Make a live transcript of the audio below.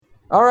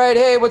All right,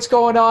 hey, what's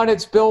going on?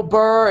 It's Bill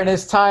Burr, and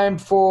it's time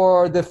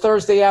for the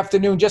Thursday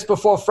afternoon, just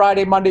before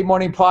Friday, Monday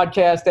morning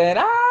podcast, and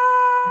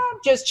I'm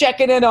just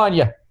checking in on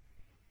you.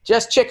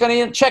 Just checking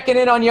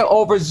in on you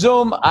over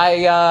Zoom.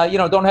 I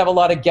don't have a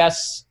lot of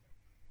guests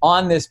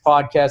on this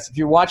podcast. If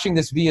you're watching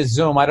this via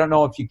Zoom, I don't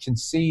know if you can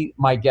see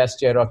my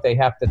guest yet or if they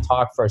have to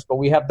talk first, but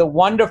we have the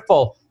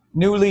wonderful,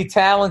 newly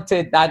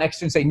talented, I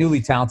shouldn't say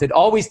newly talented,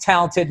 always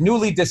talented,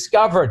 newly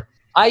discovered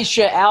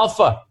Aisha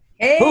Alfa.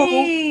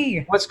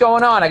 Hey! What's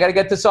going on? I got to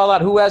get this all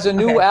out. Who has a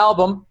new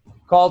album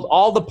called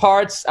All the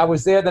Parts. I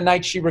was there the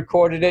night she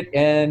recorded it,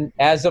 and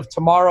as of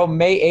tomorrow,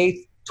 May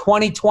 8th,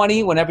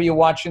 2020, whenever you're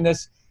watching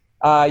this,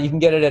 you can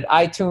get it at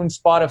iTunes,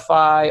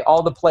 Spotify,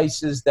 all the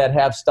places that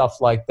have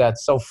stuff like that.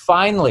 So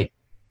finally,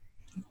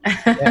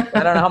 I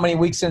don't know how many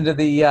weeks into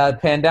the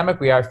pandemic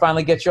we are. I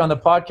finally get you on the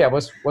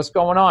podcast. What's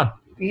going on?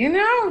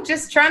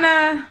 Just trying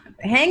to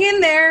hang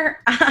in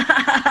there.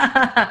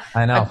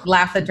 I know. A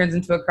laugh that turns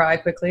into a cry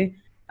quickly.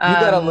 You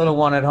got a little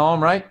one at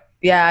home, right?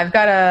 Yeah, I've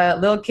got a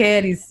little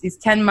kid. He's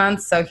 10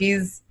 months, so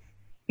he's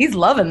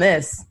loving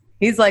this.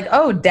 He's like,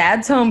 oh,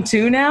 Dad's home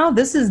too now?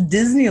 This is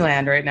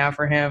Disneyland right now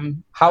for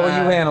him. How are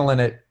you handling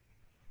it?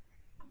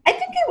 I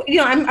think,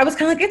 I was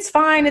kind of like, it's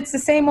fine. It's the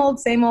same old,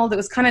 same old. It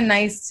was kind of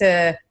nice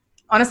to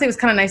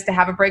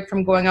have a break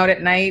from going out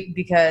at night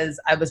because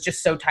I was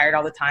just so tired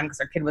all the time because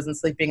our kid wasn't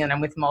sleeping and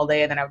I'm with him all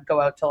day and then I would go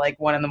out till like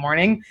 1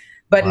 a.m.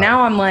 But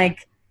now I'm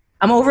like,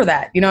 I'm over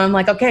that. I'm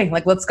like, okay,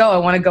 like, let's go. I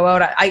want to go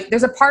out.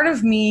 There's a part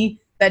of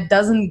me that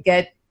doesn't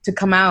get to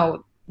come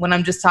out when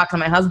I'm just talking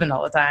to my husband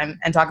all the time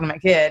and talking to my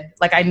kid.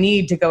 Like, I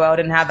need to go out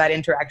and have that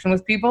interaction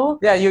with people.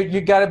 Yeah,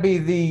 you got to be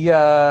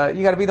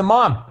the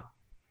mom.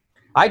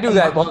 I do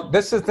that. Well,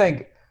 this is the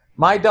thing.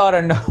 My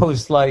daughter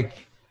knows,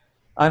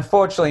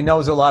 unfortunately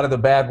knows a lot of the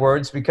bad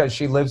words because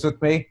she lives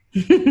with me.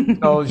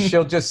 So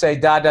she'll just say,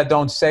 Dada,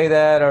 don't say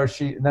that.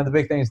 And then the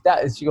big thing is,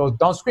 she goes,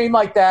 don't scream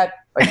like that.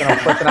 Like, I'm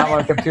flipping out on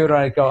the computer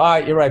and I go, all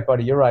right, you're right,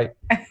 buddy, you're right.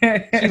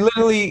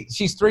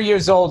 She's 3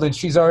 years old and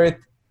she's already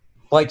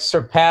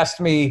surpassed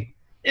me.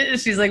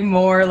 She's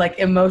more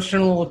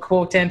emotional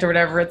quotient or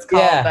whatever it's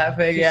called. Yeah. That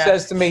thing. She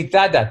says to me,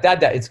 Dada,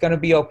 it's going to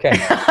be okay.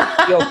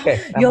 Be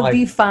okay. You'll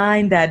be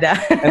fine,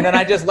 Dada. And then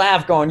I just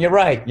laugh going, you're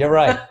right.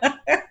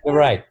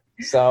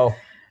 So.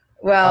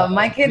 Well,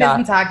 my kid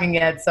isn't talking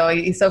yet, so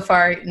so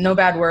far no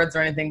bad words or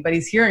anything, but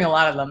he's hearing a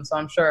lot of them, so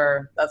I'm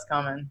sure that's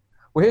coming.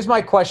 Well, here's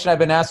my question I've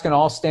been asking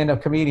all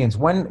stand-up comedians.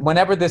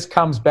 Whenever this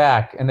comes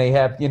back and they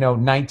have,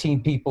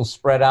 19 people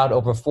spread out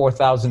over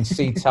 4,000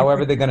 seats,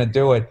 however they're going to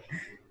do it,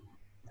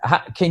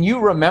 can you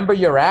remember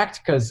your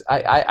act? Because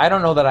I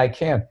don't know that I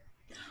can.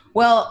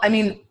 Well, I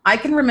mean, I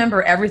can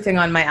remember everything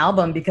on my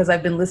album because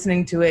I've been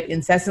listening to it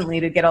incessantly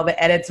to get all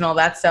the edits and all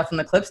that stuff and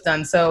the clips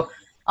done. So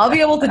I'll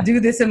be able to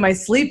do this in my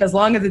sleep as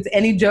long as it's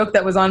any joke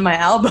that was on my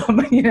album,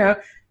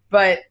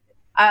 But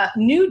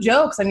new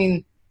jokes, I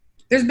mean,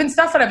 there's been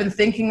stuff that I've been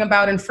thinking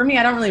about. And for me,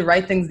 I don't really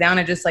write things down.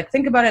 I just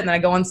think about it and then I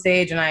go on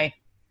stage and I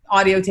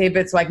audio tape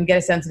it so I can get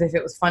a sense of if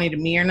it was funny to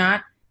me or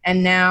not.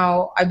 And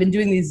now I've been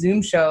doing these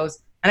Zoom shows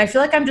and I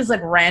feel like I'm just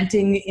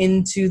ranting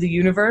into the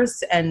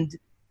universe and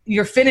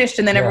you're finished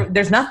and then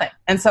there's nothing.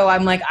 And so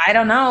I'm like, I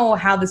don't know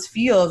how this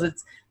feels.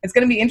 It's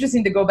going to be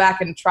interesting to go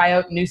back and try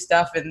out new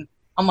stuff. And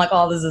I'm like,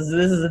 oh, this is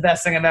the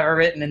best thing I've ever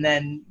written. And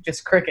then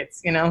just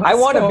crickets, I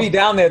want to be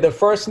down there the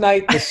first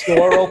night the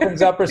store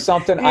opens up or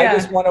something. Yeah. I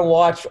just want to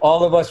watch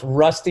all of us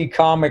rusty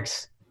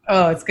comics.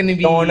 Oh, it's going to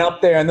be going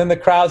up there. And then the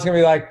crowd's going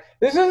to be like,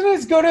 this isn't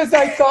as good as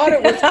I thought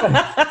it was.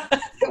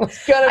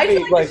 It's going to be. I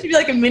feel like it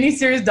should be a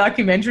mini-series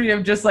documentary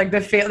of just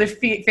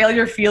the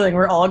failure feeling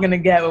we're all going to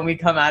get when we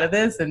come out of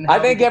this. And I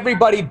think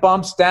everybody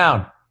bumps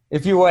down.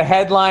 If you were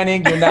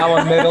headlining, you're now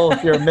a middle.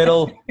 If you're a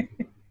middle,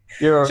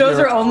 shows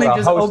are only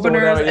just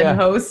openers and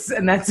hosts,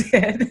 and that's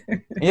it.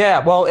 Yeah,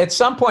 well, at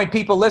some point,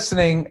 people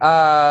listening,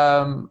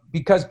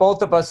 because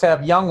both of us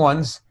have young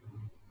ones,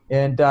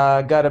 and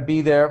got to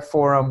be there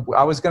for them.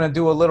 I was going to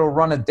do a little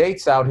run of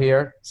dates out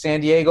here,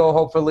 San Diego,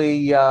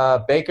 hopefully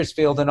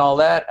Bakersfield and all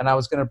that, and I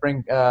was going to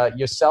bring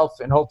yourself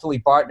and hopefully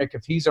Bartnick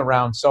if he's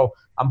around. So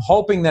I'm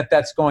hoping that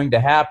that's going to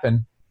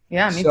happen.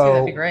 Yeah, me too.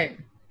 That'd be great.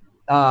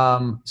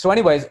 So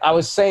anyways, I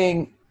was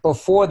saying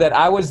before that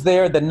I was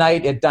there the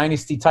night at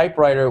Dynasty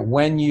Typewriter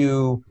when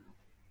you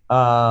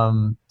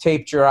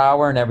taped your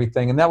hour and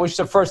everything. And that was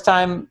the first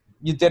time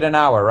you did an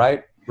hour,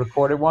 right?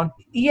 Recorded one?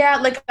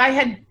 Yeah, I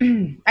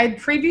had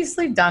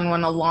previously done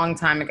one a long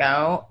time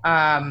ago.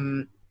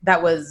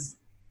 That was,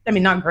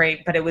 not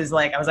great, but it was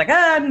I was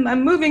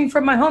I'm moving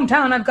from my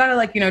hometown. I've got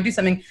to do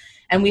something.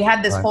 And we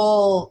had this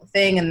whole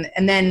thing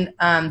and then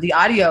the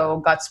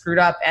audio got screwed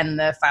up and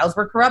the files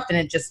were corrupt and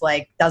it just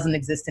doesn't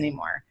exist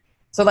anymore.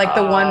 So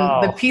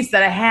the piece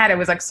that I had, I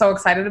was so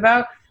excited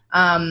about.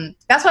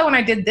 That's why when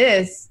I did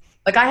this,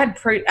 I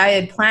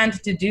had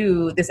planned to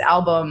do this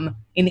album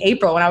in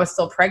April when I was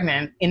still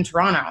pregnant in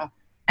Toronto.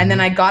 And then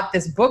I got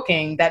this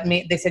booking that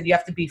they said you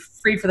have to be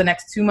free for the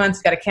next 2 months.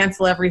 You got to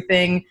cancel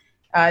everything,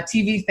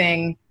 TV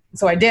thing.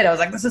 So I did. I was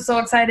like, this is so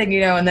exciting,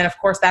 And then of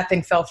course that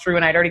thing fell through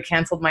and I'd already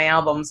canceled my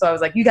album. So I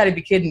was like, you got to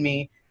be kidding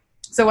me.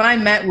 So when I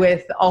met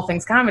with All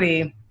Things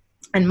Comedy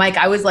and Mike,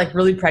 I was like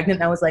really pregnant.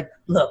 And I was like,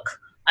 look,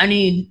 I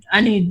need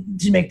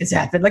to make this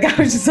happen. Like I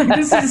was just like,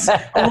 this is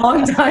a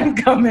long time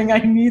coming. I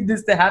need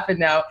this to happen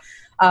now.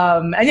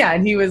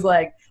 And he was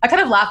like, I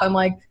kind of laugh. I'm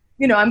like,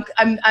 you know,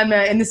 I'm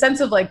in the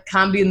sense of like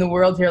comedy in the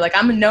world here, like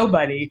I'm a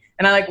nobody.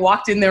 And I like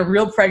walked in there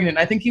real pregnant.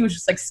 I think he was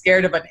just like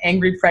scared of an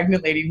angry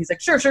pregnant lady. He's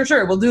like, sure.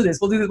 We'll do this.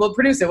 We'll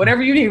produce it.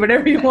 Whatever you need,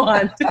 whatever you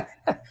want.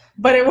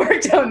 But it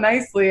worked out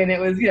nicely. And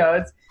it was, you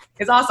know,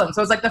 it's awesome.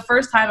 So it's like the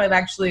first time I've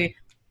actually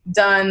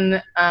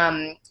done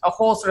a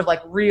whole sort of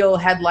like real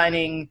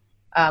headlining,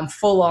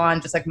 full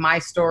on, just like my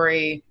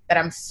story that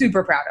I'm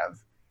super proud of.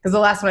 Because the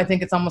last one, I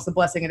think it's almost a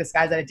blessing in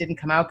disguise that it didn't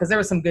come out, because there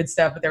was some good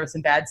stuff, but there was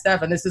some bad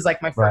stuff. And this is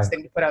like my first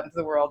thing to put out into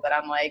the world that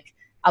I'm like,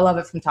 I love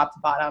it from top to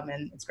bottom,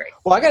 and it's great.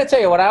 Well, I got to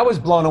tell you, what I was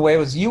blown away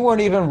was you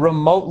weren't even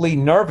remotely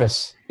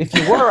nervous. If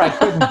you were, I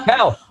couldn't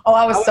tell. Oh,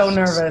 I was so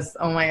nervous.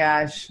 Oh my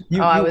gosh.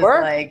 I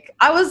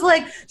was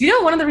like, do you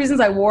know one of the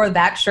reasons I wore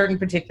that shirt in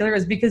particular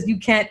is because you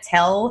can't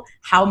tell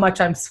how much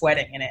I'm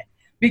sweating in it.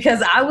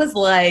 Because I was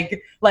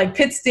like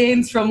pit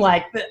stains from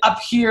like up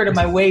here to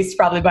my waist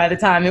probably by the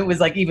time it was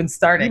like even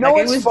starting. You know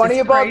like, what's funny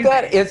about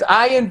that is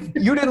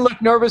you didn't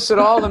look nervous at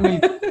all to me.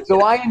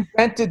 So I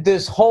invented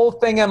this whole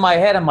thing in my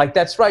head. I'm like,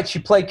 that's right. She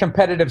played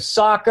competitive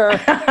soccer.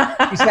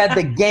 She's had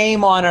the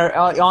game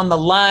on the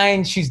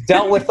line. She's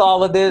dealt with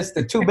all of this,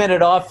 the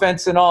 2-minute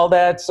offense and all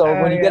that. So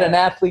when you get an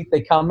athlete,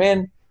 they come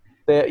in,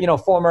 the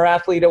former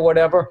athlete or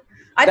whatever.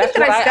 That's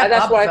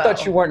why I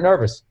thought you weren't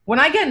nervous. When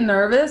I get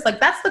nervous, like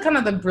that's the kind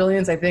of the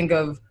brilliance I think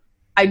of.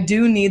 I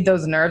do need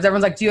those nerves.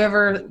 Everyone's like, do you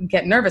ever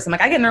get nervous? I'm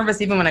like, I get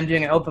nervous even when I'm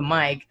doing an open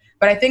mic.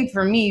 But I think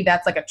for me,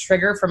 that's like a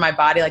trigger for my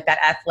body, like that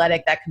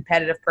athletic, that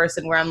competitive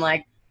person where I'm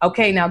like,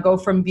 okay, now go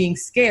from being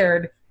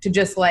scared to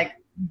just like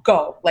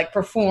go, like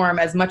perform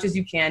as much as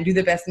you can, do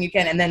the best thing you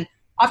can. And then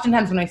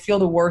oftentimes when I feel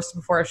the worst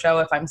before a show,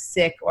 if I'm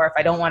sick or if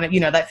I don't want to,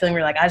 that feeling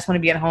where you're like, I just want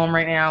to be at home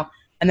right now.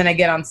 And then I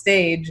get on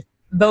stage.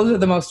 Those are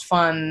the most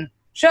fun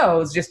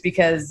shows, just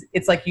because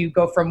it's like you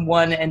go from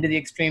one end of the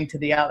extreme to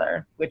the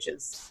other, which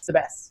is the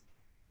best.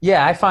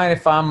 Yeah, I find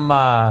if I'm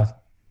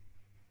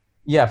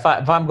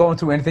going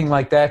through anything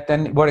like that,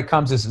 then what it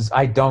comes is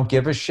I don't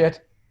give a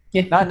shit.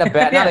 Yeah. Not in a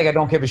bad, not like I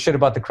don't give a shit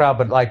about the crowd,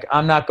 but like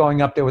I'm not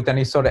going up there with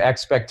any sort of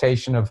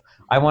expectation of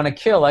I want to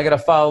kill. I got to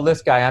follow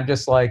this guy. I'm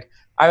just like,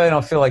 I really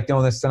don't feel like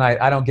doing this tonight.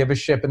 I don't give a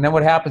shit. And then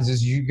what happens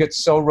is you get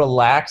so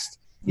relaxed,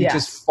 you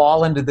just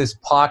fall into this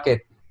pocket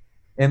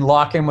and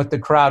lock in with the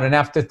crowd. And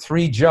after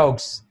 3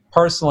 jokes,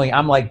 personally,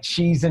 I'm like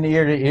cheesing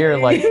ear to ear,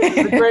 like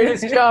the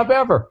greatest job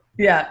ever.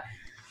 Yeah.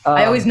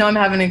 I always know I'm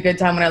having a good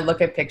time when I look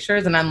at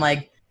pictures and I'm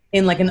like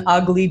in like an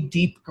ugly,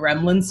 deep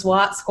gremlin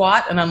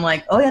squat. And I'm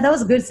like, oh yeah, that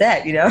was a good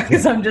set,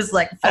 because I'm just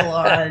like full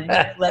on,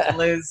 let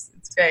loose.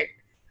 It's great.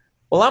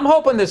 Well, I'm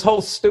hoping this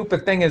whole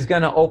stupid thing is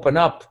going to open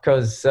up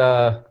because,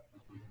 I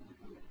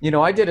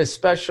did a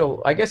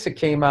special, I guess it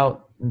came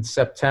out in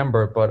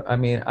September, but I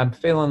mean, I'm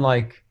feeling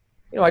like,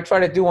 I try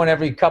to do one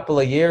every couple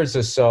of years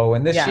or so.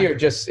 And this year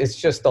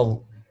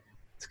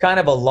it's kind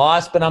of a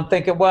loss, but I'm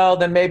thinking, well,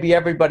 then maybe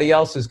everybody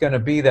else is going to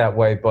be that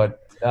way. But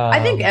I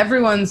think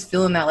everyone's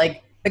feeling that.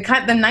 Like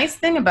the nice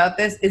thing about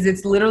this is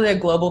it's literally a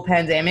global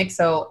pandemic.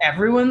 So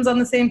everyone's on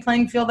the same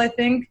playing field, I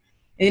think.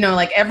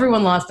 Like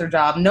everyone lost their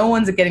job. No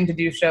one's getting to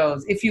do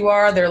shows. If you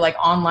are, they're like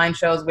online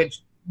shows,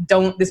 which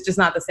it's just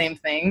not the same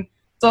thing.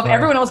 So if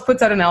everyone else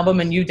puts out an album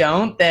and you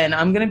don't, then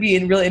I'm going to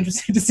be really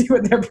interested to see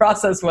what their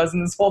process was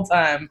in this whole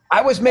time.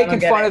 I was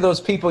making fun of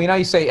those people.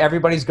 You say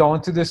everybody's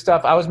going through this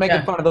stuff. I was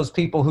making fun of those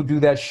people who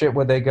do that shit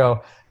where they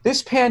go,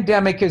 this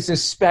pandemic is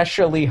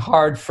especially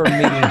hard for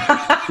me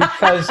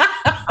because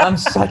I'm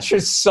such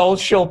a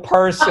social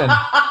person.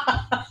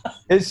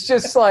 It's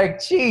just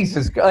like,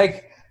 Jesus,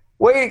 like,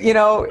 wait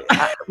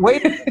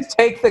to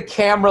take the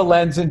camera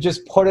lens and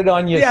just put it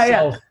on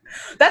yourself. Yeah.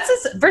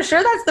 For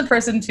sure that's the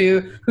person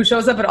too who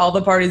shows up at all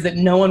the parties that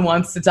no one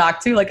wants to talk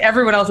to. Like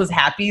everyone else is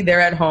happy they're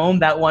at home.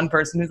 That one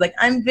person who's like,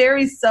 I'm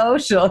very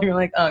social. You're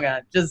like, oh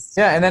God, just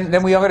and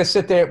then we all got to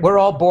sit there. We're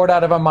all bored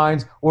out of our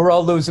minds. We're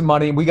all losing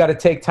money. We got to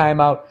take time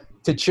out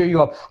to cheer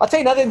you up. I'll tell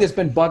you another thing that's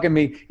been bugging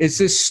me is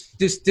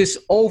this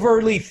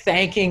overly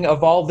thanking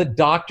of all the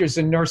doctors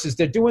and nurses.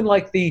 They're doing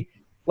like the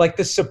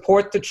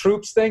support the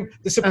troops thing.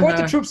 The support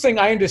the troops thing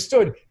I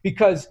understood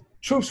because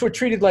troops were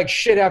treated like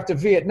shit after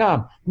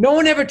Vietnam. No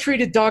one ever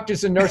treated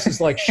doctors and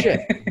nurses like shit.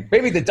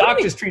 Maybe the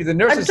doctors treated the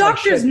nurses like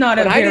shit. A doctor's not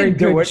a very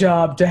good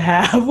job to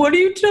have. What are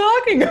you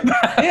talking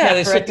about? Yeah,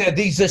 they sit there,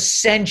 these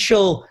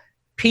essential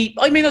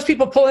people. I mean, those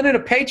people pulling in a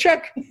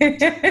paycheck.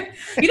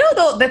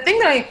 Though, the thing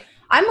that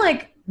I'm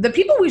like, the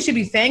people we should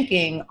be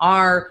thanking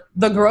are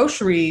the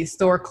grocery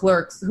store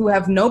clerks who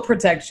have no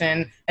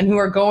protection and who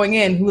are going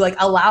in, who like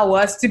allow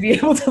us to be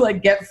able to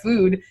like get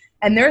food.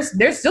 And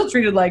they're still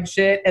treated like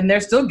shit, and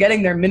they're still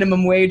getting their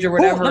minimum wage or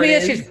whatever. Let me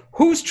ask you,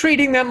 who's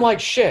treating them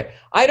like shit?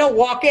 I don't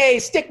walk, hey,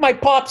 stick my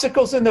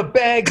popsicles in the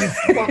bag, you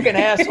fucking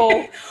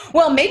asshole.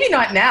 Well, maybe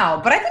not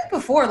now, but I think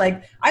before,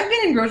 like, I've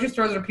been in grocery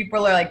stores where people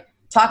are like,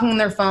 talking on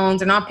their phones.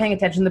 They're not paying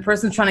attention. The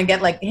person's trying to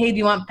get like, hey, do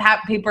you want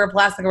paper or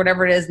plastic or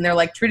whatever it is? And they're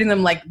like treating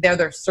them like they're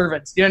their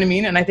servants. You know what I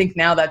mean? And I think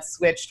now that's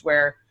switched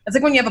where it's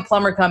like when you have a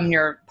plumber come and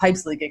your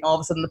pipe's leaking, all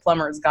of a sudden the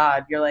plumber is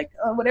God. You're like,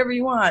 oh, whatever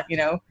you want, you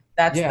know?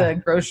 That's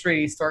the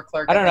grocery store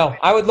clerk. I don't know.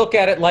 I would look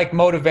at it like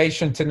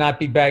motivation to not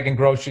be bagging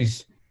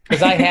groceries.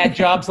 Because I had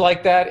jobs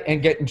like that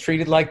and getting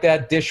treated like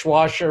that,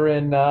 dishwasher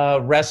in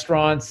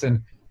restaurants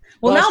and.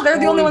 Well, now they're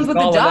the only ones with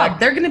the job.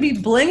 They're going to be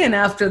blinging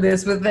after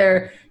this with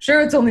their,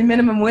 sure, it's only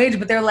minimum wage,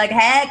 but they're like,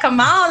 hey, come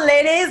on,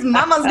 ladies,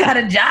 mama's got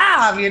a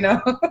job, you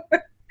know?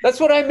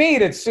 That's what I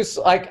mean. It's just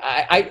like,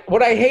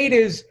 what I hate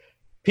is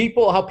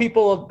how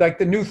people, like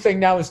the new thing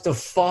now is to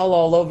fall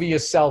all over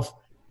yourself,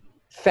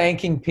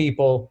 thanking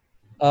people.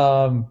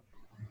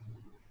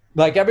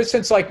 Like ever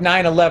since like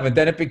 9/11,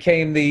 then it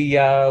became the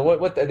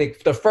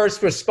first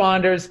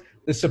responders,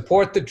 the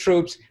support the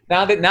troops.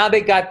 Now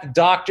they got the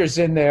doctors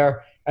in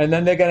there. And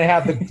then they're going to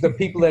have the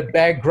people that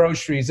bag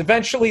groceries.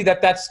 Eventually,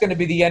 that's going to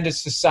be the end of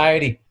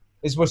society,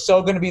 is we're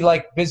so going to be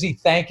like busy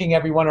thanking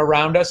everyone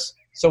around us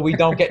so we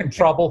don't get in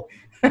trouble.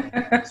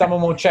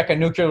 Someone won't check a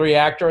nuclear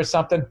reactor or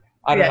something.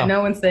 I don't know.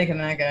 No one's thanking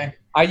that guy.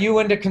 Are you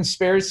into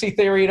conspiracy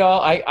theory at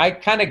all? I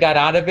kind of got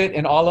out of it,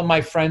 and all of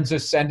my friends are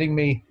sending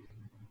me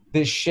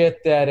this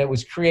shit that it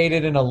was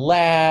created in a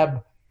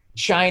lab.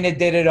 China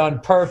did it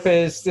on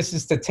purpose. This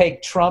is to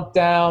take Trump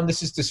down.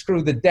 This is to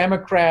screw the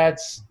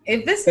Democrats.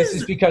 This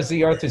is because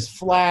the earth is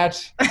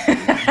flat.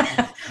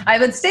 I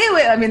would stay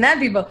away. I mean,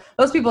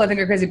 those people I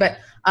think are crazy. But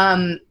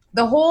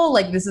the whole,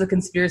 like, this is a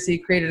conspiracy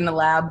created in a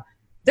lab.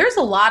 There's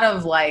a lot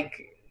of, like,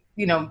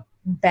 you know,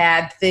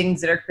 bad things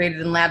that are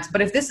created in labs.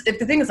 But if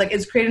the thing is, like,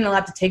 it's created in a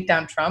lab to take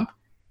down Trump,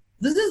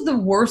 this is the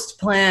worst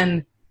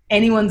plan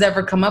anyone's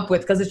ever come up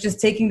with because it's just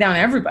taking down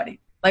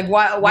everybody. Like,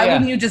 why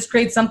wouldn't you just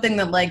create something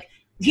that, like,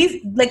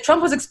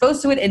 Trump was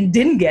exposed to it and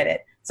didn't get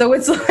it. So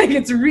it's like,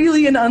 it's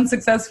really an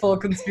unsuccessful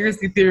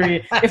conspiracy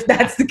theory if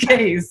that's the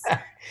case.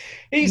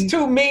 He's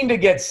too mean to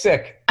get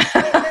sick.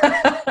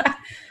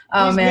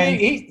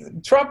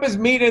 Man. Trump is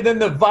meaner than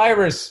the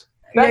virus.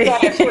 That's how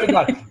I swear to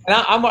God. And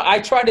I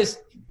try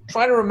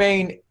to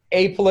remain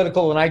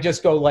apolitical, and I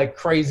just go like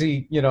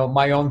crazy, you know,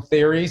 my own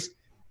theories.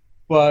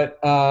 But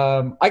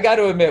I got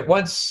to admit,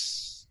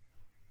 once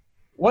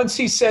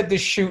he said to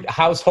shoot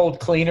household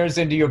cleaners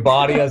into your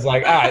body, I was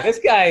like, all right, this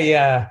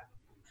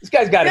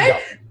guy's got to go.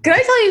 Can I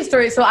tell you a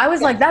story? So I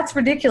was like, that's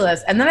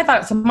ridiculous. And then I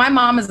thought, so my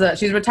mom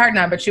she's retired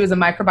now, but she was a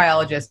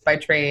microbiologist by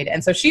trade.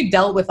 And so she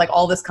dealt with like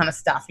all this kind of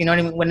stuff. You know what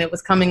I mean? When it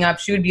was coming up,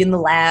 she would be in the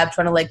lab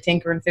trying to like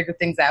tinker and figure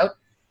things out.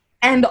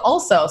 And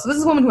also, so this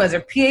is a woman who has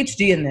her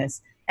PhD in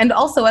this. And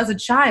also as a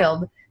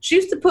child, she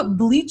used to put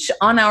bleach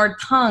on our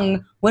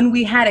tongue when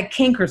we had a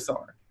canker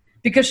sore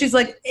because she's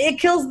like, it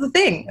kills the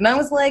thing. And I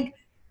was like,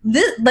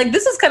 this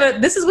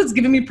is what's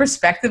giving me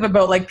perspective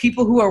about like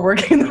people who are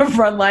working in the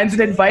front lines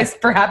and advice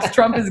perhaps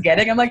Trump is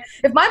getting. I'm like,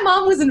 if my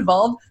mom was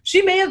involved,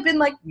 she may have been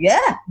like,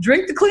 yeah,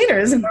 drink the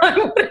cleaners. And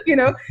you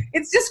know,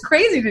 it's just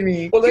crazy to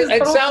me. Well,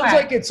 it sounds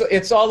like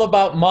it's all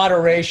about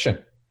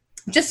moderation.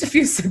 Just a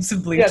few sips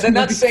of bleach. Yeah, they're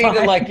not saying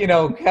to like, you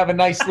know, have a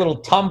nice little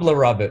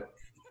tumbler of it.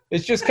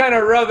 It's just kind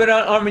of rub it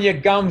on your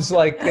gums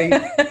like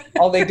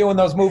all they do in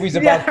those movies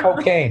about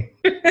cocaine.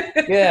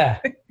 Yeah.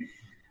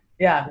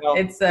 Yeah, well,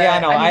 it's I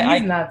know,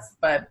 he's nuts,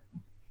 but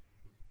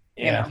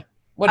you know,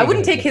 I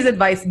wouldn't take his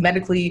advice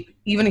medically,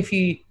 even if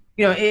he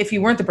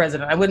weren't the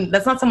president. I wouldn't.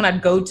 That's not someone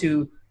I'd go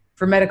to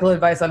for medical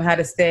advice on how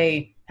to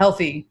stay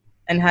healthy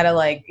and how to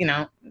like, you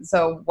know.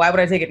 So why would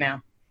I take it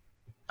now?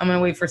 I'm gonna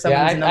wait for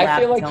someone in the lab. I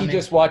feel like he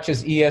just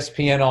watches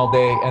ESPN all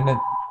day, and then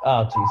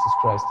Jesus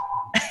Christ,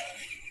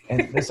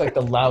 and it's like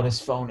the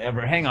loudest phone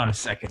ever. Hang on a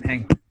second.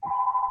 Hang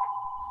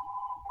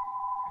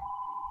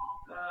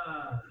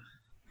on.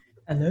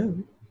 Hello.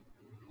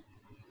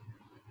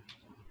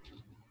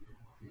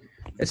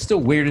 It's the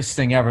weirdest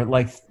thing ever.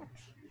 Like,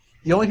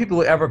 the only people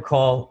who ever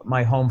call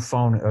my home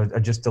phone are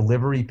just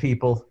delivery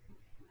people,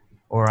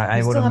 or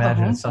I would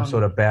imagine it's some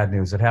sort of bad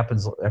news. It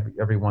happens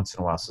every once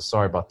in a while, so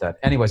sorry about that.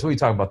 Anyways, what are you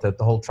talking about?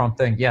 The whole Trump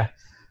thing? Yeah,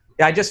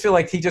 I just feel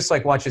like he just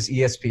like watches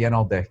ESPN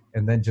all day,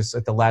 and then just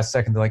at the last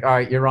second, they're like, all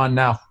right, you're on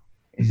now.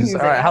 He's just,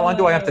 all right, how long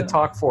do I have to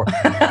talk for?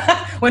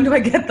 When do I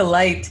get the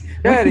light?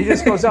 Yeah, he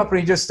just goes up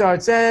and he just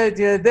starts,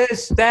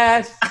 this,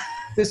 that.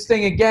 This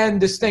thing again,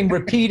 this thing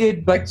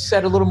repeated, but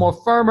said a little more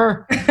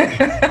firmer.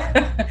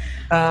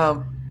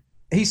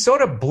 He's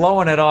sort of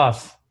blowing it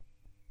off.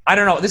 I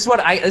don't know. This is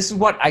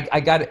what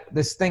I got.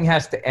 This thing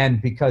has to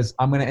end because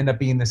I'm going to end up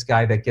being this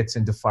guy that gets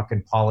into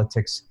fucking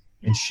politics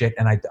and shit.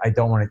 And I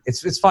don't want to.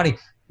 It's funny.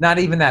 Not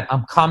even that.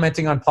 I'm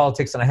commenting on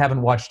politics and I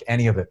haven't watched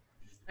any of it.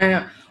 I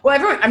know. Well,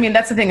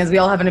 that's the thing is we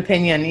all have an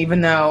opinion,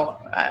 even though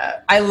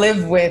I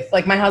live with,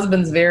 like, my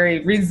husband's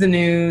reads the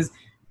news.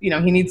 You know,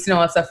 he needs to know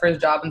all that stuff for his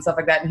job and stuff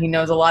like that. And he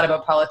knows a lot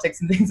about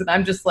politics and things. And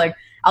I'm just like,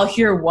 I'll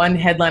hear one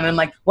headline and I'm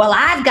like, well,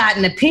 I've got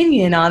an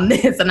opinion on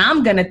this and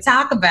I'm going to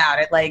talk about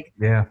it. Like,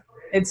 yeah,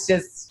 it's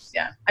just,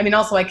 yeah. I mean,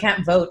 also I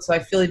can't vote. So I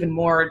feel even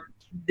more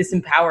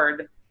disempowered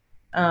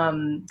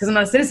because I'm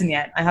not a citizen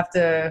yet. I have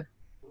to.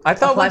 I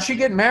thought once you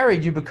get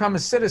married, you become a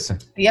citizen.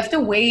 You have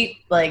to wait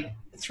like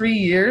 3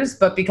 years,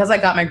 but because I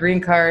got my green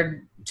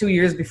card 2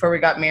 years before we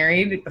got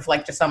married,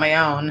 like just on my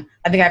own,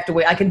 I think I have to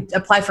wait. I can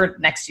apply for it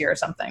next year or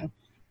something,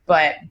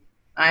 but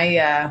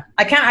I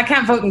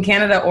can't vote in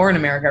Canada or in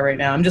America right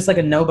now. I'm just like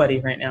a nobody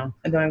right now.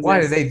 I don't exist.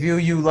 Why do they view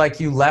you like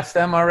you left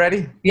them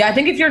already? Yeah, I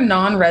think if you're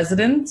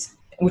non-resident,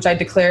 which I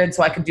declared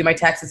so I could do my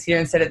taxes here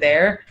instead of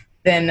there,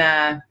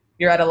 then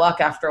you're out of luck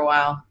after a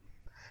while.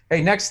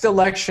 Hey, next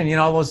election, you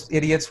know, all those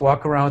idiots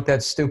walk around with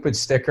that stupid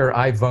sticker,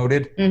 I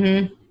voted,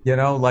 you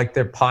know, like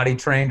they're potty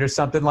trained or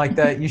something like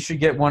that. You should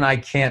get one, I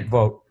can't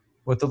vote,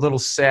 with a little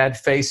sad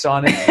face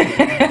on it.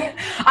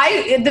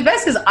 The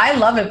best is I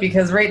love it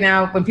because right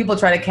now when people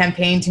try to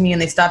campaign to me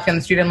and they stop me on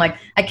the street, I'm like,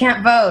 I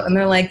can't vote. And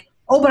they're like,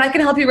 oh, but I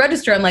can help you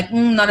register. I'm like,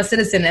 not a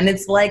citizen. And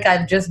it's like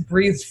I've just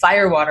breathed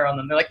fire water on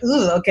them. They're like,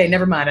 ooh, okay,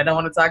 never mind. I don't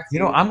want to talk to you.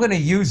 You know, I'm going to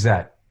use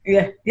that.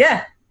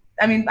 Yeah.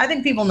 I mean, I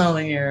think people know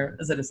that you're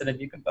a citizen if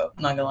you can vote.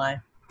 I'm not going to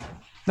lie.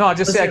 No, I'll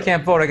just say I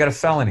can't vote. I got a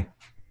felony.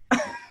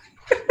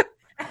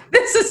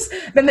 This is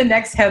then the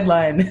next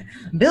headline.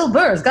 Bill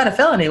Burr's got a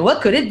felony.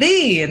 What could it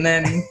be? And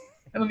then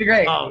it would be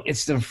great. Oh,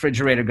 it's the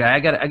refrigerator guy. I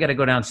got to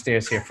go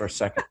downstairs here for a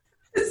second.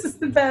 This is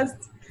the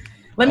best.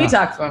 Let me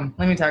talk to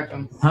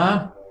him.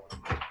 Huh?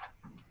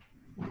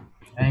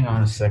 Hang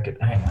on a second.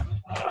 Hang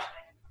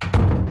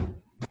on.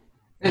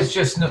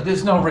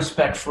 There's no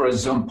respect for a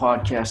Zoom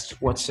podcast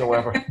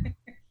whatsoever.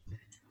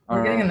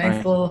 We're getting a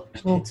nice little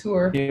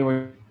tour.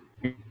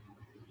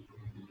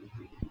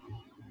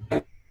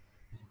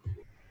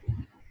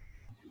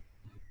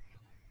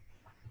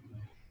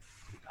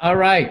 All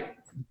right.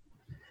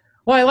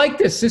 Well, I like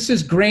this. This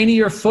is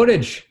grainier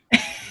footage.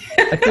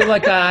 I feel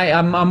like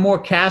I'm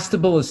more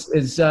castable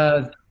as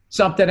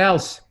something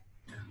else.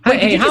 Wait,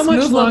 hey, how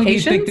much longer do you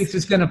locations? think this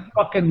is going to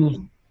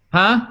fucking...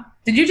 Huh?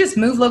 Did you just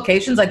move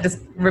locations? Like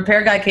this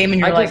repair guy came and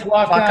you're I just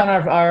walked down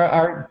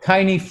our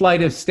tiny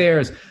flight of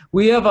stairs.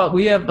 We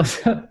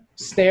have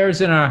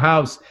stairs in our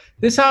house.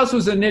 This house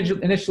was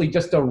initially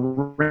just a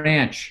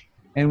ranch.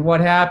 And what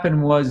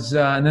happened was,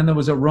 and then there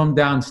was a room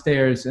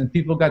downstairs, and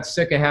people got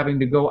sick of having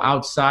to go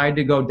outside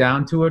to go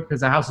down to it because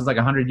the house is like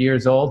 100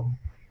 years old.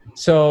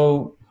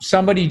 So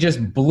somebody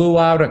just blew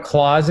out a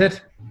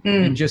closet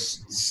and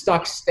just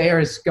stuck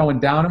stairs going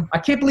down them. I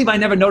can't believe I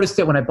never noticed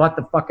it when I bought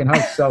the fucking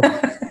house.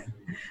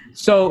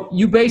 So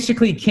you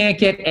basically can't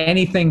get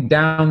anything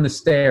down the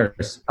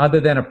stairs other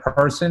than a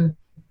person.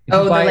 If you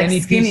buy they're like any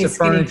skinny, piece of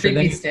furniture,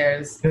 creepy then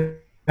stairs. you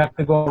have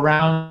to go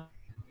around.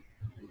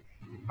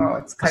 Oh,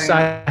 it's cutting.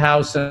 Side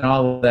house and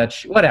all of that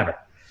shit. Whatever.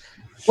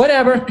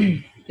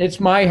 It's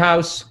my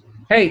house.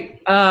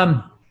 Hey,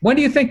 when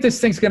do you think this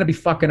thing's going to be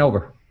fucking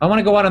over? I want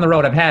to go out on the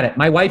road. I've had it.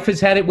 My wife has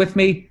had it with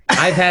me.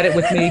 I've had it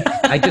with me.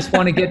 I just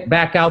want to get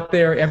back out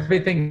there.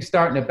 Everything's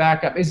starting to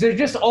back up. Is there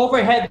just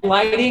overhead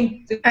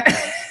lighting?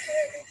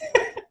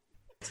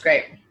 It's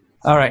great.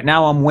 All right.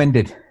 Now I'm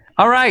winded.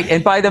 All right.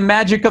 And by the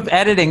magic of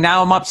editing,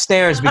 now I'm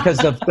upstairs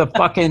because of the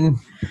fucking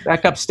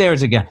back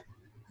upstairs again.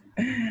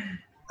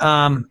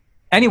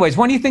 Anyways,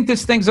 when do you think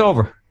this thing's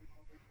over?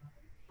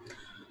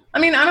 I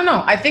mean, I don't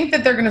know. I think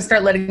that they're going to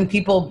start letting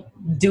people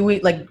do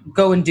it, like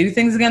go and do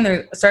things again.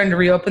 They're starting to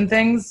reopen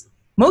things,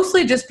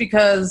 mostly just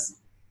because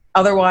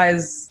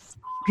otherwise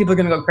people are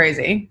going to go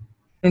crazy.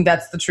 I think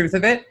that's the truth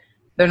of it.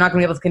 They're not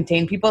going to be able to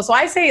contain people. So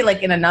I say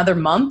like in another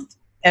month,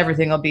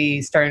 everything will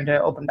be starting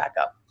to open back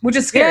up, which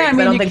is scary. Yeah, I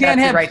mean, I don't think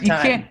that's the right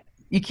time.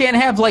 You can't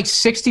have like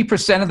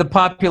 60% of the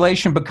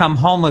population become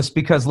homeless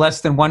because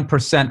less than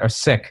 1% are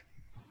sick.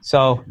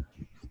 So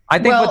I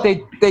think what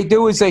they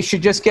do is they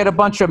should just get a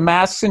bunch of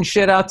masks and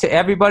shit out to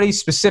everybody,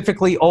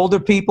 specifically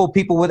older people,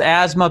 people with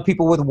asthma,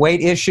 people with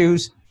weight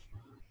issues.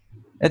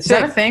 That's Is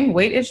that a thing?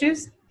 Weight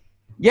issues?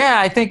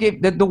 Yeah, I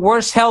think the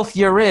worse health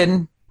you're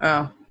in,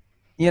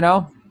 you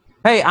know.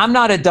 Hey, I'm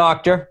not a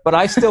doctor, but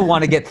I still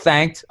want to get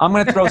thanked. I'm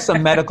going to throw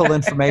some medical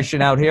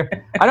information out here.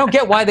 I don't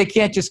get why they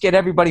can't just get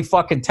everybody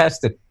fucking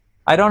tested.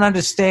 I don't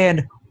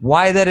understand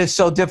why that is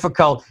so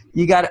difficult.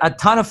 You got a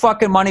ton of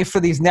fucking money for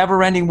these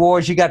never-ending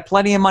wars. You got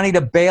plenty of money to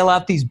bail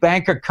out these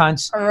banker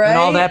cunts and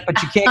all that, but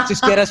you can't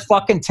just get us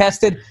fucking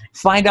tested,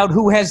 find out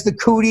who has the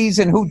cooties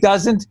and who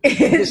doesn't.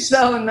 It's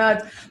so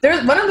nuts.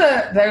 There's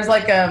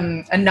like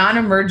a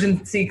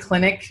non-emergency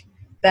clinic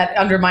that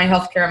under my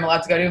healthcare I'm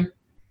allowed to go to,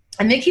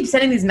 and they keep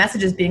sending these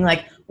messages being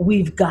like,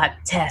 "We've got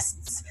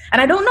tests,"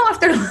 and I don't know if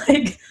they're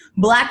like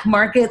black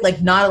market,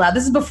 like not allowed.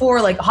 This is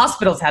before like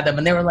hospitals had them,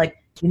 and they were like,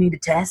 "You need a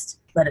test?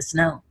 Let us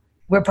know.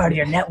 We're part of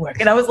your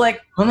network." And I was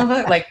like, "Oh my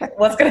God, like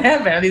what's gonna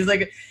happen?" And he's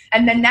like,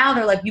 and then now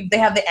they're like, they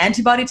have the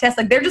antibody test.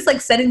 Like they're just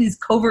like sending these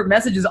covert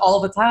messages all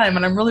the time,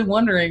 and I'm really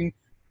wondering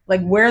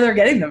like where they're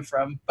getting them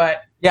from.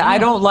 But yeah, I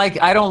don't like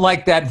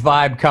that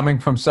vibe coming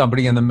from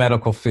somebody in the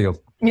medical field.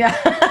 Yeah.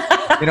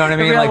 You know what I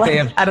mean? Real, like they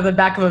have out of the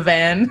back of a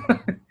van.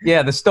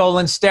 Yeah, the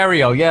stolen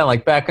stereo. Yeah,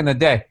 like back in the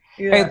day.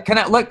 Yeah.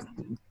 Hey,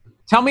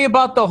 tell me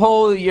about the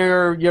whole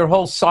your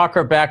whole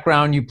soccer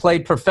background. You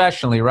played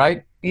professionally,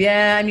 right?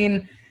 Yeah, I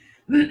mean,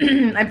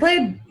 I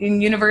played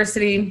in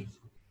university,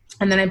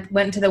 and then I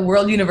went to the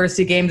World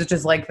University Games, which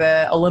is like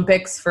the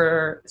Olympics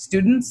for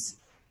students,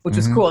 which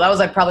was cool. That was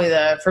like probably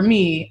for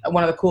me,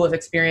 one of the coolest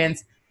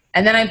experience.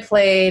 And then I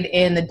played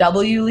in the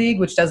W League,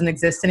 which doesn't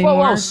exist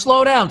anymore. Whoa,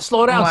 slow down.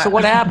 What? So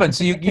what happened?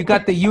 So you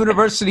got the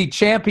university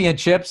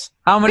championships.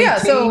 How many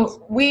teams?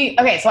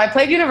 So I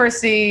played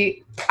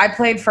university. I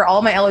played for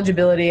all my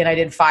eligibility, and I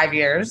did 5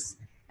 years.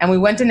 And we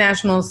went to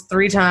nationals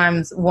 3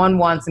 times, won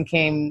once,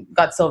 and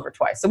got silver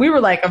twice. So we were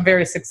like a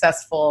very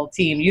successful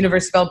team.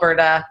 University of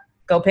Alberta,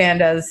 go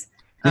Pandas.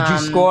 Did you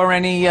score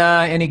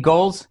any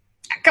goals?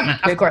 Come on,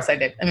 of course I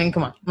did. I mean,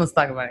 come on, let's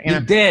talk about it.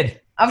 You did.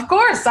 Of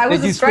course, I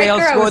was a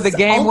striker. I was the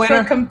game ultra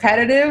winner?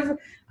 competitive.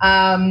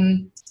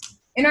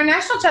 In our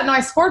national chat, no,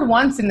 I scored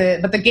once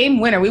but the game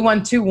winner, we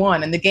won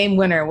 2-1, and the game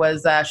winner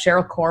was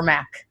Cheryl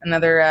Cormack,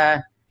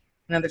 another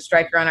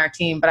striker on our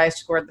team. But I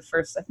scored the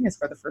first. I think I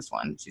scored the first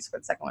one. She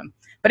scored the second one.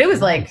 But it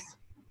was like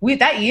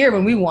that year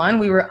when we won,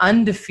 we were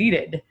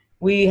undefeated.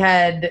 We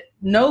had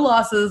no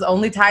losses,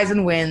 only ties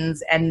and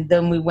wins, and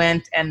then we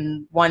went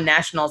and won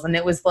nationals, and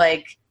it was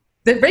like.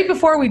 Right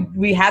before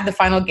we had the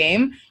final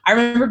game, I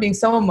remember being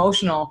so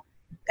emotional,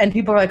 and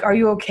people were like, "Are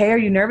you okay? Are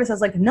you nervous?" I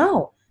was like,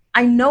 "No,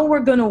 I know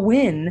we're gonna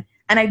win,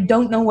 and I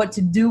don't know what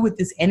to do with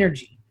this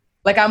energy."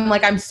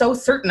 I'm so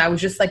certain. I was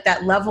just like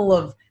that level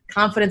of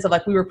confidence of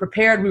like we were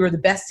prepared, we were the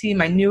best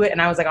team, I knew it,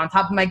 and I was like on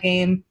top of my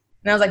game,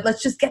 and I was like,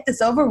 "Let's just get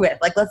this over with.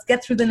 Like, let's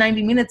get through the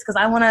 90 minutes because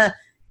I want to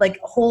like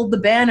hold the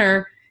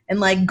banner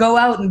and like go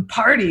out and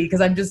party because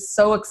I'm just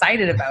so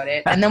excited about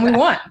it." And then we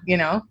won,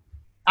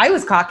 I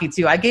was cocky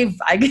too. I gave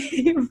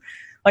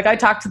like I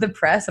talked to the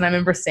press, and I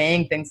remember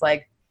saying things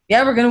like,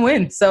 "Yeah, we're gonna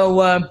win.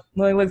 So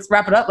let's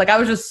wrap it up." Like I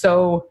was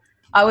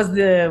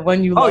the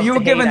one you. Oh, you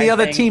were giving the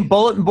other team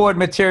bulletin board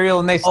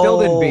material, and they still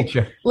didn't beat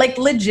you. Like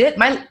legit,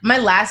 my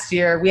last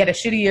year we had a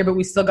shitty year, but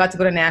we still got to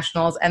go to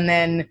nationals, and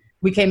then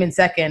we came in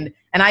second.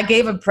 And I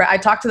I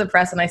talked to the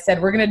press, and I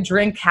said, "We're gonna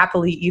drink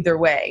happily either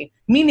way,"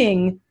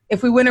 meaning.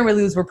 If we win or we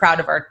lose, we're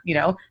proud of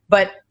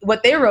but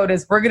what they wrote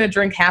is we're going to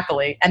drink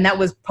happily. And that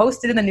was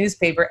posted in the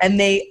newspaper. And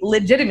they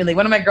legitimately,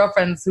 one of my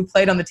girlfriends who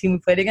played on the team we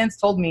played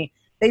against told me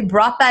they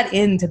brought that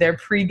into their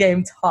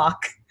pregame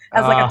talk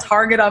as like a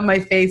target on my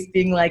face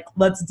being like,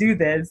 let's do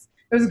this.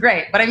 It was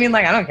great. But I mean,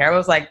 like, I don't care. I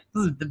was like,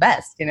 this is the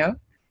best,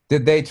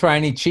 Did they try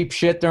any cheap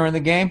shit during the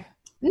game?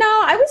 No,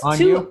 I was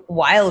too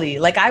wily.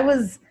 Like I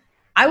was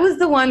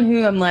the one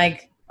who I'm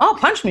like, oh,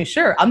 punch me,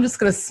 sure. I'm just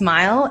going to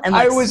smile and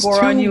like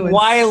score on you. I was too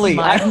wily.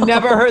 Smile. I've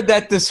never heard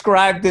that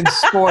described in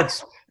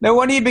sports. No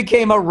wonder you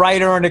became a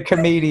writer and a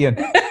comedian.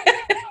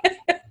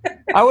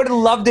 I would have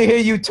loved to hear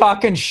you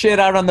talking shit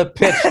out on the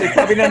pitch. They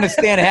probably didn't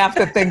understand half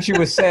the things you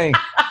were saying.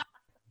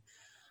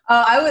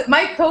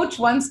 My coach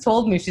once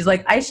told me, she's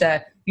like,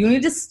 Aisha, you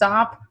need to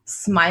stop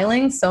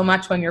smiling so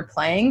much when you're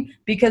playing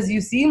because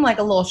you seem like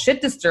a little shit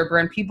disturber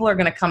and people are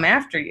going to come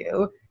after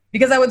you.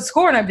 Because I would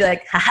score and I'd be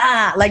like,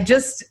 haha, like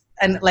just...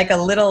 and like a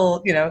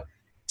little,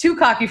 too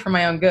cocky for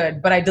my own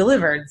good, but I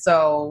delivered.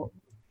 So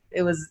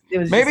it was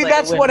maybe like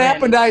that's what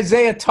happened to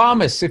Isaiah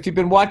Thomas. If you've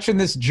been watching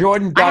this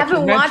Jordan documentary. I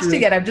haven't watched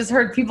it yet. I've just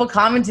heard people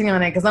commenting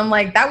on it because I'm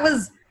like,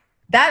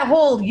 that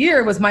whole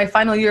year was my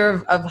final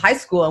year of high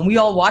school, and we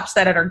all watched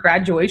that at our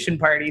graduation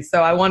party.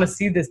 So I want to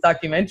see this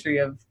documentary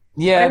of.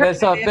 Yeah,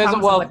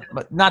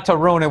 not to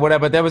ruin it,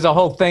 whatever. There was a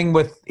whole thing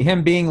with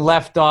him being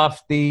left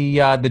off the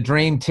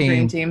Dream Team.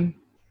 Dream Team.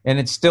 And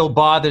it still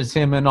bothers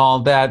him and all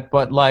that.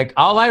 But, like,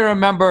 all I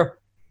remember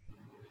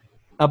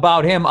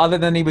about him, other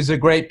than he was a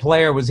great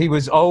player, was he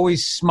was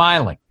always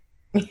smiling.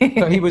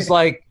 So he was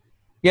like,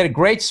 he had a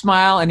great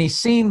smile, and he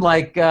seemed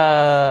like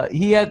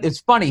it's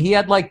funny. He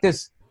had, like,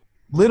 this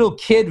little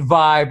kid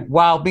vibe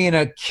while being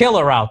a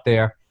killer out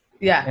there.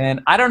 Yeah.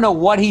 And I don't know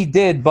what he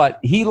did, but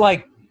he,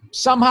 like,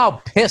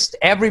 somehow pissed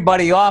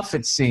everybody off,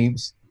 it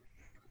seems.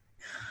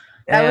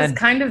 That was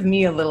kind of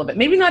me a little bit.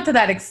 Maybe not to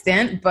that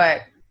extent,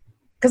 but...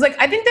 Because, like,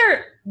 I think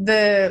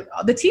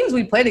the teams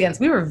we played against,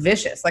 we were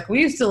vicious. Like,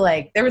 we used to,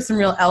 like, there were some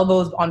real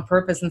elbows on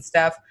purpose and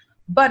stuff.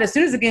 But as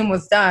soon as the game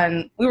was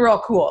done, we were all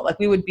cool. Like,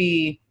 we would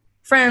be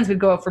friends. We'd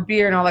go out for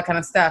beer and all that kind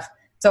of stuff.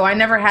 So I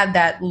never had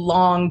that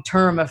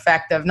long-term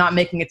effect of not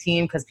making a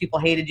team because people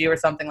hated you or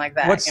something like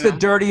that. What's the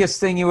dirtiest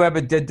thing you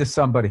ever did to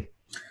somebody?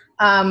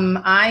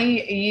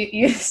 I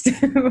used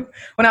to,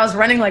 when I was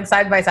running, like,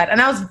 side by side,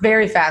 and I was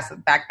very fast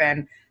back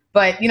then.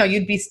 But,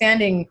 you'd be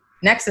standing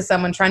next to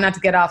someone trying not to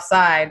get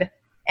offside,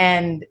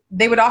 and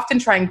they would often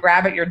try and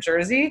grab at your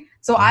jersey.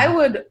 So I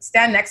would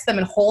stand next to them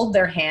and hold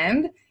their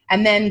hand,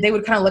 and then they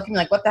would kind of look at me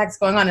like, what the heck's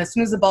going on? And as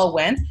soon as the ball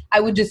went, I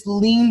would just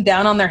lean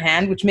down on their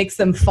hand, which makes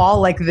them fall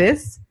like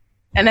this,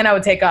 and then I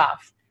would take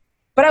off.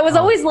 But I was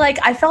always like,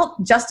 I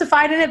felt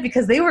justified in it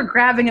because they were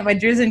grabbing at my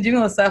jersey and doing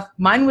all this stuff.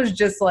 Mine was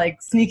just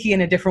like sneaky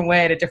in a different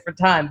way at a different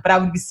time. But I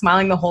would be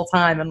smiling the whole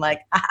time and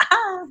like,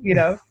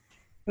 it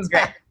was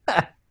great.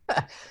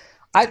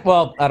 I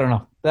don't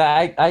know.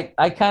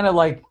 I kind of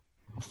like,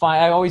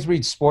 I always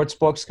read sports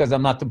books because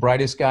I'm not the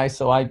brightest guy.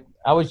 So I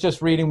was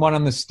just reading one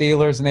on the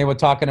Steelers, and they were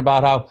talking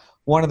about how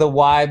one of the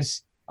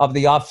wives of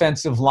the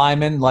offensive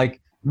linemen like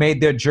made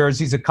their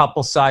jerseys a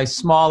couple size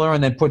smaller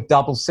and then put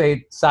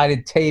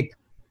double-sided tape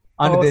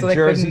under their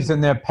jerseys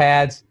and their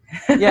pads.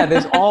 Yeah,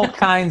 there's all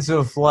kinds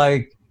of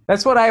like.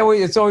 That's what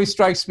it always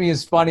strikes me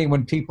as funny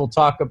when people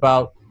talk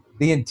about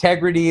the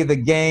integrity of the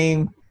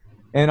game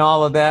and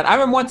all of that. I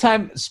remember one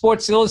time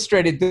Sports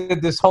Illustrated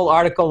did this whole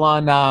article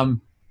on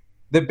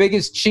the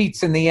biggest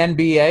cheats in the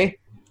NBA.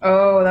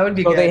 Oh, that would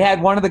be good. So they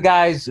had one of the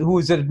guys who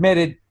was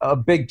admitted a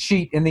big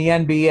cheat in the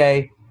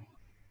NBA,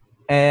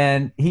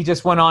 and he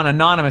just went on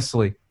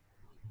anonymously.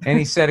 And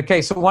he said,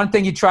 okay, so one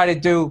thing you try to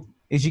do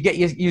is you get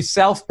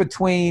yourself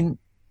between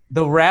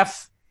the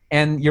ref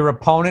and your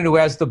opponent who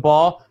has the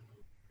ball,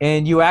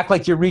 and you act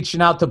like you're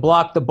reaching out to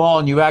block the ball,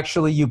 and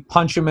you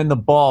punch him in the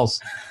balls.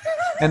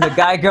 And the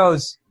guy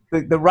goes,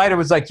 the writer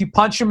was like, you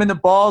punch him in the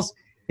balls?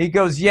 He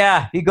goes,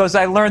 yeah. He goes,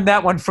 I learned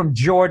that one from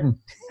Jordan.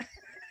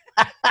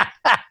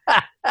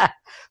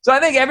 So I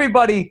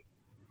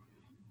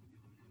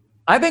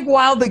think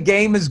while the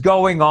game is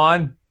going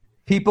on,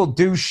 people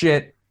do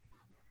shit.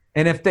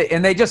 And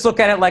they just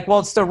look at it like, well,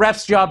 it's the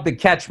ref's job to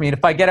catch me. And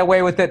if I get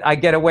away with it, I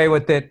get away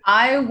with it.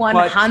 I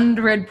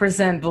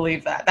 100%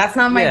 believe that. That's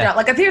not my job.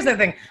 Like, here's the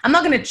thing. I'm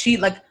not going to cheat.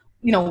 Like,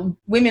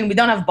 women, we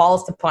don't have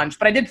balls to punch.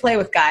 But I did play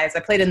with guys.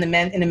 I played in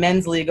a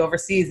men's league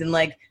overseas. And,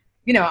 like,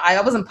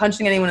 I wasn't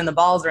punching anyone in the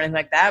balls or anything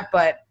like that.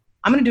 But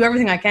I'm going to do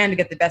everything I can to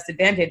get the best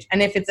advantage.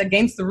 And if it's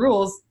against the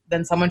rules,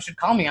 then someone should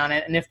call me on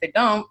it. And if they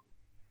don't,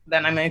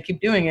 then I'm going to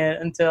keep doing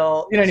it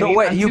until, what I mean?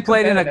 Wait, you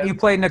played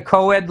in a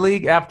co-ed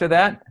league after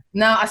that?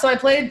 No, so I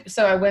played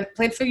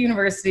for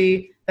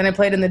university, then I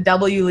played in the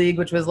W League,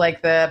 which was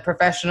like the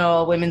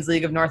professional women's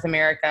league of North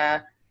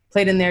America.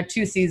 Played in there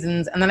 2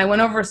 seasons, and then I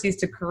went overseas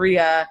to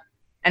Korea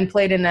and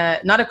played in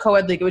not a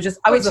co-ed league. It was just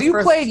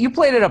you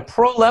played at a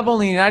pro level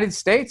in the United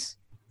States?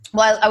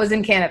 Well, I was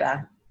in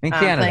Canada.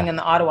 Playing in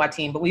the Ottawa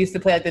team, but we used to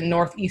play like the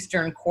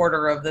northeastern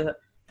quarter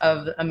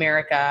of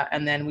America,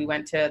 and then we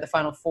went to the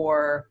Final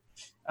Four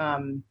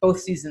both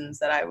seasons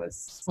that I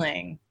was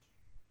playing.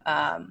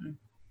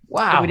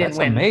 Wow, that's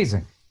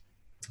amazing.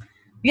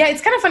 Yeah,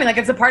 it's kind of funny. Like,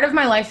 it's a part of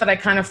my life that I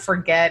kind of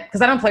forget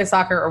because I don't play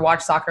soccer or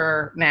watch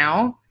soccer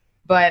now,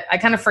 but I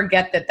kind of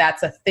forget that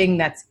that's a thing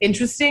that's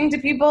interesting to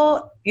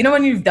people.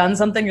 When you've done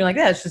something, you're like,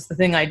 yeah, it's just the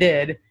thing I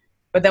did.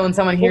 But then when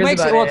someone hears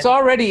about it... Well, it's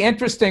already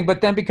interesting,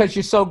 but then because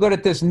you're so good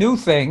at this new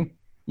thing,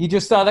 you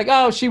just thought like,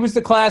 oh, she was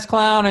the class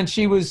clown and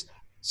she was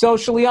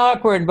socially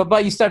awkward,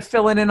 but you start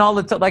filling in all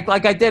the like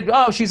I did.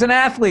 Oh, she's an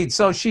athlete,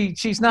 so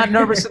she's not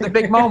nervous at the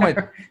big moment.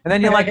 And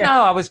then you're like,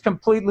 no, I was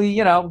completely,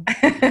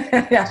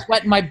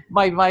 sweating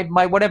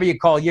my whatever you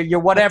call your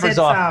whatever's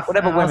off,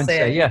 whatever women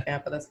say. Yeah,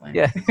 but that's fine.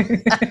 Yeah.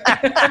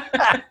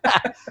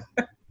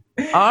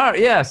 All right,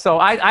 yeah. So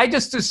I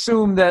just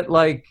assume that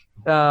like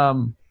I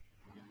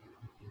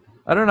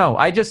don't know.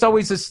 I just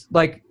always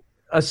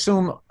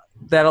assume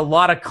that a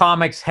lot of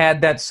comics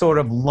had that sort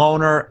of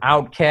loner,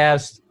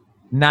 outcast,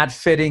 not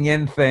fitting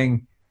in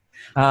thing.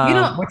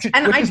 Which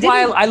is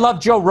why I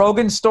love Joe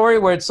Rogan's story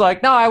where it's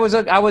like, no, I was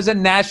a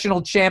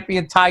national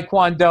champion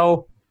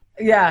taekwondo.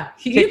 Yeah,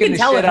 you can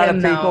tell the shit out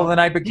of people,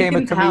 and I became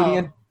a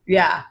comedian. Tell.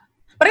 Yeah,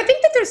 but I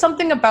think that there's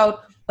something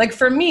about, like,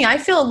 for me, I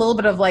feel a little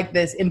bit of like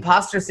this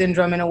imposter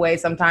syndrome in a way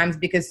sometimes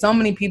because so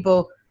many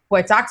people who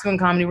I talked to in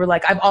comedy were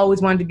like, I've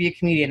always wanted to be a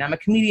comedian. I'm a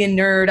comedian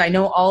nerd. I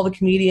know all the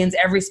comedians,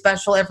 every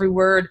special, every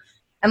word,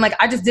 and like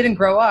I just didn't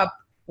grow up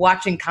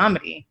watching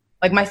comedy.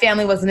 Like, my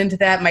family wasn't into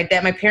that.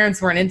 My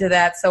parents weren't into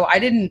that. So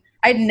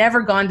I'd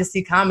never gone to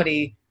see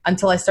comedy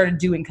until I started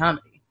doing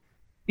comedy.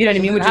 You know what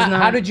I mean?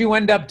 How did you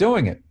end up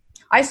doing it?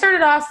 I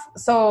started off,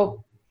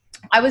 so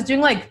I was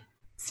doing like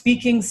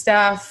speaking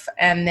stuff,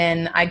 and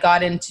then I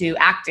got into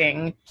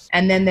acting,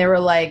 and then they were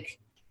like,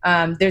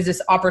 there's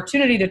this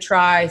opportunity to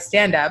try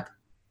stand-up.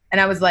 And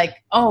I was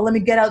like, oh, let me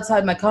get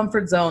outside my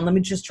comfort zone. Let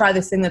me just try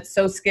this thing that's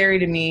so scary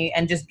to me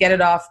and just get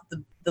it off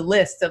the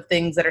list of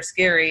things that are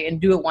scary and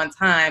do it one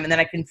time. And then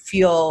I can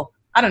feel,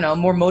 I don't know,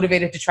 more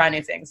motivated to try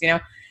new things,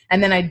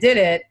 And then I did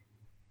it,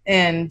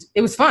 and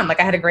it was fun. Like,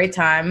 I had a great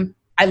time.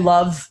 I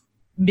love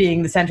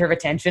being the center of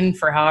attention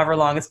for however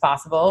long as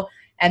possible.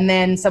 And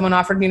then someone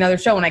offered me another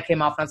show when I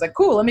came off, and I was like,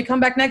 cool, let me come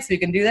back next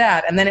week and do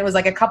that. And then it was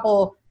like a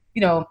couple,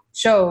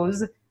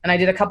 shows, and I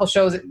did a couple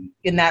shows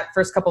in that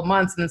first couple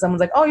months. And then someone's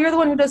like, oh, you're the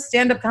one who does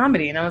stand-up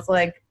comedy. And I was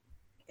like,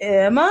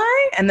 am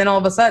I? And then all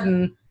of a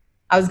sudden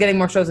I was getting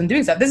more shows and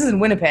doing stuff. This is in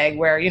Winnipeg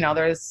where,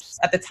 there's,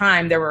 at the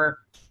time, there were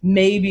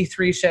maybe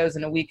 3 shows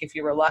in a week if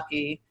you were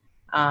lucky.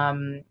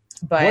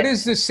 But what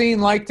is the scene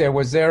like there?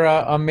 Was there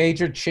a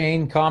major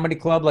chain comedy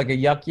club, like a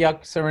Yuck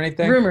Yucks or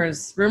anything?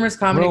 Rumors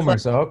Comedy Club.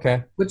 Oh,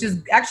 okay. Which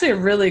is actually a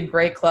really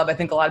great club. I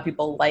think a lot of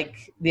people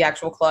like the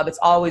actual club. It's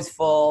always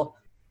full.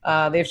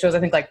 They have shows, I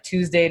think, like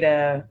Tuesday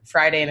to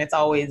Friday, and it's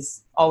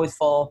always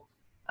full.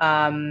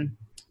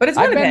 But it's Winnipeg.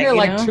 I've been there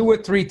like 2 or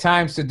 3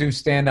 times to do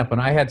stand-up, and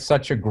I had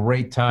such a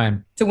great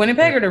time. To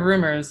Winnipeg or to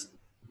Rumors?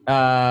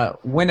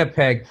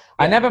 Winnipeg.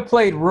 I never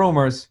played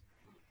Rumors.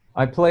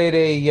 I played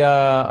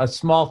a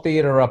small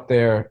theater up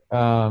there.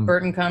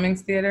 Burton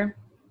Cummings Theater?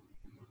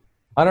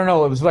 I don't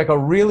know. It was like a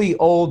really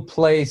old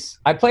place.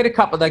 I played a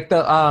couple, like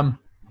I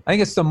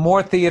think it's the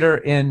Moore Theater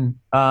in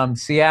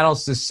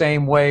Seattle's the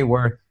same way,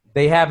 where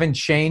they haven't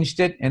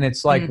changed it, and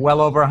it's like well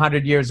over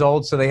 100 years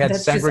old, so they had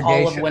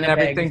segregation and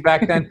everything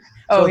back then.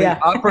 Oh, so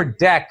the upper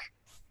deck,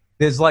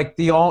 there's like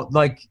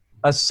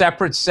a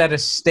separate set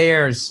of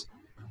stairs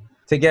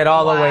to get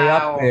all the way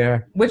up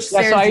there. Which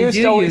stairs did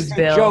you use,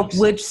 Bill? Jokes.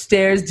 Which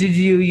stairs did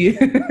you use?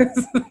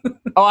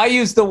 Oh, I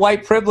used the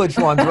white privilege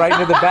ones right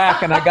into the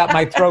back, and I got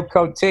my throat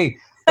coat tee.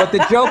 But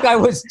the joke I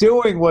was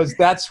doing was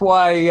that's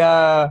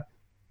why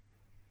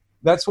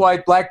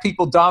black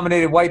people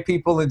dominated white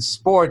people in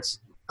sports,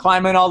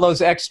 climbing all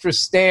those extra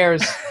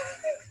stairs.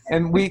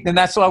 And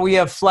that's why we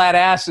have flat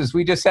asses.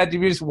 We just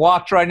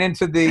walked right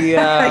into the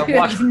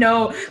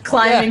no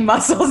climbing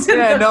muscles.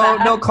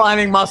 No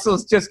climbing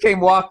muscles. Just came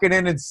walking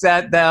in and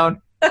sat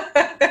down,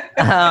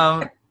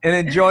 and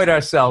enjoyed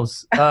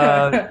ourselves.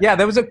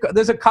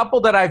 There's a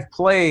couple that I've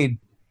played.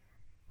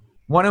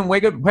 One in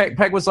Wigan,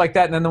 Peg was like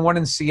that, and then the one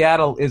in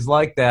Seattle is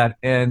like that.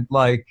 And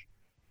like,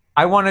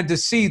 I wanted to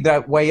see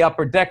that way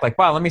upper deck. Like,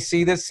 wow, let me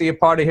see this. See a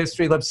part of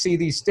history. Let's see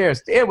these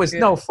stairs. It was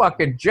no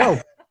fucking joke.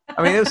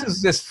 I mean, this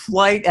is just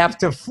flight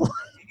after flight.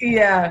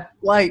 Yeah.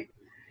 Flight.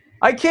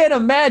 I can't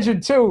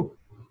imagine, too,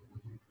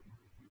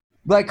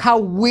 like how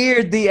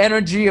weird the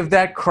energy of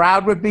that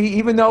crowd would be,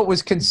 even though it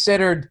was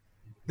considered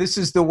this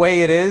is the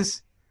way it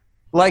is.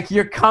 Like,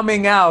 you're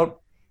coming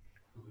out,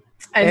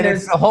 and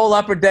if the whole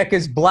upper deck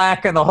is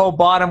black and the whole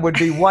bottom would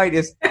be white.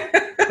 It's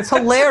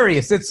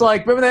hilarious. It's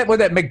like, remember that with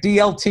that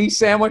McDLT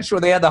sandwich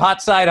where they had the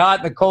hot side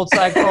hot and the cold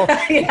side cold?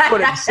 You put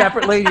it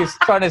separately. You're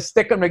trying to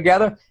stick them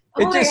together.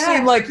 It just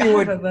seemed like you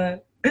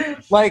would,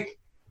 like,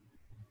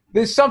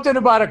 there's something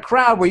about a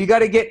crowd where you got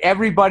to get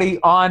everybody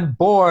on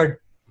board.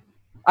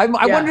 I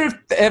wonder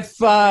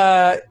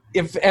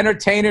if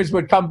entertainers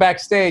would come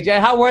backstage.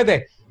 How were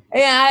they?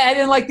 Yeah, I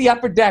didn't like the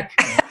upper deck.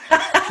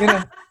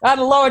 On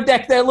the lower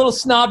deck, they're a little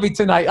snobby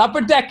tonight. Upper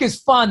deck is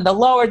fun. The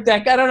lower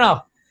deck, I don't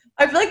know.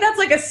 I feel like that's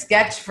like a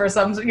sketch for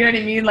some, you know what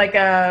I mean? Like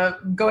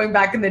going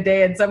back in the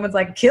day and someone's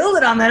like, killed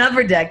it on that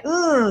upper deck.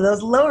 Ooh,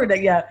 those lower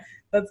deck. Yeah.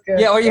 That's good.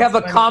 Yeah, or you have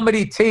a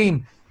comedy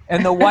team,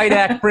 and the white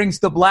act brings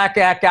the black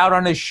act out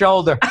on his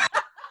shoulder.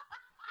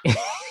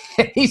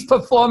 He's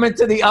performing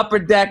to the upper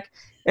deck,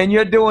 and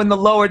you're doing the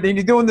lower. Then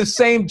you're doing the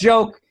same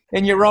joke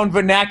in your own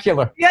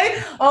vernacular.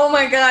 Yeah. Oh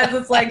my God.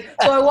 It's like,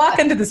 so I walk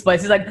into this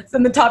place. He's like,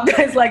 and the top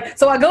guy's like,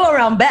 so I go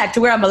around back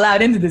to where I'm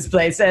allowed into this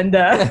place, and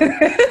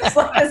it's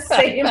like the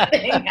same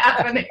thing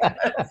happening.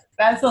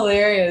 That's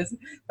hilarious.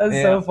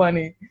 That's so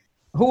funny.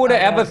 Who would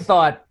have ever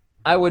thought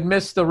I would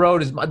miss the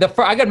road as much?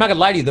 I'm not gonna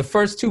lie to you. The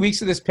first 2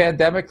 weeks of this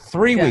pandemic,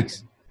 3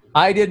 weeks,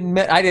 I did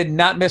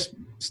not miss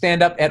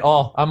stand up at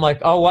all. I'm like,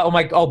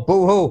 boo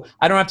hoo!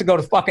 I don't have to go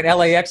to fucking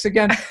LAX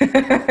again.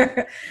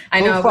 I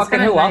know. Fucking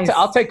who? Nice.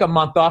 I'll take a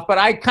month off. But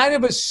I kind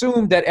of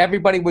assumed that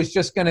everybody was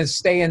just gonna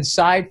stay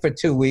inside for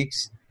 2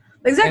 weeks.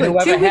 Exactly. And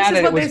whoever 2 weeks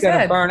had it was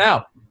gonna burn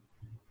out.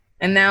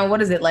 And now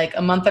what is it, like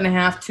a month and a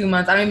half, 2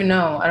 months? I don't even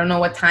know. I don't know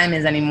what time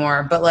is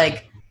anymore. But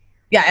like,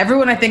 yeah,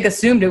 everyone I think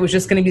assumed it was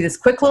just going to be this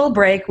quick little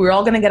break. We were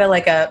all going to get it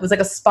was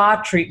like a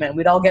spa treatment.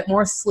 We'd all get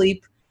more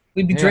sleep.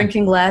 We'd be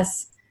drinking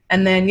less,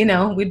 and then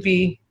we'd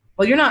be.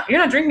 Well, you're not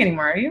drinking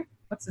anymore, are you?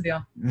 What's the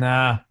deal?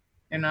 Nah,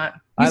 you're not.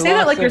 You say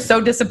that like you're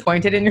so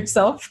disappointed in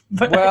yourself,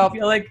 but I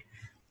feel like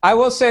I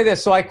will say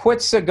this. So I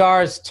quit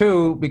cigars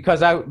too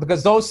because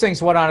those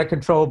things went out of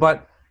control.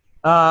 But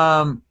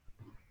on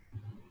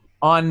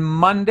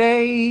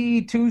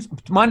Monday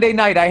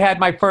night, I had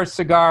my first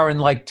cigar in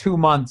like 2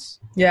 months.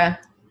 Yeah.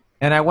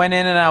 And I went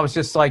in and I was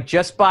just like,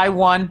 just buy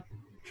one.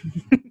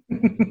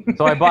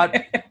 So I bought,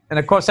 and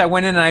of course I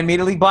went in and I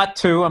immediately bought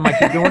two. I'm like,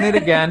 you're doing it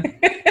again.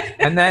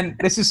 And then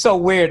this is so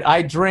weird.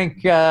 I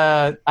drink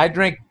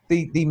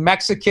the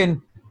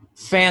Mexican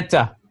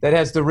Fanta that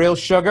has the real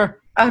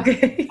sugar.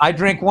 Okay. I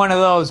drink one of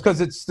those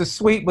because it's the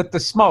sweet with the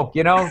smoke,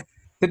 To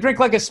drink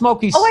like a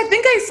smoky. Oh, I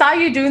think I saw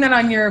you doing that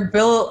on your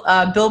Bill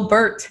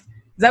Burt. Is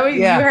that what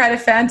you had a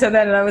Fanta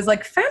then? And I was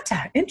like,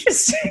 Fanta,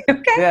 interesting.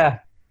 Okay. Yeah.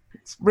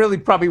 It's really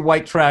probably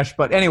white trash,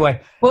 but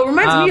anyway. Well, it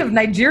reminds me of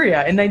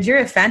Nigeria. In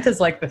Nigeria, Fanta's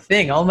like the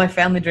thing. All my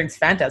family drinks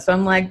Fanta. So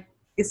I'm like,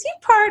 is he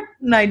part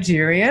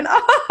Nigerian?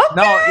 Oh,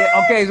 no,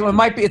 okay. So it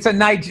might be. It's a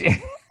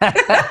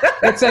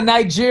it's a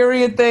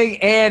Nigerian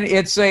thing, and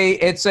it's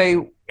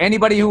a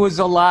anybody who was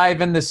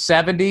alive in the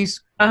 70s.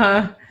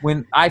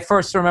 When I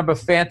first remember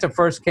Fanta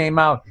first came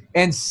out,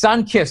 and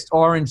Sunkissed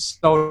orange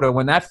soda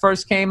when that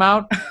first came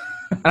out.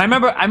 And I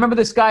remember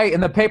this guy in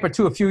the paper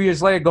too. A few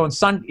years later, going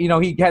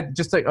he had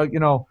just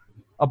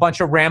a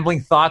bunch of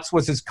rambling thoughts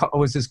was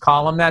his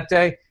column that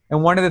day,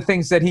 and one of the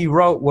things that he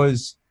wrote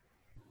was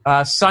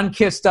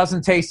Sunkissed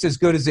doesn't taste as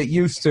good as it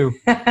used to.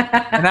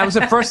 And that was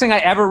the first thing I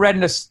ever read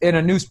in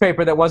a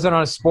newspaper that wasn't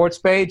on a sports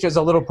page. As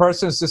a little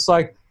person, it's just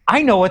like,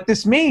 I know what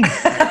this means.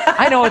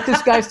 I know what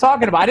this guy's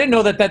talking about. I didn't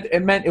know that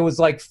it meant it was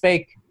like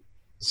fake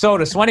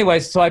soda. So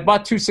anyways, so I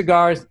bought 2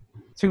 cigars,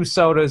 2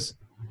 sodas,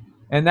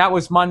 and that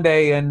was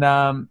Monday. And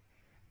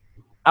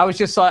I was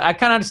just like, I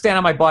kind of understand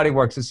how my body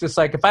works. It's just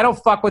like, if I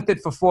don't fuck with it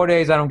for 4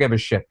 days, I don't give a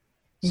shit.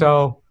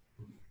 So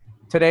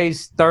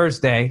today's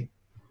Thursday.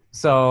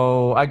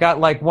 So I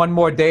got like one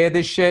more day of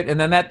this shit, and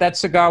then that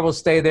cigar will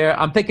stay there.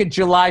 I'm thinking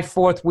July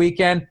 4th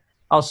weekend,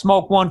 I'll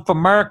smoke one for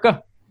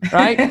America,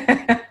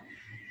 right?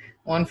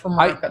 One from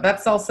work.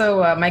 That's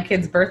also my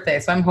kid's birthday,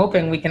 so I'm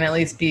hoping we can at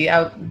least be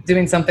out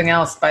doing something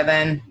else by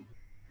then.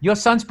 Your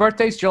son's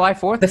birthday is July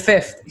 4th? The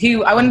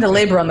 5th. I went into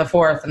labor on the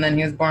 4th, and then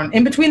he was born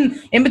in between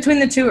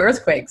the two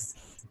earthquakes.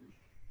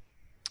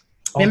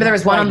 Remember there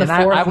was one on the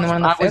 4th and one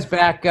on the 5th? I was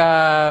back.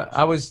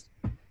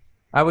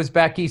 I was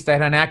back east. I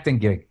had an acting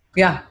gig.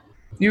 Yeah,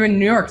 you were in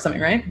New York,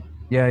 something, right?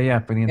 Yeah,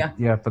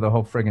 for the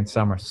whole friggin'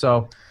 summer.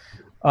 So,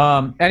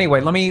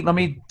 anyway, let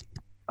me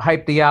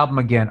hype the album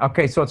again.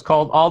 Okay, so it's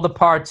called All the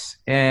Parts,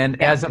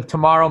 and as of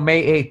tomorrow,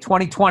 May 8th,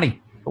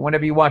 2020,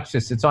 whenever you watch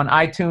this, it's on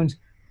iTunes,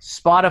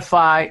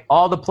 Spotify,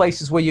 all the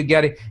places where you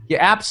get it.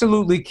 You're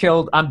absolutely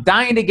killed. I'm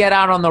dying to get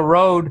out on the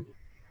road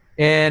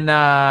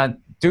and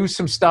do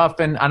some stuff,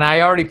 and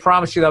I already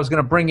promised you that I was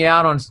going to bring you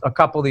out on a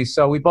couple of these.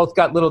 So we both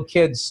got little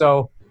kids,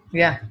 so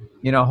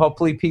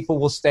hopefully people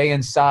will stay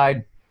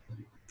inside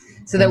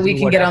so that we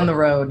can get on the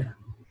road.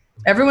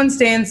 Everyone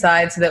stay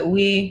inside so that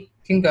we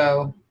can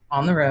go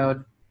on the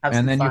road.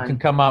 And then fun. You can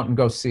come out and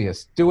go see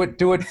us. Do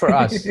it for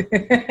us.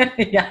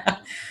 Yeah.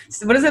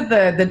 So what is it?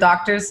 The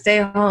doctors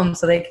stay home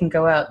so they can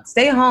go out.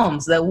 Stay home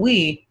so that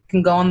we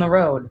can go on the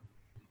road.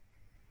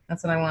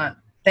 That's what I want.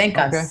 Thank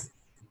us.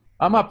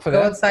 I'm up for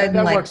that. Go outside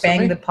and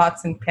bang the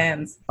pots and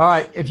pans. All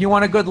right. If you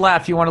want a good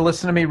laugh, you want to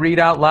listen to me read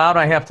out loud,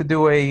 I have to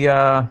do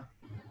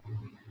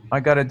I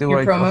got to do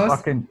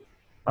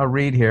a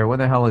read here. What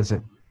the hell is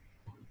it?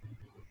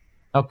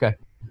 Okay.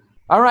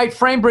 All right.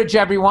 FrameBridge,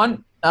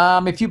 everyone.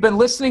 If you've been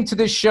listening to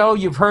this show,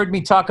 you've heard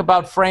me talk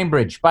about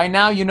FrameBridge. By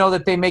now, you know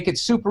that they make it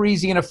super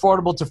easy and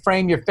affordable to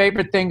frame your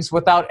favorite things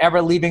without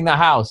ever leaving the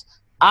house.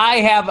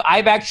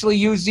 I've actually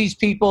used these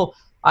people.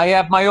 I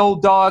have my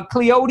old dog,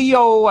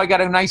 Cleodio. I got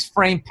a nice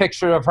framed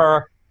picture of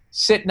her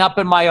sitting up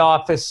in my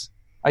office.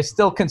 I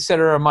still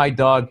consider her my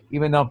dog,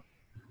 even though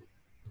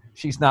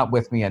she's not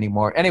with me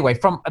anymore. Anyway,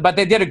 but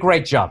they did a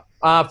great job.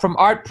 From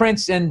art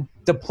prints and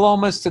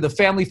diplomas to the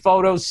family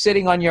photos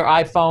sitting on your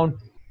iPhone,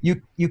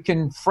 you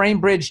can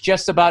FrameBridge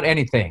just about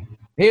anything.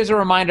 Here's a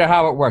reminder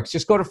how it works.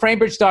 Just go to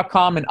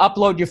framebridge.com and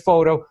upload your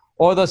photo,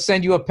 or they'll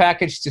send you a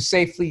package to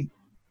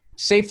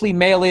safely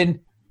mail in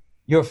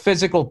your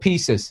physical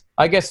pieces.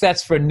 I guess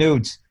that's for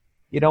nudes.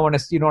 You don't want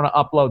to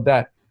upload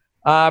that.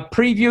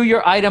 Preview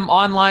your item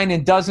online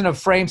in dozens of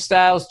frame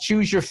styles.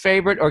 Choose your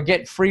favorite or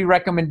get free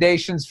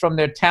recommendations from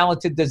their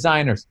talented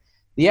designers.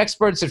 The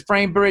experts at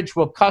FrameBridge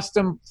will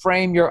custom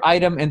frame your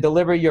item and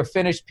deliver your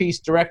finished piece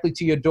directly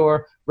to your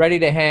door, ready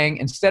to hang.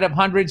 Instead of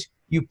hundreds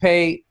you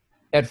pay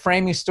at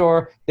Framing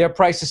Store, their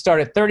prices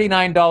start at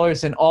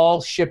 $39 and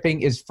all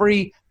shipping is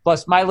free.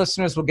 Plus, my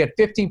listeners will get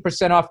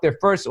 15% off their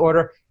first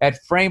order at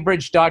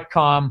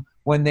framebridge.com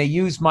when they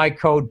use my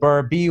code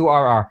BURR,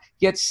 B-U-R-R.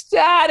 Get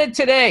started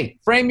today.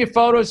 Frame your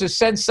photos or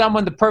send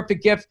someone the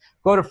perfect gift.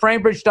 Go to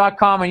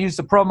framebridge.com and use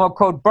the promo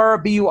code BURR,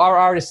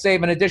 B-U-R-R, to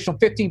save an additional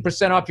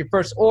 15% off your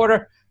first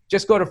order.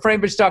 Just go to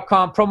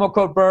framebridge.com, promo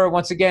code BURR.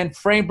 Once again,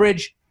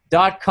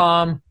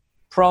 framebridge.com,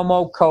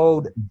 promo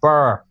code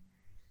BURR.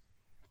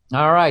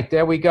 All right,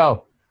 there we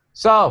go.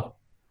 So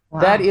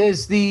that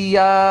is the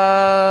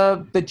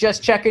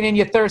Just Checking In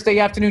your Thursday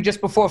afternoon, just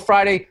before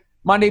Friday,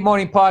 Monday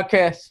morning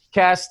podcast.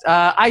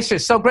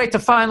 Aisha, so great to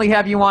finally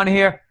have you on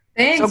here.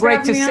 Thanks. So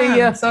great to see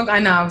you. I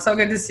know. So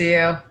good to see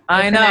you.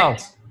 I know.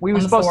 We were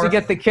supposed to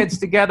get the kids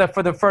together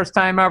for the first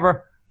time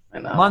ever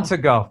months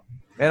ago.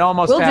 It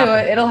almost happened. We'll do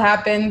it. It'll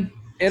happen.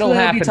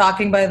 We'll be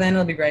talking by then.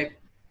 It'll be great.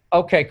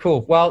 Okay,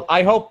 cool. Well,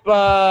 I hope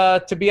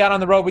to be out on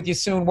the road with you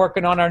soon,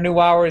 working on our new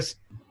hours.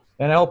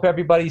 And I hope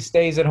everybody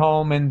stays at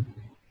home and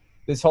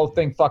this whole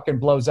thing fucking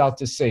blows out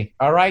to sea.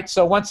 All right?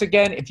 So once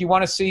again, if you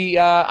want to see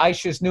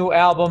Aisha's new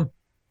album,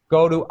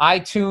 go to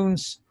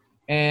iTunes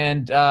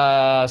and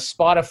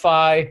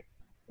Spotify,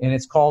 and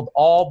it's called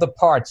All the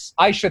Parts.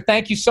 Aisha,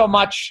 thank you so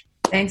much.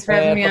 Thanks for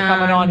having me on.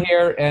 Coming on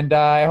here, and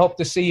I hope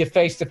to see you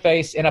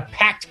face-to-face in a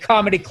packed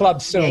comedy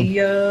club soon.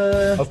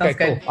 Yeah. Okay,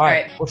 cool. All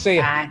right. We'll see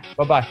you. Bye.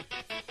 Bye-bye.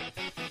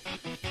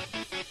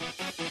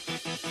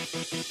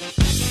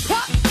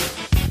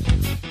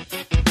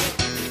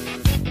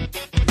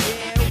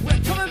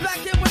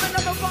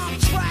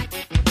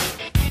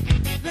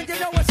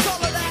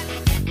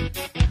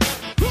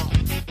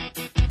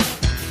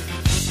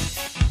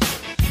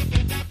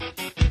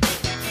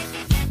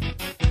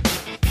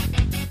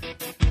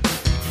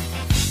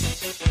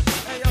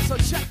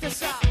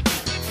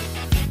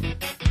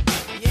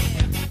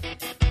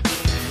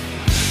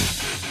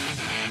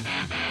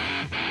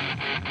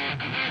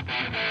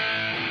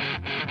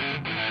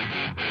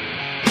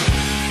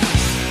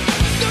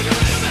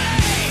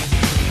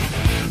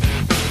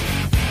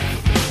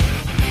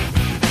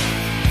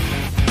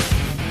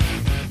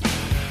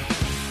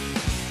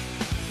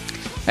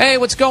 Hey,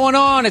 what's going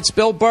on? It's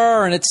Bill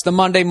Burr, and it's the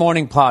Monday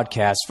Morning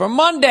Podcast for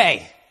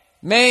Monday,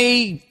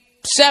 May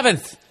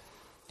 7th,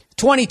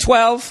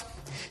 2012.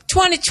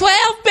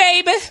 2012,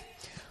 baby!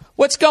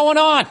 What's going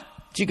on?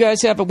 Do you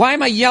guys have why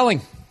am I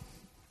yelling?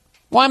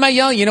 Why am I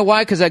yelling? You know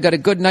why? Because I got a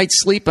good night's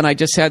sleep, and I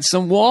just had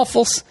some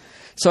waffles,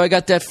 so I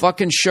got that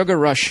fucking sugar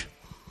rush.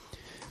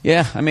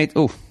 Yeah,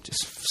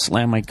 just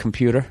slam my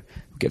computer.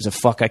 gives a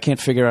fuck? I can't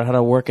figure out how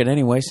to work it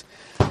anyways.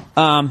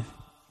 I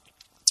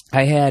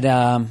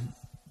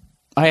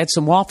had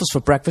some waffles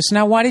for breakfast.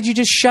 Now, why did you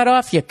just shut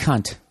off, you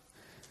cunt?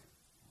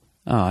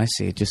 Oh, I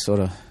see. It just sort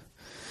of...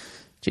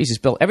 Jesus,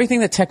 Bill, everything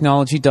that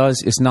technology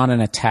does is not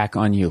an attack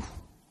on you.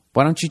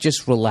 Why don't you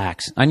just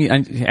relax?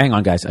 Hang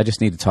on, guys. I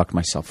just need to talk to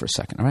myself for a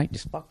second, all right?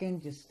 Just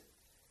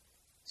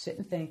sit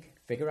and think.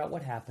 Figure out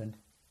what happened.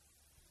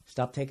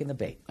 Stop taking the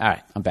bait. All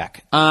right, I'm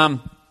back.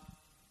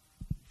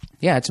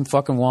 Yeah, I had some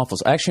fucking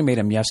waffles. I actually made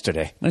them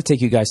yesterday. I'm going to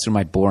take you guys through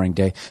my boring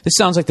day. This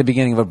sounds like the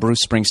beginning of a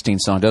Bruce Springsteen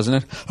song, doesn't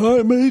it?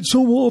 I made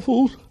some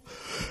waffles.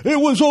 It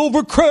was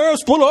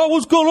overcast, but I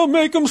was going to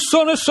make them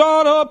sunny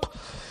side up.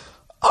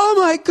 Oh,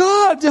 my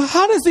God.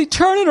 How does he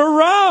turn it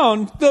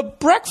around? The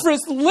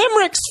breakfast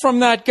limericks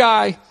from that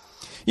guy.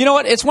 You know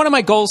what? It's one of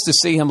my goals to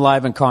see him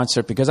live in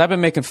concert because I've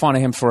been making fun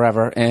of him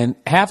forever, and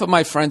half of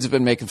my friends have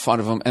been making fun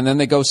of him, and then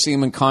they go see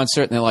him in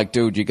concert, and they're like,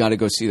 dude, you got to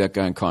go see that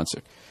guy in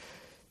concert.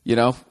 You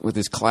know, with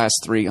his class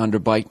 3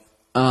 underbite.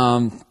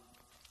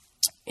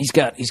 He's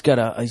got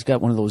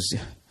one of those,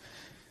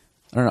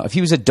 I don't know, if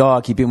he was a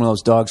dog, he'd be one of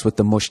those dogs with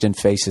the mushed in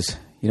faces.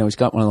 You know, he's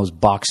got one of those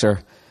boxer,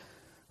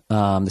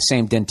 the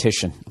same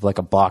dentition of like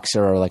a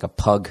boxer or like a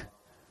pug.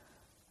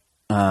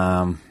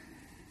 What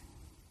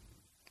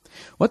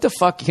the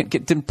fuck?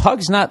 Did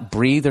pugs not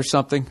breathe or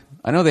something?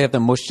 I know they have the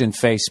mushed in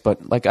face,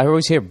 but like I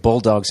always hear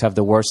bulldogs have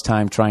the worst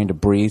time trying to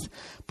breathe.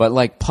 But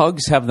like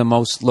pugs have the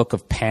most look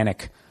of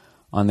panic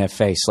on their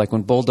face. Like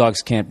when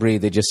bulldogs can't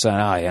breathe, they just say,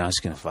 oh yeah, I'm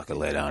just going to fucking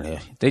lay down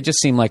here. They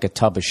just seem like a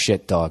tub of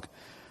shit dog.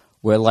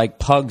 Where like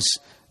pugs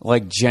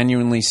like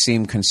genuinely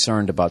seem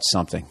concerned about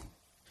something.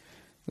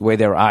 The way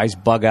their eyes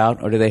bug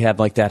out, or do they have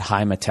like that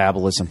high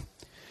metabolism?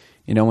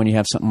 You know when you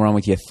have something wrong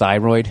with your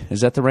thyroid? Is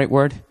that the right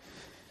word?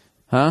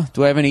 Huh?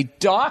 Do I have any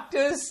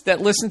doctors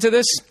that listen to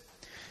this?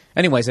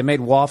 Anyways, I made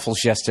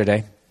waffles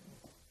yesterday.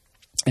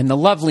 And the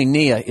lovely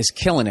Nia is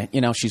killing it.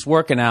 You know, she's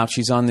working out.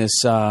 She's on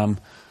this...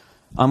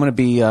 I'm going to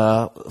be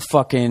a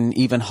fucking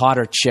even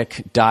hotter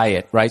chick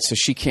diet, right? So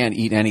she can't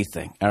eat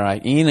anything, all right?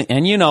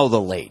 And you know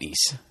the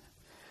ladies.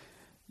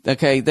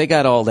 Okay, they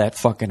got all that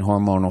fucking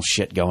hormonal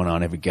shit going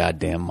on every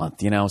goddamn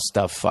month, you know,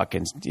 stuff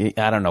fucking,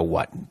 I don't know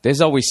what.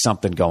 There's always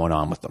something going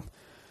on with them.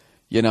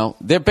 You know,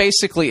 they're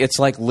basically, it's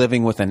like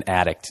living with an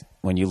addict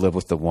when you live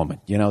with a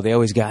woman. You know, they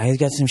always got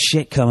some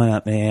shit coming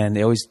up, man.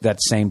 They always, that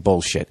same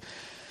bullshit.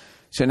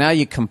 So now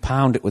you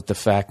compound it with the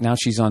fact now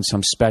she's on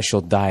some special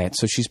diet.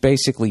 So she's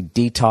basically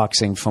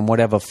detoxing from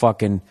whatever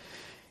fucking,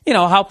 you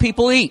know, how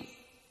people eat.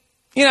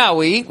 You know how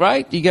we eat,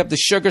 right? You get the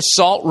sugar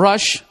salt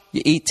rush.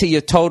 You eat till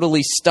you're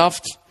totally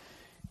stuffed.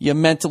 You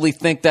mentally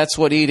think that's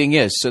what eating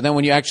is. So then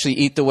when you actually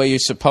eat the way you're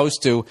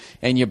supposed to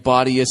and your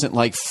body isn't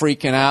like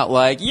freaking out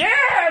like, yeah,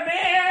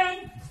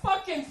 man,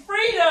 fucking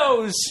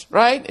Fritos,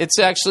 right? It's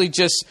actually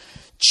just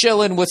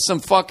chilling with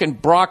some fucking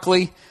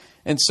broccoli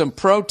and some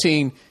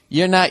protein.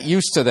 You're not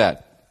used to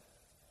that.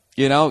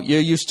 You know, you're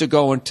used to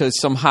going to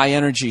some high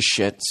energy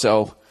shit.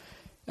 So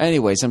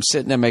anyways, I'm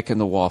sitting there making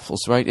the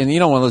waffles, right? And you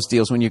know one of those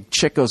deals when your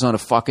chick goes on a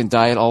fucking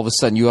diet, all of a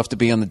sudden you have to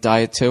be on the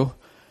diet too.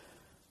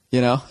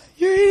 You know,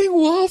 you're eating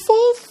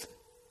waffles?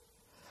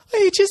 Are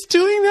you just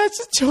doing that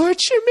to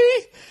torture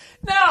me?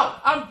 No,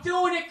 I'm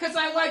doing it because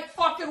I like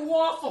fucking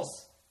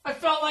waffles. I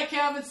felt like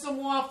having some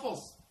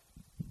waffles.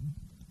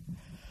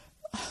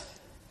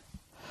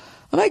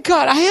 Oh my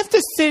God, I have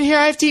to sit here.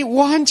 I have to eat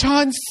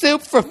wonton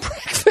soup for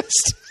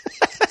breakfast.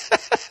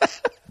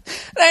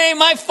 That ain't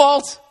my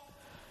fault.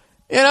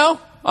 You know,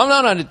 I'm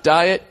not on a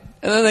diet.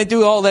 And then they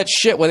do all that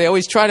shit where they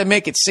always try to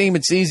make it seem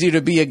it's easier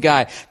to be a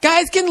guy.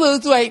 Guys can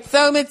lose weight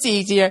so much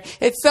easier.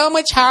 It's so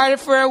much harder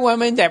for a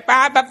woman to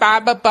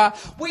ba.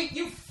 Wait,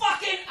 you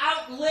fucking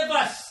outlive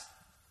us.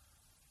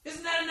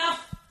 Isn't that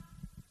enough?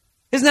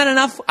 Isn't that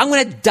enough? I'm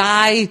going to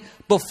die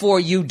before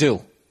you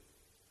do.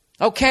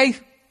 Okay?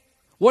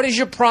 What is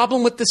your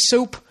problem with the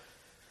soup?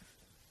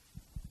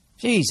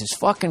 Jesus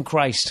fucking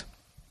Christ.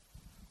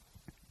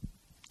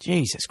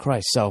 Jesus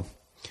Christ. So,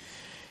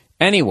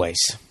 anyways,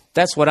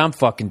 that's what I'm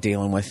fucking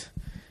dealing with.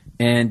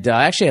 And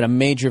I actually had a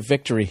major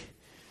victory.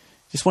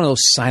 Just one of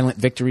those silent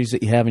victories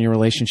that you have in your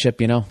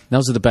relationship, you know?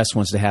 Those are the best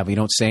ones to have. You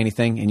don't say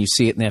anything, and you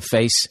see it in their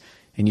face,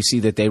 and you see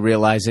that they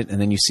realize it, and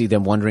then you see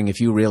them wondering if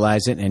you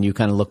realize it, and you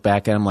kind of look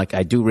back at them like,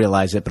 I do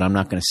realize it, but I'm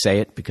not going to say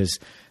it, because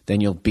then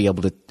you'll be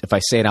able to, if I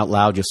say it out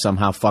loud, you'll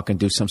somehow fucking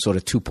do some sort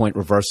of 2-point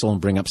reversal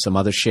and bring up some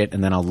other shit,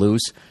 and then I'll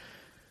lose.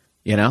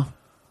 You know?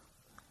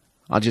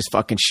 I'll just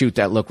fucking shoot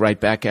that look right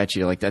back at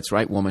you like, that's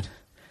right, woman.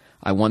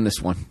 I won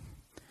this one.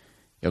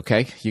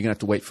 Okay? You're going to have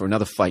to wait for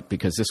another fight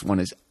because this one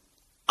is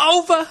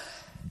over.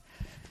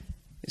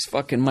 As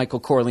fucking Michael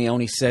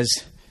Corleone says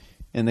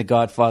in The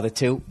Godfather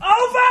 2.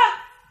 Over!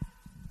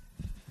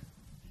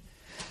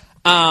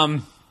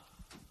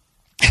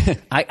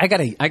 I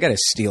gotta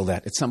steal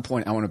that. At some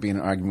point, I want to be in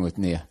an argument with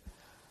Nia.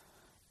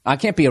 I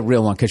can't be a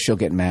real one because she'll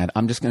get mad.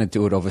 I'm just going to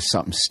do it over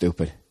something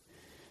stupid.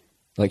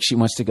 Like she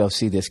wants to go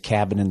see this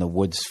Cabin in the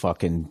Woods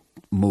fucking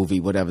movie,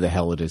 whatever the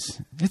hell it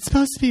is. It's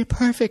supposed to be a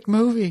perfect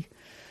movie.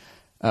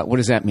 What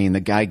does that mean? The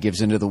guy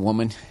gives into the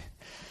woman?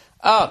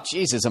 Oh,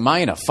 Jesus, am I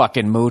in a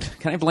fucking mood?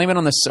 Can I blame it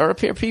on the syrup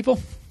here,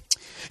 people?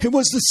 It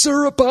was the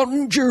syrup out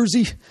in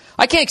Jersey.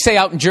 I can't say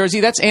out in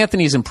Jersey. That's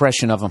Anthony's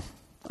impression of him.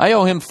 I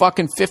owe him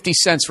fucking 50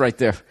 cents right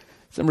there.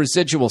 Some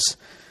residuals.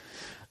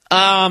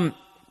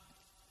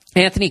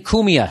 Anthony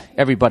Cumia,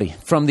 everybody,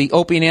 from the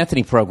Opie and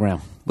Anthony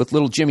program with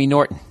little Jimmy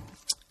Norton.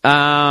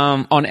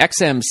 On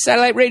XM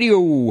Satellite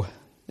Radio.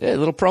 Yeah,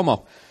 little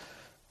promo.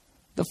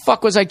 The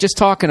fuck was I just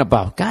talking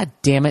about? God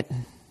damn it.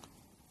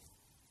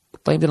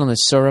 Blamed it on the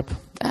syrup.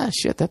 Ah,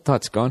 shit, that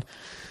thought's gone.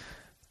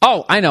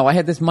 Oh, I know. I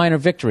had this minor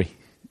victory.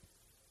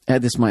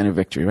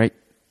 Right?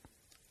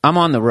 I'm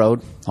on the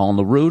road. On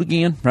the road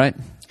again, right?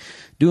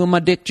 Doing my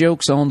dick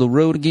jokes on the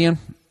road again.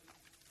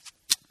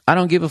 I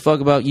don't give a fuck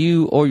about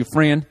you or your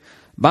friend.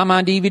 Buy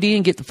my DVD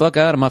and get the fuck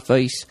out of my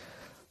face.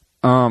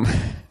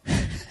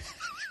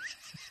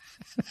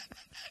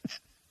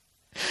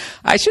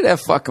 I should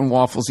have fucking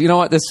waffles. You know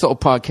what? This whole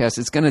podcast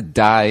is going to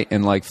die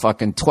in like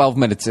fucking 12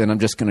 minutes in. I'm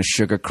just going to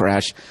sugar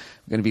crash.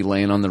 I'm going to be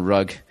laying on the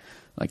rug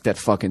like that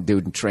fucking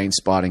dude in Train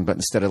Spotting. But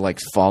instead of like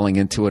falling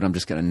into it, I'm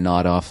just going to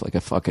nod off like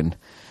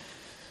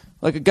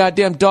a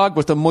goddamn dog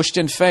with a mushed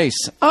in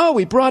face. Oh,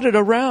 we brought it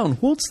around.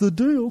 What's the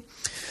deal?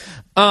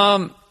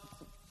 So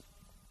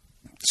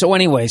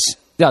anyways,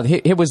 yeah,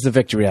 here was the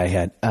victory I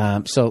had.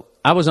 So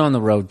I was on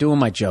the road doing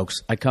my jokes.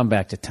 I come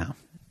back to town.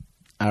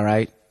 All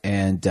right.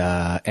 And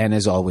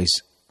as always,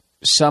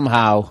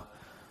 somehow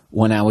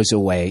when I was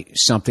away,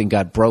 something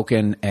got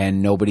broken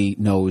and nobody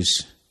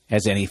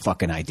has any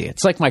fucking idea.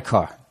 It's like my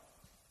car.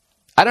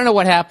 I don't know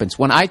what happens.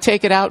 When I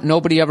take it out,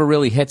 nobody ever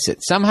really hits it.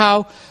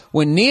 Somehow,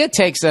 when Nia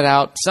takes it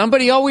out,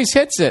 somebody always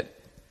hits it.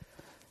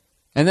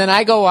 And then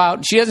I go out,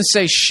 and she doesn't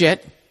say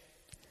shit.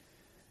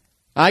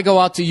 I go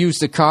out to use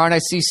the car, and I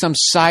see some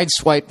side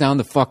swipe down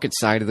the fucking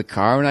side of the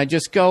car, and I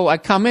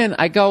come in,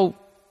 I go,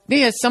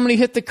 Nia, somebody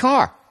hit the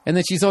car. And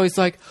then she's always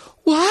like,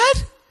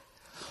 what?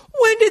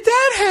 When did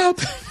that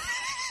happen?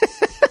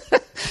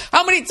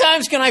 How many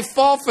times can I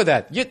fall for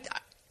that?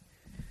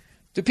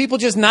 Do people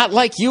just not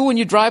like you when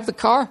you drive the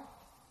car?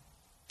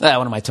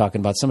 What am I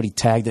talking about? Somebody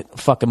tagged it a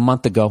fucking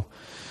month ago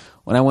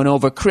when I went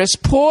over Chris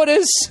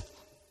Porter's.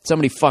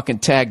 Somebody fucking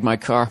tagged my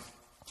car.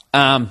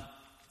 But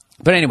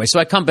anyway, so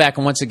I come back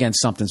and once again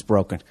something's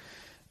broken.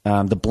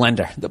 The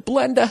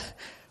blender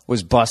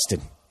was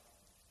busted.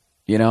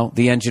 You know,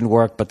 the engine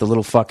worked, but the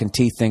little fucking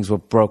teeth things were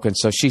broken.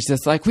 So she's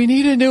just like, we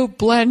need a new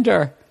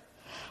blender.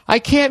 I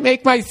can't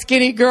make my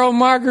skinny girl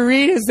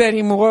margaritas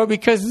anymore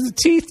because the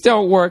teeth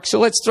don't work. So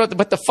let's throw it.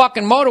 But the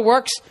fucking motor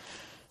works.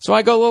 So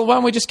I go, well, why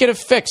don't we just get it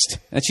fixed?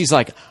 And she's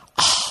like,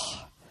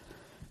 oh,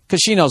 because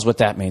she knows what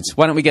that means.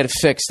 Why don't we get it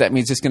fixed? That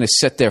means it's going to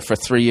sit there for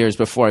 3 years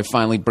before I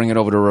finally bring it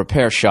over to a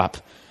repair shop.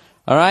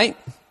 All right?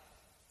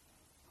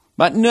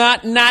 But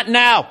not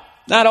now.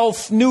 Not old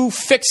new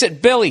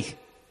Fix-It Billy.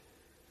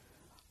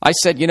 I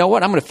said, you know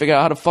what? I'm going to figure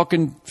out how to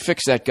fucking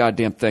fix that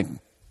goddamn thing.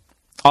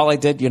 All I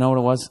did, you know what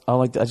it was?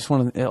 All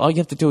you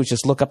have to do is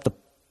just look up the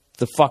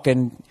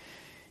fucking,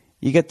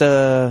 you get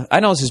I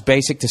know this is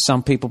basic to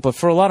some people, but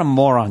for a lot of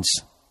morons,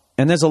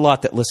 and there's a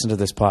lot that listen to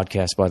this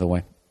podcast, by the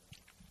way.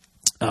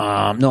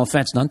 No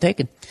offense, none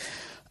taken.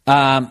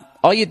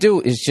 All you do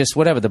is just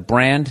whatever, the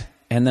brand,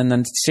 and then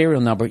the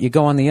serial number. You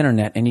go on the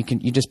internet, and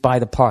you just buy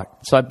the part.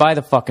 So I buy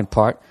the fucking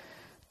part.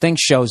 Thing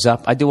shows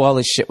up. I do all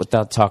this shit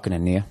without talking to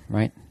Nia,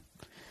 right?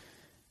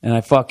 And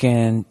I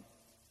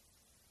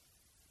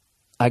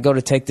go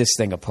to take this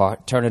thing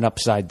apart, turn it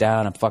upside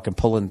down. I'm fucking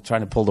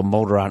trying to pull the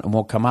motor out and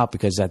won't come out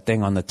because that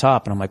thing on the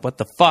top. And I'm like, what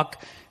the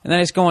fuck? And then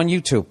I just go on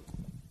YouTube.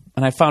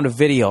 And I found a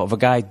video of a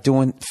guy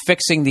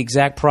fixing the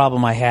exact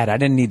problem I had. I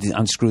didn't need to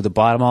unscrew the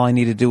bottom. All I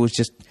needed to do was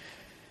just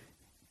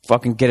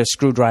fucking get a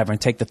screwdriver and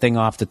take the thing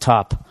off the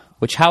top.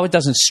 Which, how it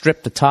doesn't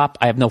strip the top,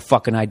 I have no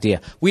fucking idea.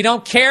 We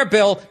don't care,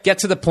 Bill. Get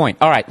to the point.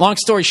 All right, long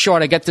story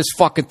short, I get this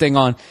fucking thing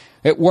on.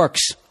 It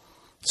works.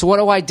 So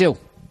what do?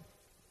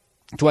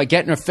 Do I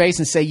get in her face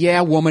and say, yeah,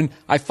 woman,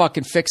 I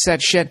fucking fix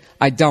that shit?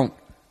 I don't.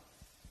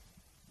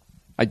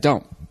 I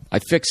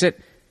fix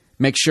it,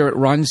 make sure it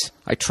runs,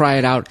 I try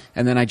it out,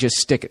 and then I just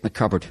stick it in the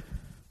cupboard.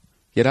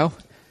 You know?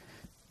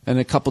 And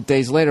a couple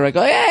days later, I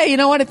go, hey, you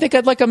know what? I think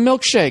I'd like a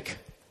milkshake.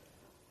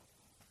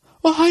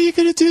 Well, how are you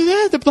going to do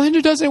that? The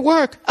blender doesn't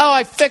work. Oh,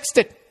 I fixed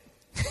it.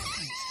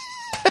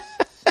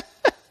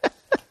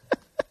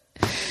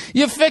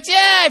 You fixed it?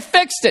 Yeah, I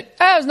fixed it.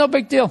 Oh, it was no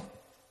big deal.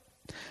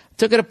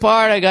 Took it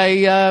apart.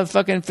 I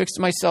fucking fixed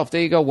it myself. There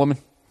you go, woman.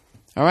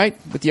 All right?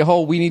 With your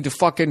whole, we need to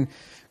fucking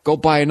go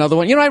buy another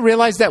one. You know, I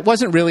realized that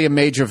wasn't really a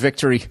major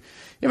victory.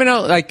 You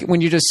know, like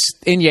when you're just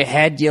in your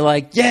head, you're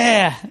like,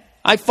 yeah,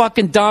 I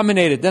fucking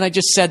dominated. Then I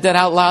just said that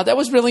out loud. That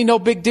was really no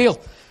big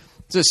deal.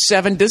 It's a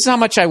this is how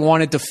much I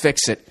wanted to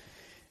fix it.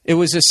 It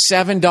was a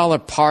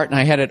 $7 part, and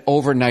I had it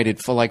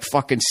overnighted for like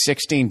fucking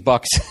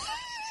 $16.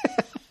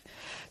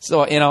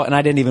 So, you know, and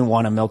I didn't even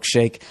want a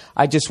milkshake.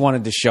 I just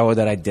wanted to show her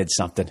that I did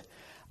something.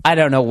 I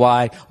don't know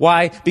why.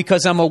 Why?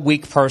 Because I'm a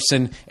weak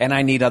person and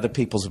I need other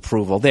people's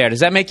approval. There. Does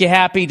that make you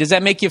happy? Does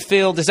that make you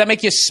feel? Does that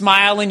make you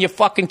smile in your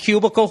fucking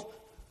cubicle?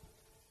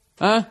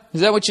 Huh?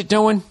 Is that what you're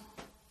doing?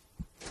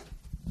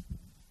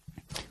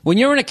 When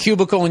you're in a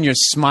cubicle and you're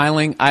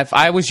smiling, if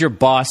I was your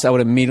boss, I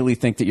would immediately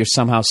think that you're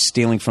somehow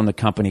stealing from the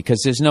company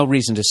because there's no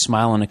reason to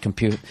smile in a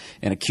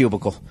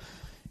cubicle,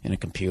 in a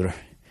computer,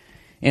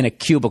 in a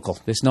cubicle.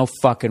 There's no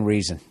fucking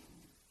reason.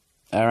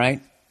 All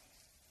right?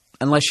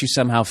 Unless you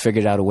somehow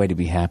figured out a way to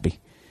be happy.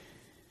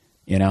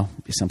 You know?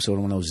 Be some sort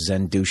of one of those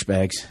Zen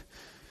douchebags.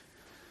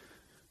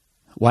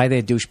 Why are they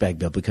a douchebag,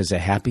 Bill? Because they're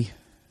happy?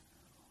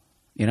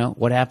 You know?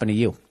 What happened to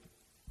you?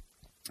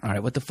 All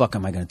right, what the fuck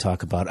am I going to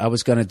talk about? I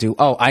was going to do...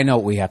 Oh, I know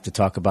what we have to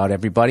talk about,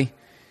 everybody.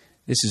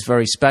 This is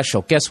very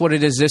special. Guess what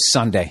it is this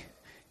Sunday?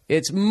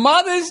 It's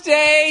Mother's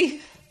Day.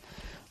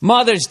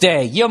 Mother's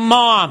Day. Your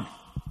mom.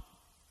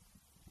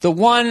 The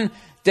one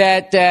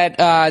that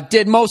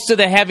did most of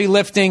the heavy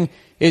lifting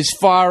as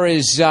far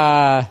as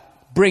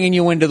bringing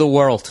you into the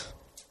world.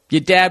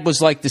 Your dad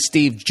was like the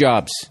Steve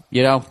Jobs,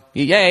 you know?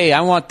 Hey, I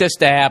want this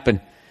to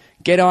happen.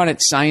 Get on it,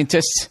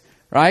 scientists,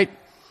 right?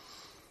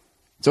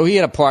 So he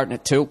had a part in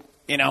it, too.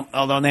 You know,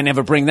 although they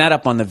never bring that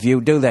up on The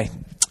View, do they?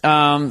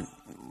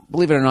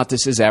 Believe it or not,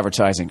 this is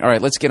advertising. All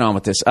right, let's get on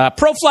with this.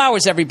 Pro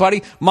Flowers,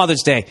 everybody.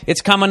 Mother's Day.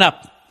 It's coming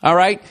up. All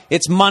right?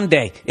 It's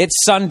Monday. It's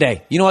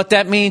Sunday. You know what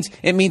that means?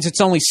 It means it's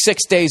only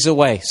 6 days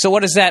away. So what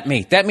does that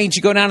mean? That means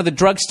you go down to the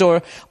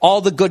drugstore, all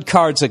the good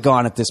cards are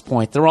gone at this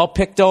point. They're all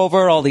picked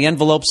over, all the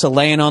envelopes are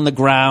laying on the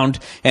ground,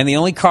 and the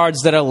only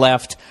cards that are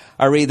left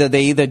are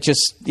either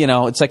just, you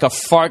know, it's like a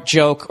fart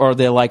joke or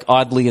they're like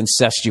oddly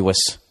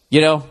incestuous.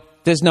 You know?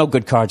 There's no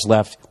good cards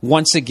left.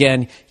 Once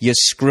again, you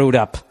screwed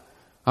up.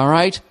 All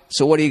right?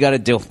 So what do you got to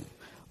do?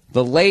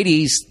 The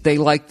ladies, they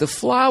like the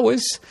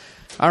flowers.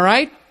 All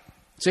right?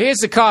 So here's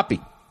the copy.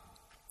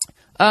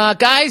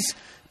 Guys,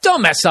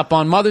 don't mess up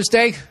on Mother's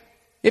Day.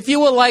 If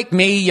you were like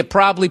me, you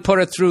probably put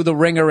her through the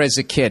ringer as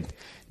a kid.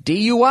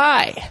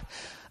 DUI.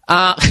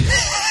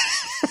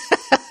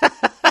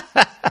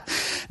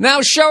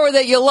 Now show her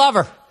that you love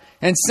her.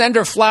 And send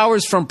her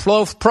flowers from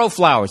Pro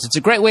Flowers. It's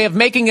a great way of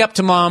making up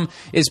to Mom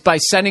is by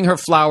sending her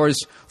flowers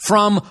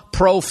from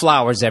Pro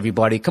Flowers,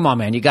 everybody. Come on,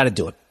 man. You got to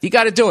do it. You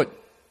got to do it.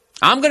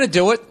 I'm going to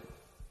do it.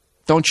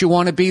 Don't you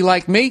want to be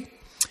like me?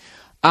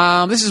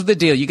 This is the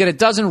deal. You get a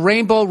dozen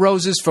rainbow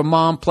roses for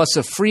Mom plus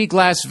a free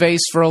glass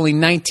vase for only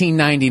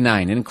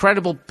 $19.99. An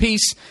incredible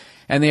piece,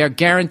 and they are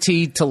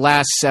guaranteed to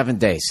last 7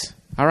 days.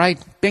 All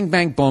right? Bing,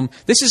 bang, boom.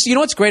 This is, you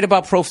know what's great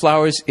about Pro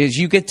Flowers is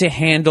you get to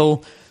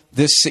handle...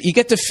 you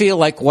get to feel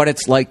like what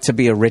it's like to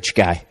be a rich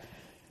guy.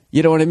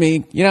 You know what I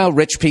mean? You know,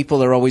 rich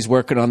people are always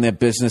working on their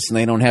business and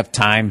they don't have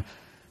time.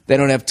 They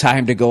don't have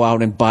time to go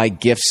out and buy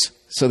gifts.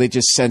 So they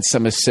just send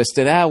some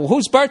assistant.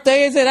 Whose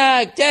birthday is it?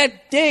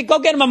 Dad, go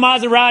get him a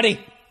Maserati.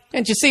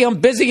 Can't you see I'm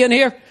busy in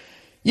here?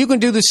 You can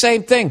do the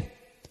same thing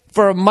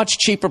for a much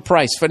cheaper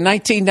price. For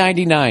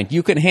 $19.99,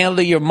 you can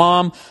handle your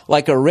mom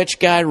like a rich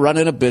guy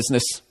running a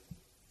business.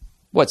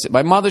 What's it?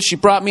 My mother, she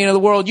brought me into the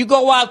world. You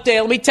go out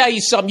there. Let me tell you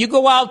something. You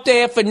go out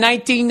there for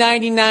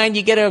 $19.99.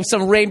 You get her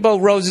some rainbow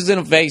roses in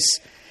a vase.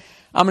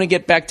 I'm going to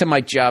get back to my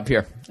job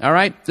here. All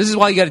right? This is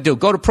all you got to do.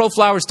 Go to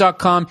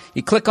proflowers.com.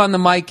 You click on the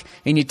mic,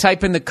 and you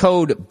type in the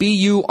code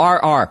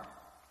BURR.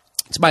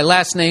 It's my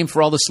last name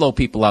for all the slow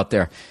people out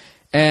there.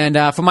 And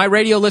for my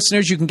radio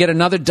listeners, you can get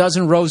another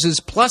dozen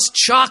roses plus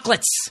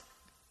chocolates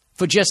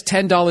for just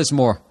 $10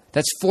 more.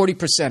 That's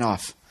 40%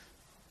 off.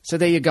 So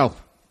there you go.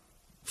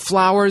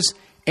 Flowers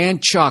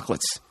and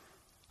chocolates,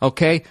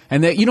 okay?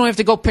 And you don't have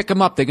to go pick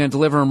them up. They're going to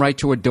deliver them right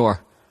to her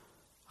door,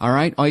 all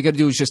right? All you got to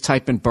do is just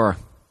type in Burr.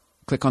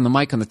 Click on the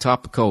mic on the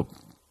top of code.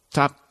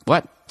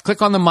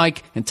 Click on the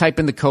mic and type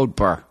in the code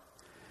Burr.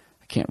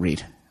 I can't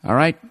read, all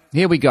right?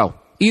 Here we go.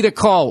 Either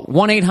call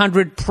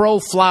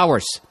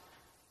 1-800-PRO-FLOWERS.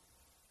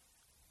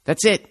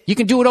 That's it. You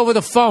can do it over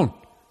the phone.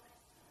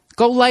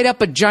 Go light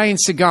up a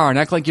giant cigar and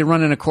act like you're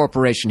running a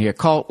corporation here.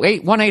 Call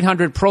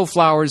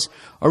 1-800-PRO-FLOWERS,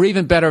 or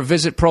even better,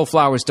 visit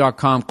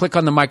proflowers.com. Click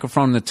on the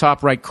microphone in the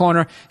top right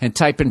corner and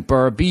type in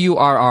Burr,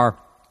 B-U-R-R.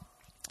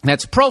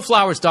 That's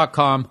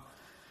proflowers.com.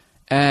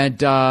 And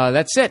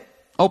that's it.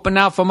 Open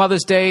now for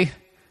Mother's Day.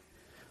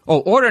 Oh,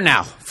 order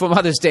now for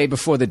Mother's Day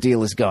before the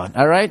deal is gone.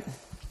 All right?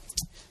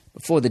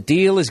 Before the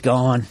deal is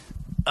gone.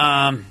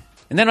 And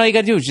then all you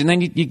got to do is, and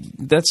then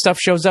that stuff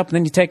shows up, and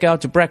then you take her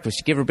out to breakfast.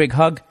 You give her a big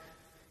hug.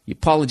 You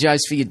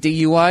apologize for your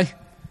DUI.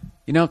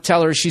 You know,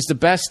 tell her she's the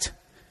best.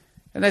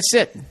 And that's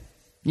it.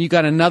 You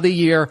got another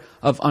year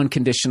of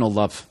unconditional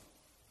love.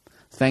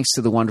 Thanks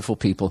to the wonderful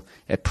people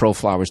at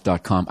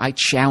proflowers.com. I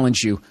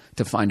challenge you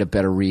to find a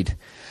better read.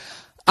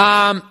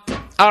 All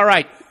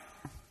right.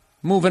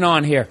 Moving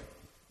on here.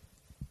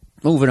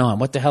 Moving on.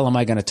 What the hell am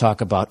I going to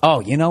talk about?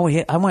 Oh, you know,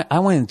 I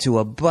went into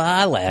a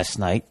bar last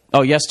night.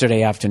 Oh,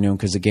 yesterday afternoon,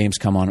 because the games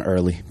come on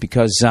early.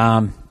 Because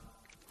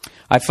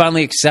I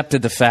finally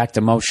accepted the fact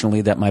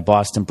emotionally that my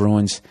Boston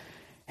Bruins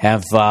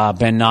have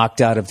been knocked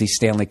out of the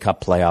Stanley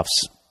Cup playoffs.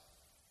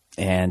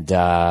 And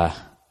I've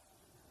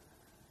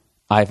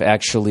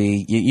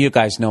actually, you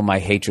guys know my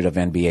hatred of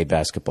NBA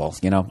basketball.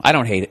 You know, I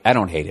don't hate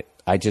it.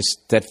 I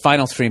just, that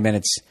final 3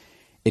 minutes,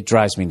 it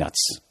drives me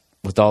nuts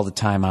with all the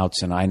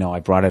timeouts. And I know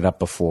I brought it up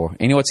before. And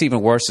you know what's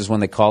even worse is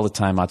when they call the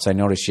timeouts. I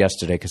noticed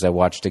yesterday because I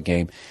watched a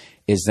game.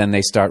 is then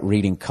they start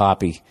reading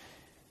copy,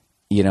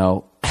 you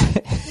know,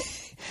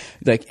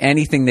 like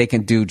anything they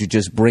can do to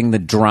just bring the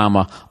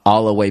drama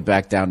all the way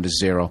back down to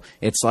zero.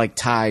 It's like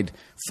Tide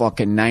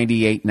fucking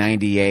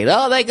 98-98.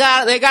 Oh, they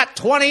got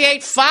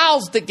 28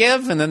 fouls to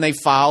give, and then they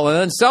foul, and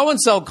then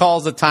so-and-so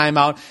calls a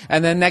timeout,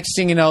 and then next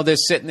thing you know, they're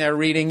sitting there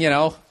reading, you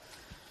know,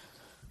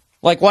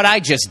 like what I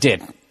just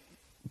did.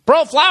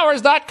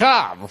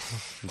 Broflowers.com.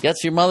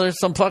 Gets your mother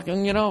some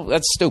fucking, you know,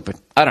 that's stupid.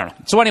 I don't know.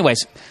 So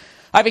anyways,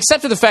 I've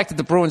accepted the fact that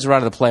the Bruins are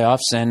out of the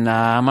playoffs, and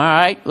I'm all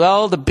right.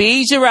 Well, the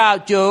Bees are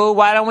out, dude.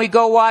 Why don't we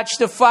go watch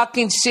the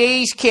fucking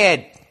Seas,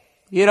 kid?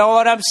 You know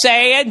what I'm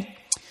saying?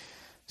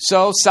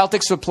 So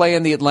Celtics were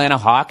playing the Atlanta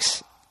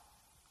Hawks,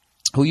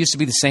 who used to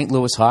be the St.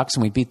 Louis Hawks,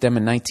 and we beat them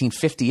in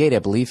 1958, I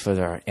believe, for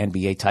their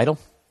NBA title.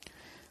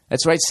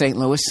 That's right, St.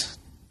 Louis.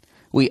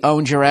 We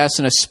owned your ass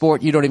in a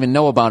sport you don't even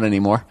know about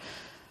anymore.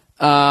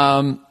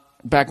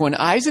 Back when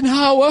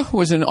Eisenhower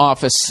was in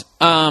office.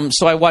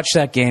 So I watched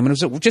that game, and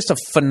it was just a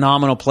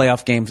phenomenal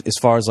playoff game as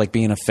far as like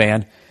being a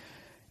fan,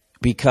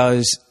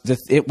 because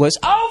it was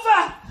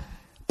over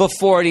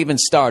before it even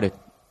started.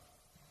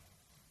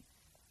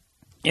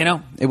 You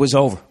know, it was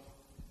over.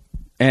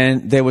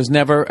 And there was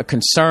never a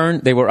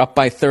concern. They were up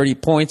by 30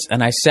 points,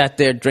 and I sat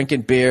there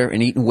drinking beer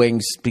and eating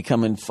wings,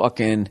 becoming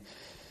fucking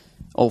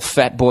old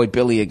fat boy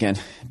Billy again.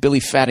 Billy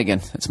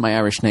Fattigan. That's my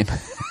Irish name.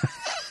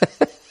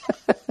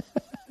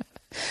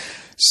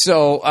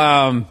 So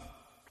I'm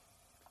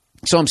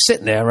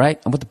sitting there,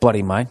 right? I'm with a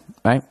buddy of mine,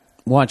 right?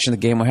 Watching the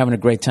game. We're having a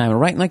great time. And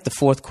right in like the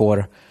fourth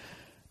quarter,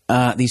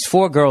 these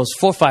 4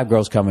 or 5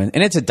 girls come in,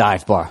 and it's a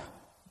dive bar,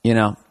 you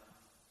know.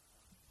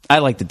 I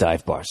like the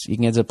dive bars. You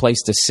can get a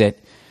place to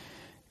sit,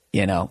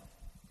 you know.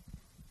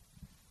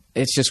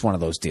 It's just one of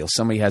those deals.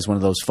 Somebody has one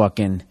of those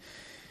fucking,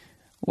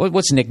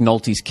 what's Nick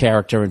Nolte's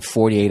character in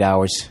 48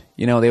 Hours?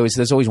 You know,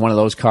 there's always one of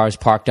those cars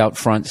parked out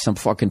front, some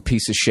fucking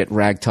piece of shit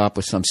ragtop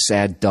with some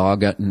sad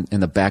dog in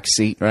the back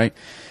seat, right?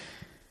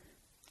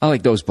 I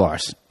like those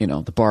bars, you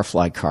know, the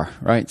barfly car,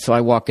 right? So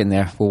I walk in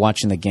there, we're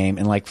watching the game,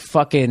 and like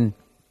fucking,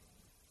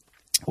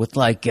 with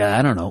like,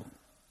 I don't know,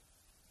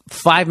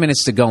 5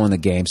 minutes to go in the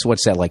game. So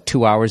what's that, like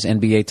 2 hours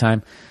NBA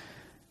time?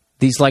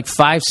 These like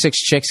 5-6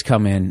 chicks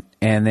come in,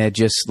 and they're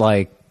just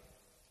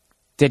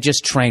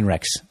train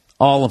wrecks.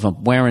 All of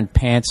them wearing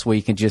pants where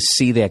you can just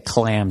see their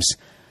clams.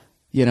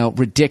 You know,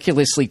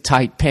 ridiculously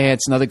tight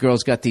pants. Another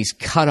girl's got these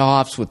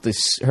cutoffs with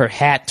her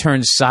hat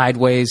turned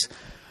sideways,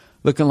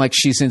 looking like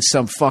she's in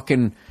some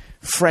fucking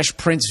Fresh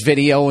Prince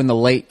video in the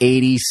late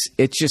 80s.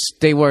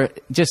 They were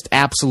just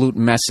absolute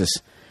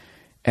messes.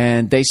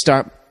 And they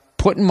start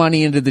putting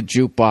money into the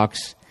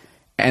jukebox,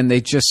 and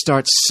they just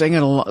start singing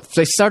along.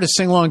 They started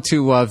singing along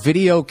to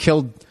Video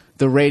Killed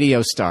the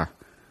Radio Star,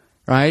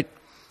 right?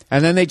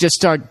 And then they just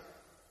start,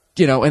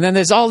 you know, and then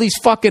there's all these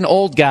fucking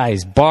old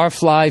guys,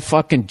 barfly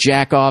fucking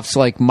jack-offs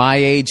like my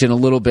age and a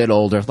little bit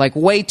older, like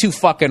way too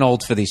fucking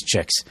old for these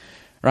chicks,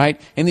 right?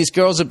 And these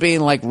girls are being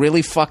like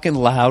really fucking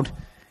loud,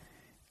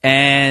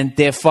 and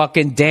they're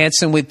fucking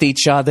dancing with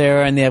each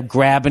other, and they're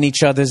grabbing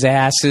each other's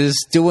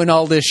asses, doing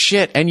all this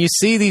shit. And you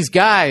see these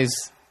guys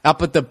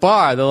up at the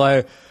bar, they're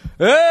like,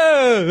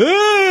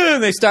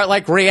 and they start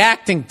like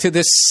reacting to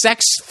this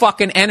sex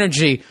fucking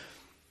energy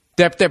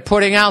that they're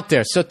putting out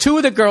there. So 2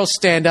 of the girls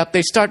stand up.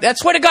 They start.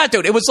 That's what it got,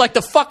 dude. It was like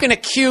the fucking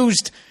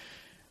Accused,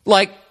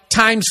 like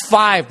times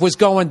 5 was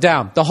going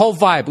down. The whole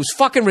vibe was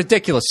fucking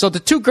ridiculous. So the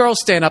 2 girls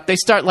stand up. They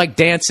start like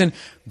dancing,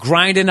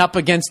 grinding up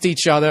against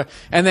each other.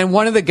 And then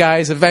one of the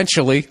guys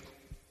eventually,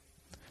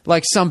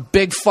 like some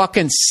big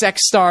fucking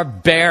sex star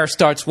bear,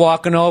 starts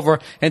walking over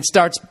and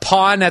starts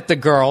pawing at the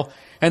girl.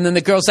 And then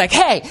the girl's like,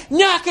 hey,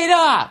 knock it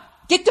off.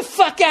 Get the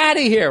fuck out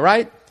of here,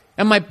 right?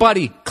 And my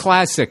buddy,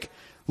 classic,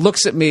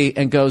 looks at me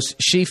and goes,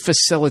 she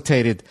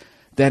facilitated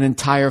that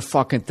entire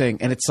fucking thing.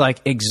 And it's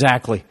like,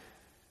 exactly.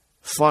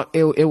 Fuck,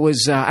 it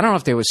was, I don't know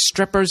if they were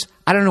strippers.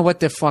 I don't know what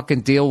their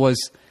fucking deal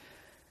was.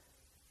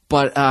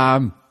 But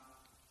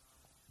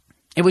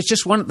it was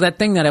just that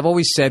thing that I've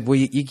always said, where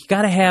you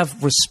got to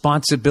have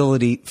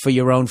responsibility for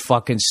your own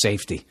fucking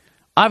safety.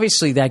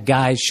 Obviously, that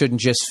guy shouldn't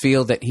just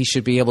feel that he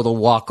should be able to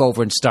walk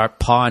over and start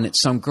pawing at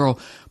some girl.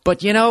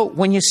 But, you know,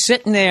 when you're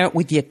sitting there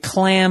with your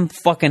clam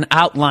fucking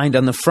outlined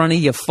on the front of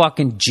your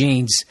fucking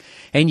jeans,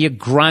 and you're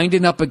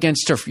grinding up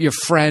against your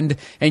friend,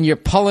 and you're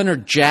pulling her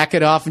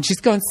jacket off, and she's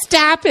going,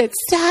 stop it,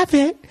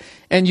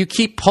 and you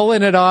keep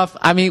pulling it off.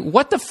 I mean,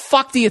 what the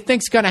fuck do you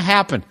think's going to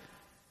happen?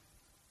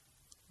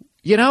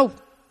 You know?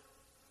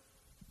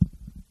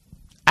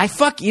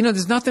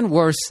 There's nothing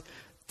worse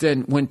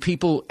than when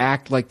people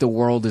act like the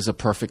world is a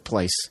perfect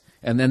place,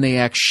 and then they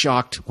act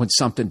shocked when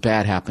something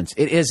bad happens.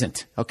 It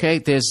isn't, okay?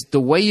 There's the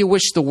way you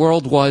wish the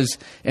world was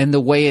and the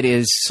way it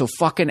is, so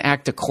fucking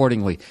act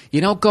accordingly. You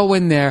don't go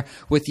in there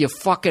with your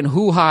fucking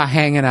hoo-ha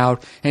hanging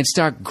out and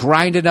start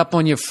grinding up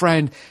on your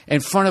friend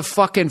in front of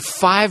fucking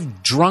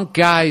 5 drunk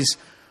guys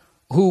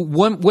who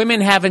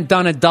women haven't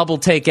done a double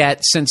take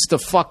at since the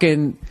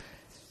fucking,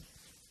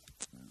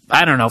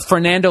 I don't know,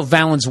 Fernando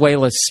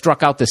Valenzuela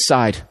struck out the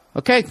side,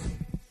 okay?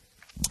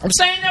 I'm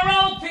saying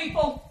they're old,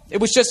 people. It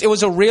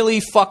was a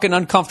really fucking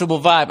uncomfortable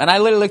vibe. And I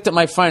literally looked at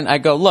my friend. I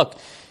go, look,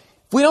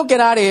 if we don't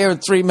get out of here in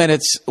 3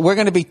 minutes, we're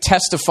going to be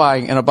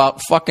testifying in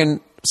about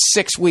fucking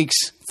 6 weeks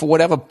for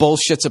whatever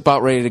bullshit's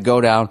about ready to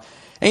go down.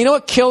 And you know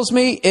what kills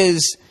me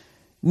is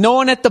no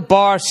one at the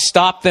bar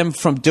stopped them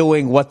from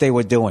doing what they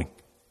were doing.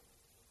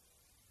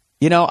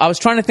 You know, I was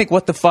trying to think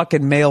what the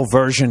fucking male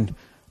version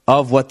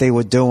of what they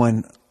were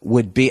doing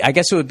would be. I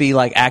guess it would be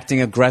like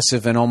acting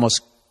aggressive and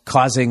almost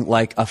causing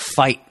like a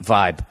fight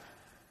vibe.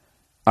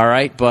 All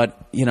right,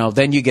 but you know,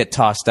 then you get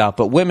tossed out.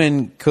 But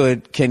women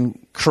can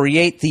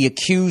create the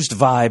accused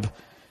vibe,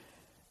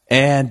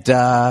 and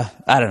I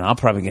don't know. I'm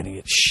probably going to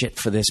get shit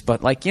for this,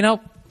 but like, you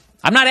know,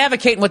 I'm not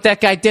advocating what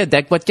that guy did.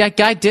 What that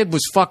guy did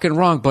was fucking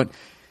wrong. But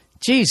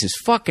Jesus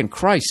fucking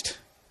Christ,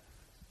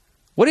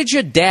 what did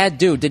your dad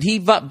do? Did he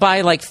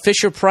buy like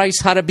Fisher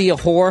Price How to Be a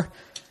Whore?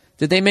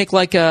 Did they make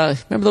like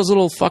remember those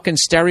little fucking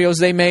stereos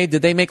they made?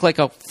 Did they make like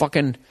a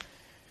fucking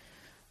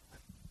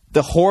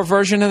the whore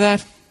version of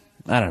that?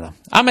 I don't know.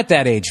 I'm at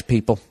that age,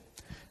 people.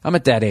 I'm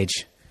at that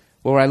age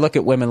where I look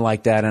at women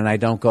like that and I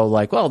don't go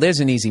like, well, there's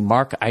an easy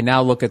mark. I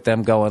now look at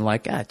them going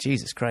like,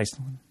 Jesus Christ,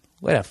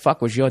 where the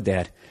fuck was your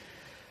dad?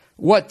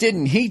 What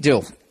didn't he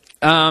do?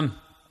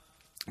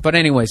 But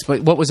anyways,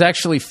 what was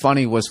actually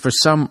funny was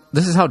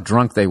this is how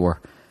drunk they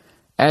were.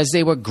 As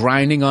they were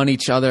grinding on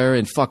each other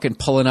and fucking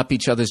pulling up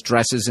each other's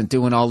dresses and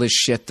doing all this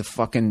shit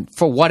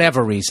for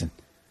whatever reason.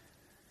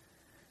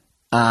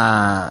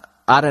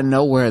 Out of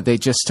nowhere, they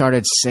just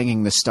started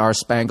singing the Star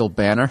Spangled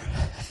Banner.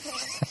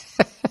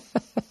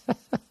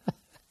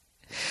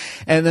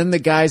 And then the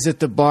guys at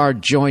the bar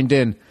joined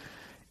in.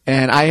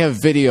 And I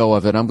have video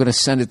of it. I'm going to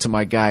send it to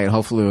my guy, and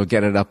hopefully we'll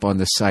get it up on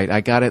the site.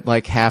 I got it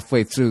like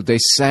halfway through. They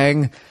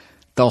sang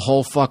the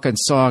whole fucking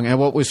song. And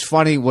what was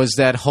funny was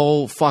that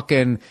whole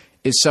fucking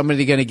is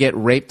somebody going to get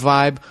raped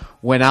vibe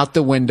went out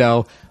the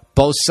window.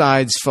 Both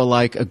sides for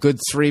like a good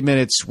 3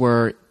 minutes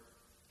were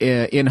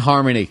in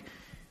harmony.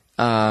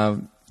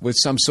 With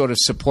some sort of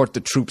support the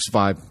troops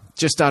vibe,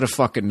 just out of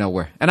fucking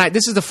nowhere. And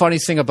this is the funny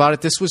thing about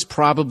it. This was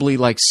probably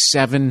like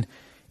 7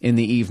 in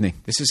the evening.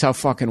 This is how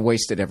fucking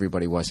wasted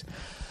everybody was.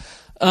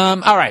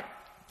 All right.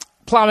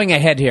 Plowing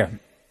ahead here.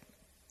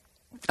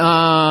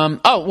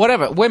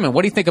 Whatever. Women,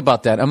 what do you think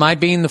about that? Am I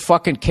being the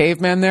fucking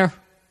caveman there?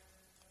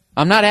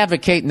 I'm not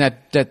advocating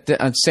that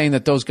I'm saying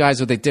that those guys,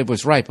 what they did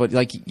was right, but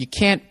like you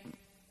can't.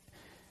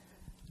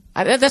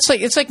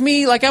 It's like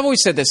me, like I've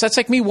always said this, that's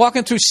like me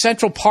walking through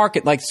Central Park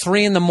at like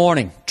 3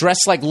 a.m,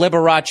 dressed like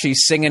Liberace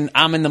singing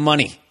I'm in the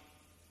money.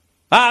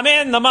 I'm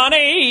in the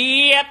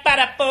money. I got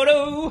a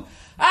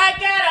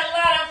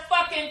lot of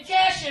fucking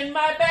cash in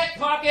my back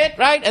pocket.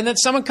 Right? And then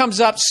someone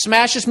comes up,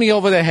 smashes me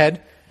over the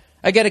head.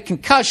 I get a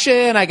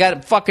concussion. I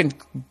got fucking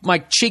my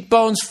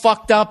cheekbones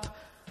fucked up.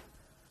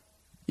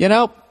 You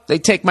know, they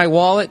take my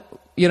wallet,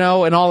 you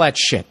know, and all that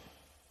shit.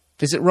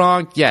 Is it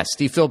wrong? Yes.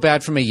 Do you feel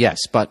bad for me? Yes.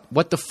 But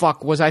what the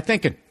fuck was I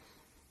thinking?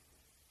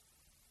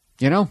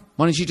 You know,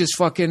 why don't you just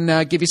fucking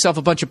give yourself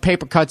a bunch of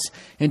paper cuts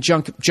and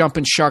jump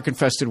in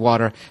shark-infested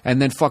water and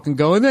then fucking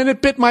go, and then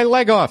it bit my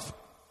leg off.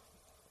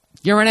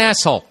 You're an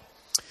asshole.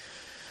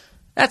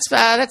 That's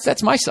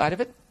my side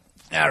of it.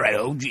 All right.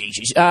 Oh,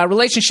 Jesus.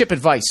 Relationship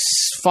advice.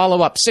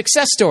 Follow-up.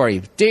 Success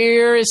story.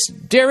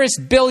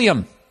 Dearest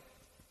Billiam.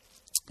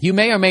 You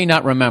may or may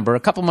not remember, a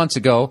couple months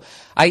ago,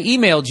 I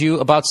emailed you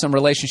about some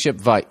relationship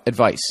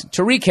advice.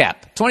 To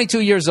recap,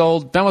 22 years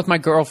old, been with my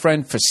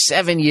girlfriend for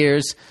 7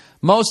 years,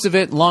 most of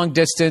it long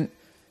distance.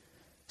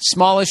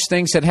 Smallish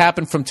things had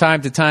happened from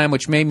time to time,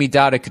 which made me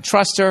doubt I could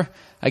trust her.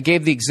 I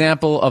gave the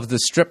example of the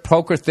strip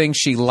poker thing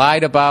she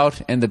lied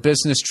about and the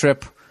business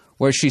trip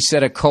where she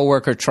said a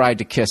coworker tried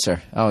to kiss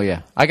her. Oh,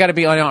 yeah. I got to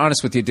be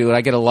honest with you, dude.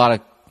 I get a lot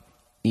of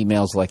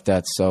emails like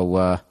that.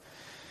 So,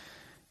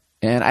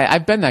 and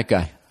I've been that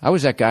guy. I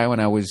was that guy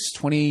when I was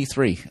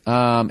 23.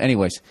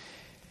 Anyways,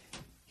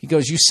 he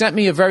goes, you sent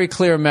me a very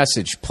clear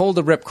message. Pull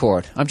the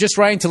ripcord. I'm just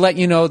writing to let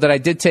you know that I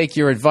did take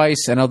your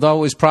advice, and although it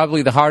was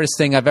probably the hardest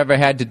thing I've ever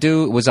had to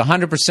do, it was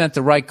 100%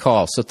 the right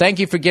call. So thank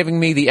you for giving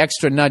me the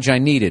extra nudge I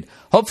needed.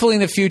 Hopefully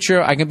in the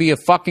future I can be a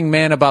fucking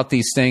man about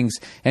these things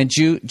and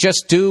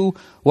just do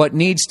what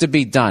needs to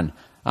be done.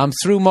 I'm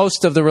through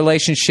most of the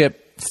relationship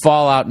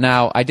fallout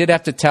now. I did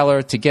have to tell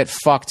her to get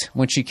fucked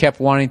when she kept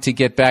wanting to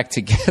get back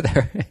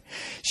together.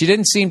 She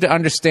didn't seem to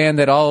understand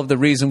that all of the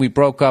reason we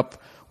broke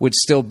up would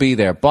still be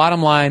there.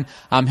 Bottom line,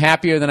 I'm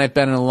happier than I've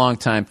been in a long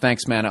time.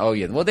 Thanks, man. I owe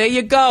you. Well, there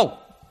you go.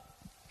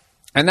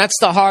 And that's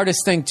the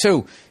hardest thing,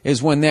 too,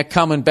 is when they're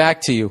coming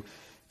back to you.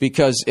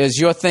 Because as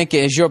you're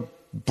thinking, as your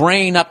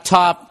brain up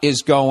top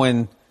is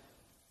going,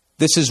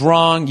 this is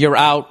wrong, you're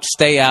out,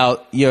 stay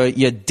out.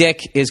 Your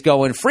dick is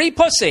going, free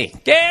pussy.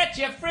 Get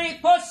your free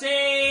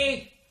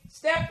pussy.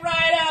 Step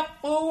right up.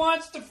 Who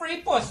wants the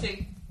free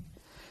pussy?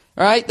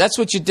 All right, that's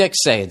what your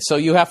dick's saying. So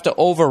you have to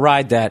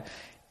override that.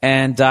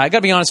 And I got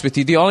to be honest with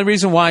you, the only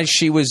reason why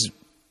she was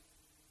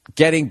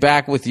getting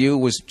back with you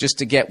was just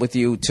to get with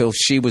you till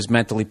she was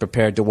mentally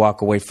prepared to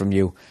walk away from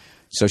you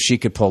so she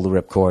could pull the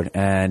ripcord.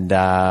 And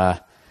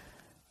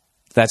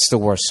that's the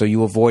worst. So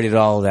you avoided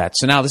all of that.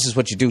 So now this is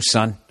what you do,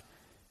 son.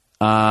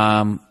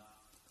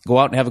 Go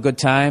out and have a good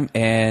time,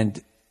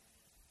 and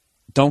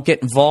don't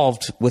get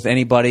involved with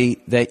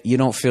anybody that you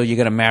don't feel you're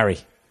going to marry.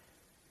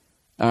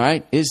 All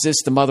right? Is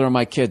this the mother of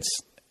my kids?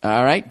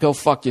 All right? Go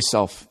fuck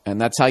yourself.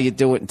 And that's how you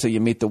do it until you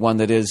meet the one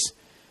that is.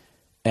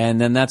 And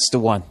then that's the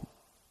one.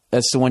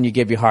 That's the one you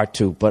give your heart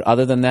to. But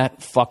other than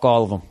that, fuck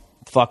all of them.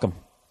 Fuck them.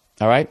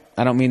 All right?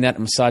 I don't mean that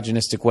in a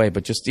misogynistic way,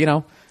 but just,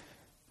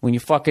 when you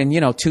fucking,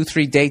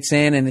 2-3 dates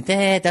in and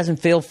it doesn't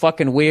feel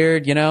fucking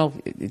weird, it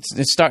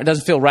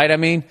doesn't feel right,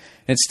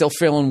 it's still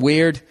feeling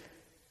weird,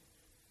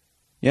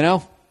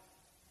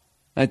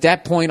 At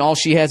that point, all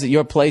she has at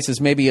your place is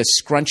maybe a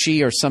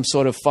scrunchie or some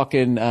sort of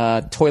fucking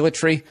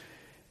toiletry.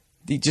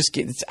 You just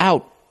it's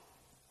out.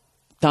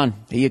 Done.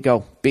 Here you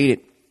go. Beat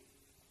it.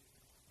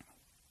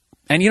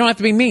 And you don't have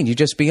to be mean. You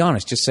just be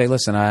honest. Just say,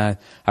 listen, I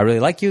really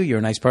like you. You're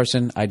a nice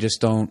person. I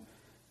just don't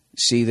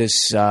see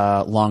this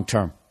long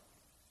term.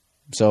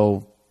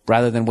 So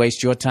rather than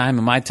waste your time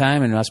and my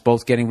time and us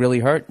both getting really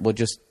hurt, we'll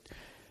just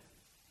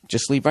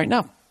leave right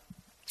now.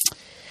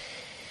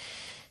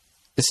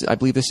 I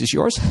believe this is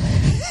yours.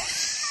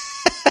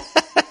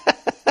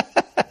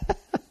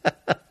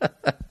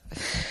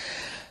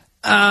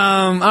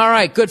 All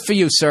right. Good for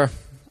you, sir.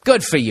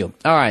 Good for you.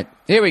 All right.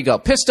 Here we go.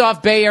 Pissed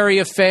off Bay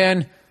Area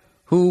fan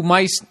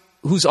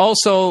who's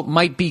also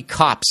might be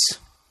cops.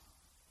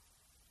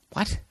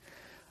 What?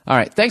 All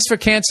right. Thanks for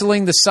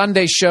canceling the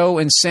Sunday show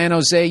in San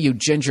Jose, you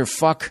ginger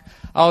fuck.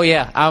 Oh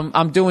yeah,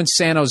 I'm doing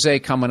San Jose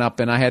coming up,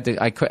 and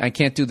I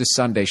can't do the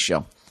Sunday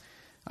show.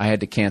 I had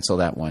to cancel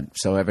that one.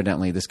 So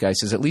evidently, this guy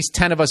says at least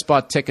 10 of us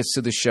bought tickets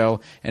to the show,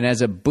 and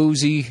had a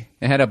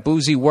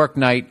boozy work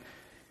night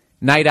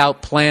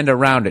out planned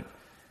around it.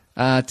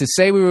 To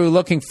say we were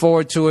looking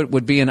forward to it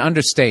would be an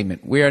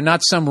understatement. We are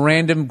not some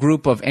random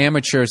group of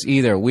amateurs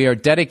either. We are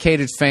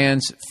dedicated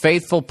fans,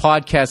 faithful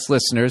podcast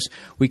listeners.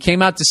 We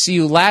came out to see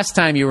you last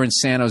time you were in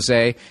San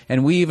Jose,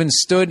 and we even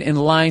stood in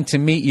line to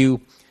meet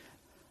you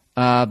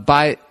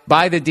by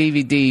the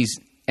DVDs.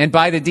 And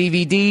by the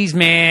DVDs,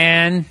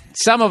 man,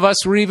 some of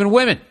us were even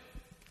women.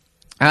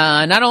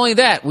 Not only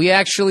that, we've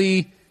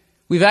actually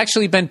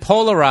been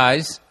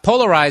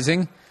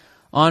polarizing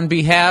on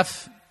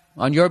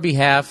your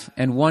behalf,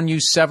 and won you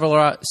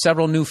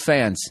several new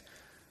fans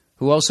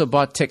who also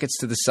bought tickets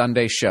to the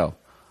Sunday show.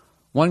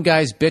 One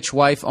guy's bitch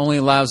wife only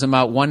allows him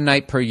out one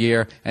night per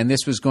year, and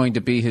this was going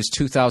to be his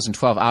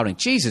 2012 outing.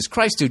 Jesus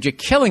Christ, dude, you're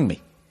killing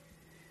me.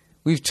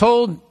 We've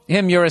told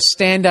him you're a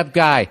stand-up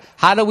guy.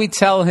 How do we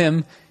tell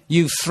him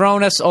you've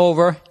thrown us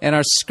over and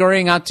are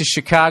scurrying out to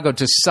Chicago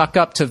to suck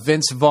up to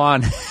Vince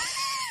Vaughn?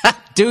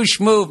 Douche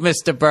move,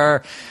 Mr.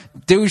 Burr.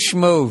 Douche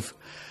move.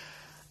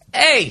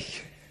 Hey!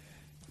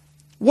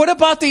 What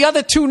about the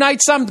other 2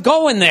 nights I'm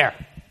going there?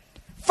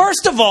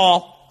 First of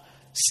all,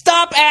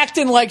 stop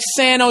acting like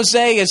San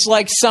Jose is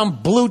like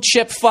some blue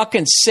chip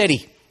fucking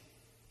city.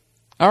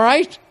 All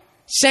right?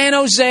 San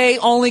Jose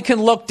only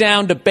can look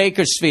down to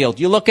Bakersfield.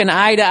 You're looking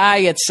eye to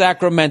eye at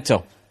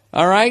Sacramento.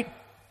 All right?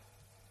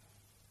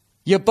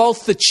 You're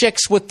both the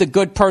chicks with the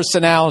good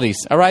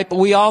personalities. All right? But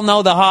we all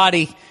know the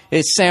hottie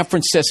is San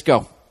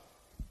Francisco.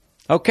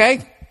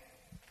 Okay?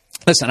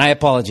 Listen, I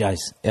apologize.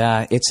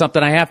 It's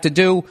something I have to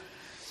do.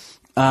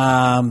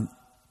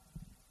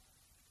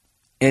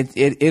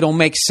 It'll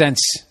make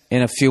sense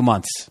in a few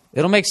months.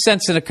 It'll make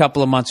sense in a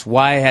couple of months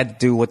why I had to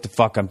do what the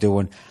fuck I'm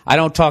doing. I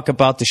don't talk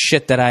about the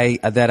shit that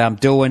I'm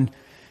doing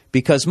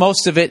because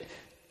most of it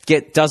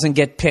doesn't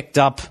get picked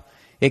up.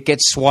 It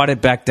gets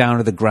swatted back down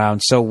to the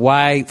ground. So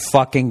why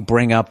fucking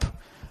bring up,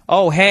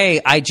 oh,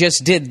 hey, I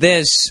just did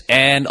this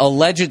and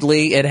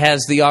allegedly it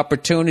has the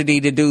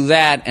opportunity to do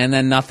that and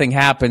then nothing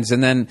happens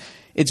and then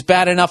it's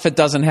bad enough it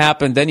doesn't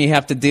happen. Then you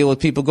have to deal with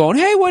people going,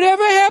 hey,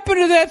 whatever happened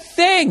to that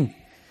thing?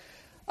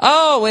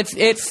 Oh,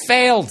 it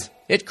failed.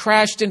 It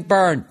crashed and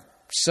burned.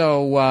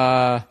 So,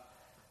 I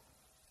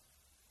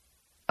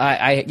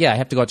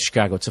have to go out to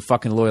Chicago. It's a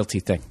fucking loyalty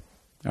thing.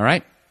 All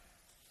right?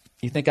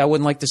 You think I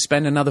wouldn't like to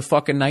spend another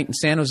fucking night in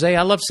San Jose?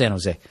 I love San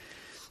Jose.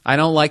 I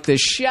don't like the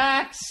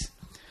Sharks.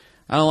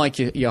 I don't like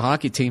your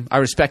hockey team. I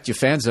respect your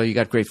fans, though. You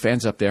got great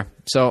fans up there.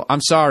 So,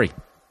 I'm sorry.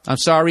 I'm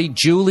sorry,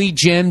 Julie,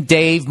 Jim,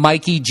 Dave,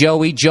 Mikey,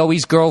 Joey,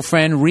 Joey's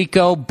girlfriend,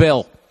 Rico,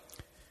 Bill,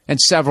 and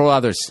several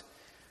others.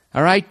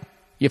 All right?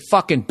 You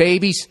fucking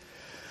babies.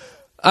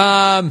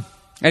 And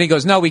he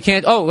goes, no, we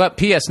can't. Oh,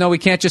 P.S., no, we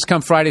can't just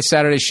come Friday,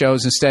 Saturday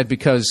shows instead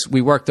because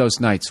we work those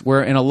nights.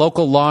 We're in a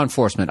local law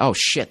enforcement. Oh,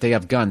 shit, they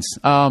have guns.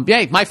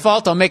 Hey, my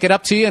fault. I'll make it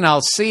up to you, and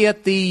I'll see you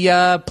at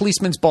the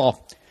policeman's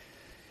ball.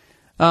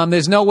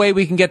 There's no way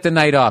we can get the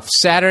night off.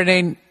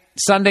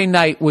 Sunday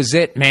night was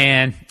it,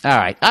 man. All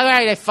right,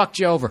 I fucked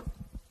you over.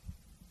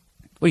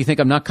 What, do you think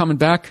I'm not coming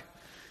back?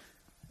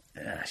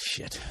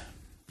 Shit.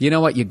 You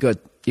know what? You're good.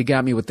 You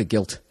got me with the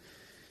guilt.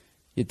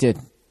 You did.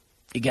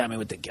 You got me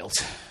with the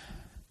guilt.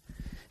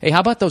 Hey, how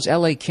about those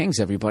L.A. Kings,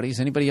 everybody? Is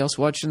anybody else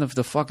watching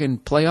the fucking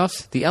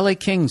playoffs? The L.A.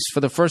 Kings,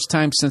 for the first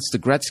time since the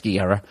Gretzky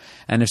era.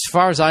 And as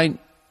far as I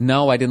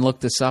know, I didn't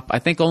look this up, I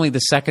think only the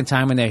second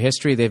time in their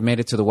history they've made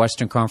it to the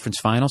Western Conference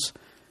Finals.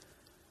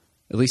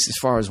 At least as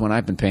far as when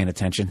I've been paying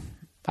attention.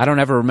 I don't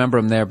ever remember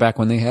him there back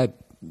when they had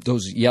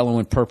those yellow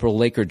and purple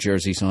Laker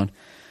jerseys on.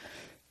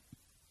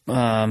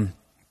 I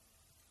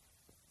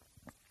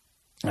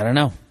don't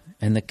know.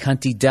 And the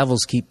cunty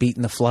Devils keep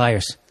beating the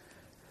Flyers.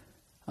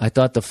 I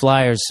thought the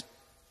Flyers...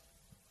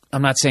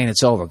 I'm not saying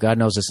it's over. God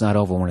knows it's not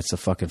over when it's the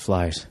fucking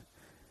Flyers.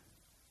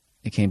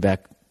 They came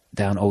back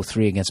down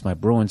 0-3 against my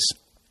Bruins.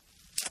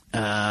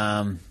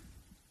 But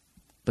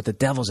the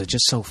Devils are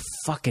just so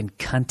fucking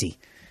cunty.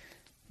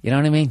 You know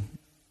what I mean?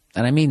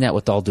 And I mean that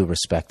with all due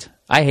respect.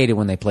 I hated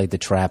when they played the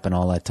trap and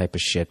all that type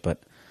of shit,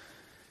 but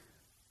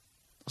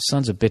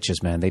sons of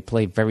bitches, man. They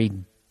play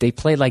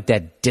like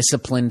that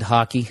disciplined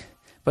hockey.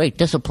 Very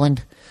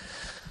disciplined.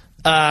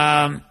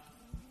 I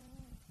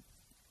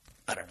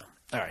don't know.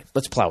 All right,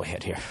 let's plow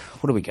ahead here.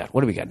 What do we got?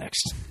 What do we got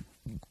next?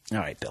 All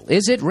right, Bill.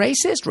 Is it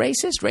racist?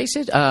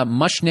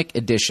 Mushnick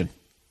edition.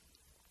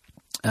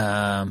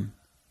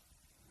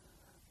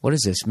 What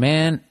is this?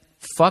 Man,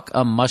 fuck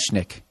a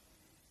Mushnick.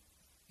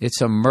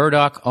 It's a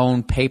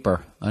Murdoch-owned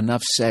paper.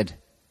 Enough said.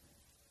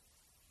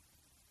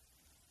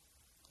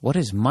 What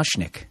is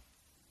Mushnick?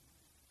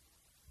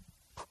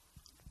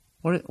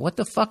 What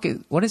the fuck is...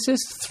 What is this?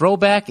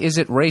 Throwback? Is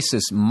it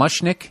racist?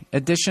 Mushnick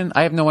edition?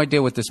 I have no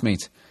idea what this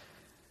means.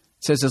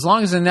 It says, as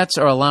long as the Nets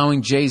are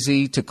allowing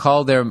Jay-Z to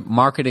call their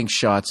marketing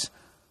shots,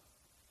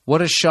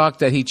 what a shock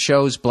that he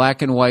chose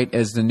black and white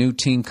as the new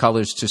team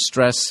colors to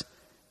stress,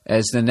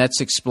 as the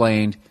Nets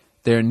explained,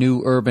 their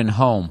new urban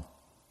home.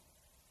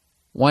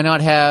 Why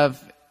not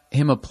have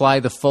him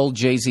apply the full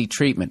Jay-Z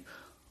treatment?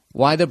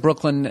 Why the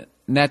Brooklyn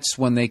Nets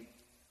when they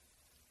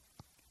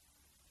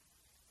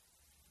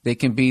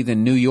can be the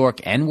New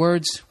York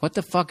N-words? What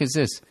the fuck is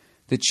this?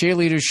 The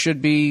cheerleaders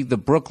should be the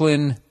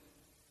Brooklyn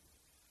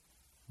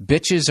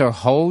bitches or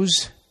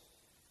hoes?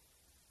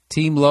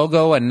 Team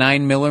logo, a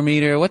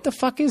 9mm. What the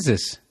fuck is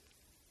this?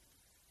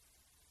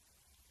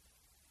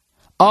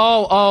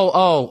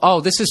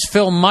 Oh, this is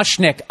Phil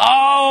Mushnick.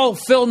 Oh,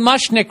 Phil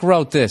Mushnick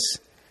wrote this.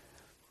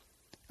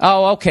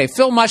 Oh, okay.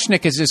 Phil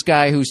Mushnick is this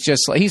guy who's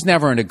just, he's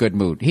never in a good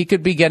mood. He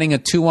could be getting a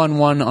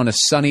 2-on-1 on a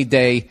sunny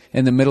day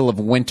in the middle of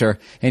winter,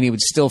 and he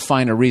would still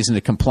find a reason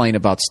to complain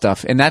about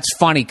stuff. And that's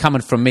funny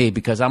coming from me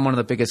because I'm one of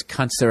the biggest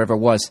cunts there ever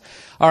was.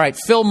 All right,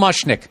 Phil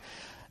Mushnick.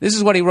 This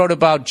is what he wrote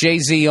about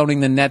Jay-Z owning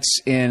the Nets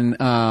in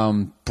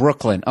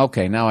Brooklyn.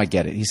 Okay, now I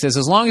get it. He says,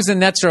 as long as the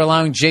Nets are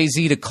allowing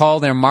Jay-Z to call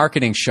their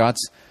marketing shots,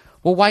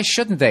 well, why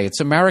shouldn't they? It's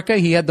America.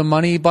 He had the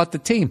money. He bought the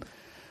team.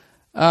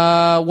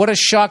 What a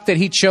shock that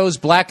he chose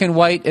black and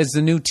white as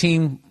the new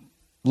team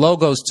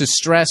logos to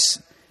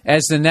stress,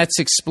 as the Nets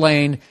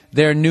explained,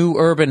 their new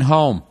urban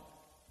home.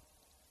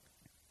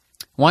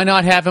 Why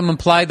not have him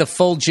apply the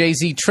full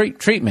Jay-Z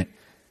treatment?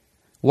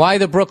 Why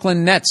the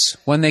Brooklyn Nets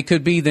when they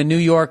could be the New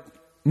York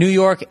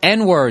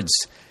N-words?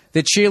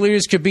 The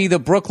cheerleaders could be the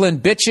Brooklyn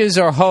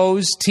bitches or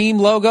hoes. Team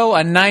logo,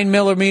 a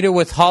 9mm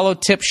with hollow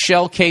tip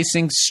shell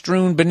casing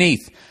strewn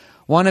beneath.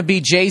 Want to be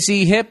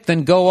Jay-Z hip?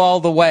 Then go all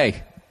the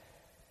way.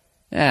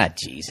 Ah,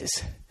 Jesus.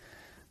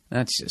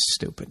 That's just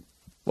stupid.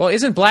 Well,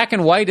 isn't black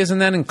and white, isn't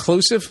that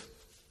inclusive?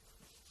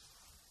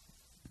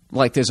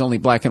 Like there's only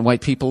black and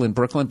white people in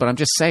Brooklyn, but I'm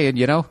just saying,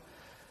 you know.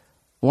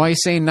 Why are you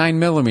saying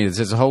 9mm?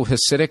 There's a whole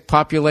Hasidic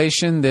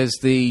population. There's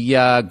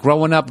the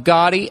growing up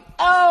Gotti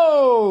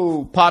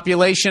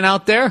population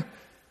out there.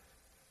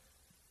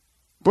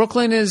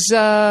 Brooklyn is...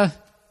 Phil.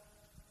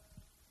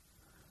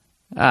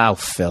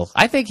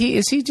 I think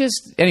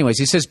anyways,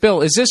 he says,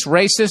 Bill, is this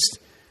racist?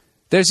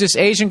 There's this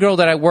Asian girl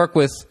that I work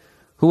with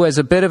who has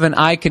a bit of an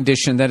eye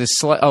condition that is...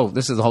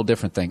 this is a whole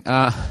different thing.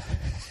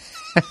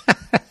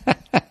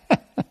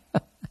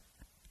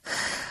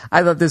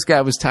 I thought this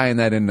guy was tying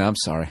that in. I'm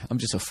sorry. I'm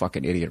just a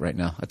fucking idiot right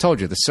now. I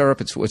told you, the syrup,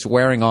 it's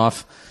wearing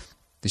off.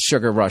 The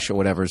sugar rush or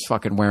whatever is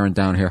fucking wearing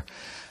down here.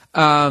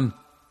 Yeah,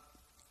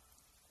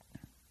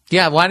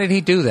 why did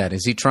he do that?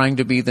 Is he trying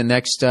to be the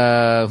next...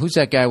 who's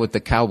that guy with the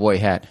cowboy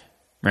hat?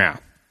 Yeah.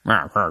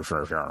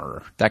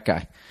 That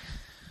guy.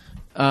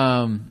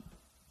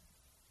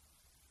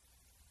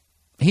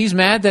 He's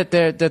mad that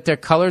their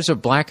colors are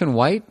black and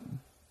white?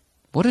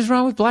 What is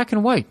wrong with black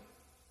and white?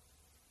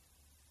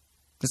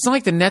 It's not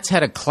like the Nets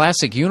had a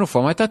classic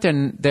uniform. I thought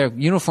their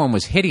uniform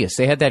was hideous.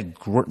 They had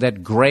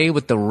that gray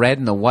with the red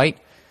and the white.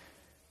 It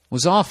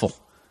was awful.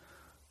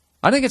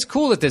 I think it's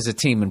cool that there's a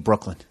team in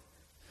Brooklyn.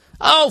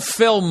 Oh,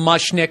 Phil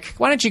Mushnick.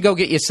 Why don't you go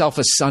get yourself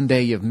a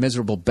sundae, you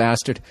miserable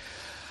bastard?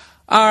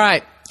 All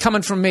right,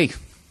 coming from me.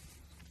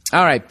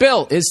 All right,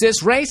 Bill, is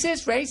this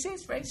racist?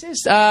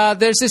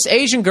 There's this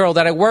Asian girl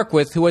that I work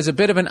with who has a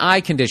bit of an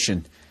eye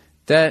condition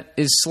that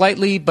is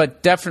slightly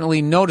but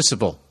definitely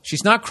noticeable.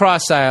 She's not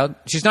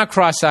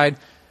cross-eyed,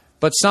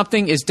 but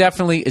something is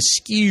definitely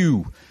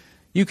askew.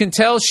 You can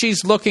tell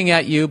she's looking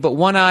at you, but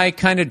one eye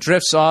kind of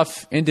drifts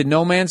off into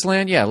no man's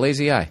land. Yeah,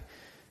 lazy eye.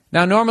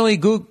 Now, normally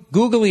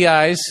googly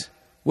eyes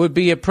would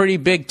be a pretty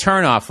big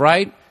turnoff,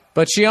 right?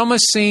 But she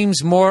almost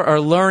seems more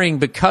alluring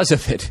because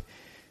of it.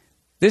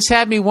 This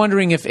had me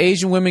wondering if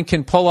Asian women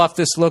can pull off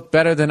this look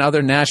better than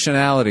other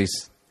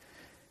nationalities.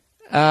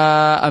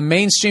 A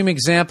mainstream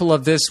example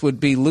of this would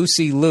be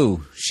Lucy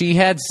Liu. She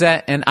has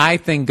that an eye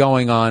thing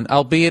going on,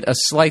 albeit a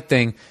slight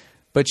thing,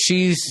 but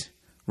she's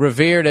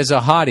revered as a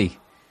hottie.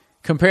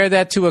 Compare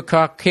that to a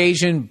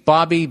Caucasian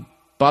Bobby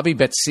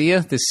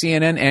Betsia, the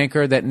CNN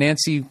anchor that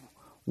Nancy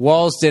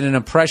Walls did an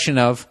impression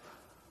of,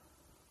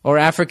 or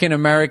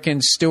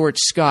African-American Stuart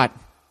Scott.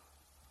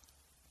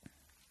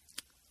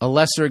 A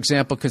lesser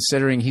example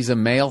considering he's a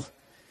male.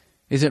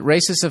 Is it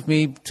racist of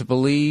me to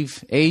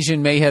believe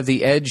Asian may have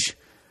the edge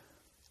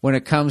when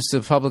it comes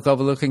to public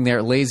overlooking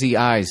their lazy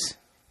eyes?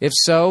 If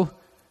so,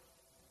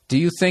 do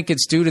you think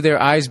it's due to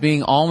their eyes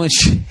being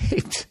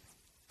almond-shaped,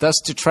 thus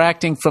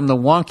detracting from the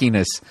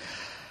wonkiness?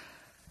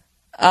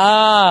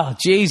 Ah,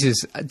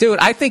 Jesus. Dude,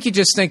 I think you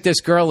just think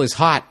this girl is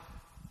hot.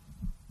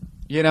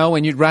 You know,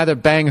 and you'd rather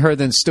bang her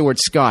than Stuart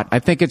Scott. I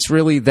think it's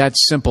really that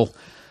simple.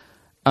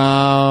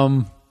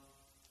 I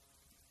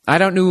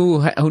don't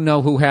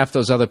know who half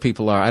those other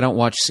people are. I don't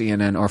watch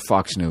CNN or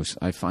Fox News.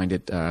 I find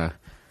it, I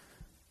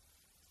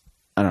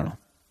don't know.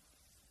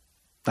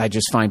 I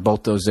just find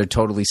both those, they're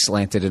totally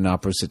slanted in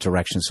opposite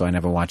directions, so I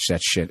never watch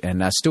that shit.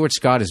 And Stuart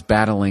Scott is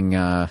battling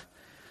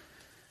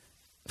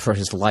for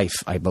his life,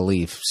 I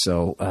believe.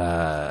 So,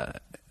 I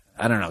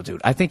don't know,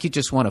 dude. I think you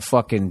just want to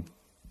fucking...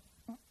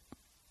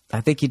 I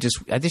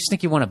just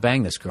think you want to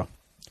bang this girl.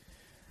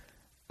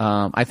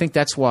 I think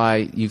that's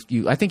why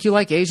I think you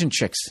like Asian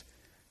chicks.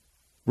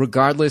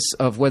 Regardless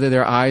of whether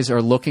their eyes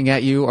are looking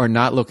at you or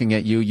not looking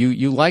at you,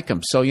 you like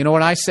them. So you know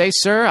what I say,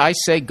 sir? I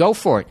say go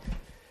for it.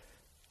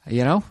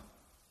 You know?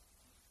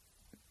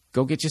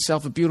 Go get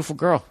yourself a beautiful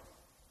girl.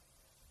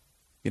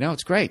 You know,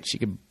 it's great. She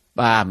could...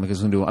 I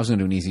was going to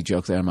do an easy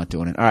joke there. I'm not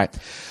doing it. All right.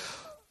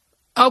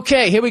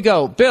 Okay, here we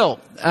go. Bill,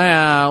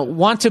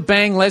 want to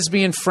bang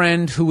lesbian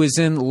friend who is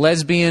in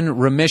lesbian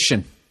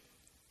remission.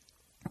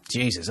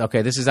 Jesus.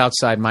 Okay, this is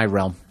outside my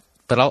realm,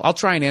 but I'll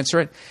try and answer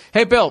it.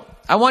 Hey, Bill,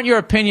 I want your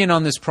opinion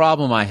on this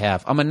problem I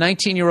have. I'm a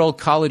 19-year-old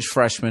college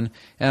freshman,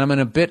 and I'm in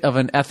a bit of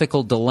an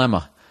ethical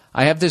dilemma.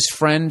 I have this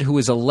friend who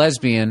is a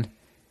lesbian,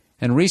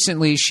 and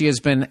recently she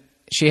hasn't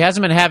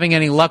been having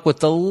any luck with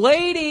the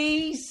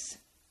ladies.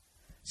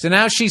 So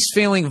now she's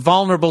feeling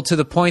vulnerable to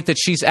the point that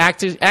she's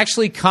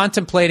actually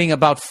contemplating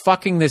about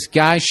fucking this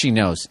guy she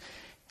knows.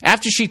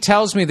 After she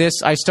tells me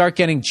this, I start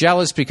getting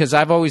jealous because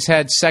I've always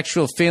had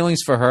sexual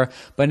feelings for her,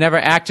 but never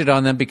acted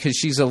on them because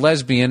she's a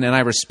lesbian and I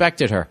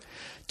respected her.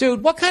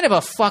 Dude, what kind of a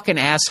fucking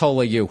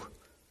asshole are you?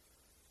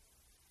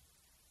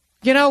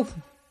 You know,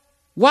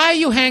 why are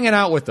you hanging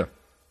out with her?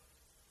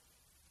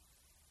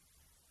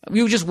 Are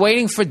you just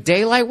waiting for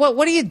daylight?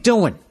 What are you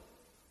doing?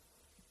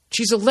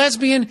 She's a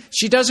lesbian.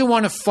 She doesn't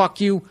want to fuck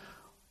you.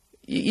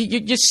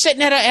 You're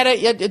sitting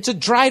it's a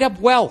dried up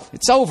well.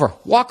 It's over.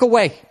 Walk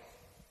away.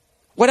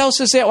 What else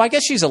is there? Well, I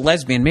guess she's a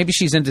lesbian. Maybe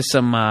she's into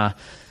some, I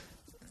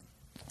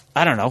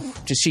don't know.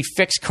 Does she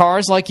fix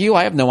cars like you?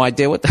 I have no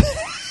idea what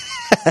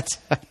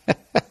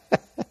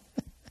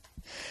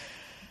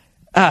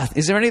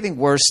is there anything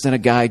worse than a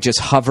guy just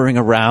hovering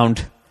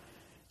around?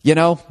 You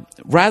know,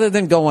 rather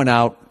than going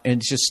out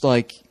and just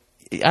like,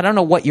 I don't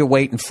know what you're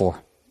waiting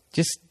for.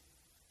 Just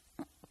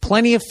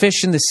plenty of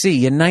fish in the sea.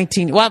 You're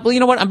 19. Well, you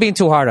know what? I'm being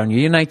too hard on you.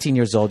 You're 19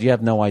 years old. You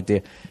have no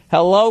idea.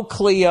 Hello,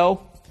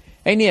 Cleo.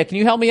 Hey, Nia, can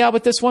you help me out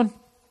with this one?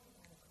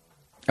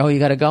 Oh, you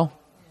got to go?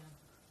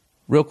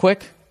 Real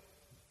quick?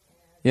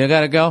 You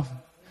got to go?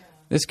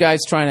 This guy's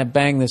trying to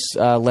bang this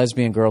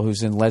lesbian girl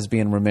who's in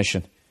lesbian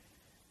remission.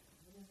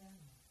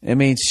 It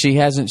means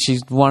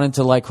she's wanted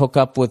to like hook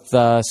up with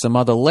some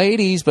other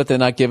ladies, but they're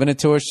not giving it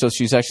to her. So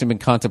she's actually been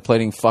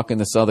contemplating fucking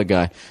this other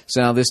guy.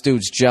 So now this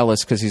dude's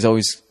jealous because he's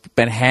always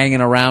been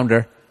hanging around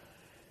her.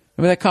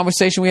 Remember that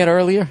conversation we had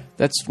earlier?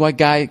 That's why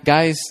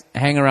guys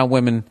hang around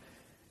women.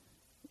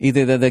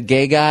 Either they're the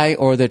gay guy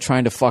or they're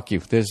trying to fuck you.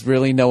 There's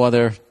really no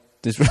other.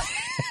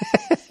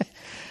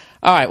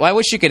 All right. Well, I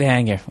wish you could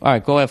hang here. All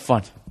right. Go have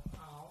fun.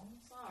 Oh,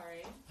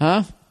 sorry.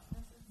 Huh?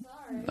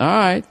 Sorry. All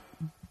right.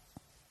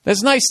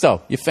 That's nice,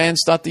 though. Your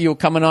fans thought that you were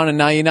coming on, and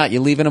now you're not.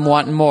 You're leaving them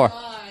wanting more.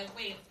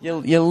 Wait.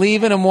 You're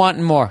leaving them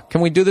wanting more.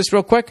 Can we do this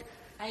real quick?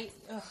 It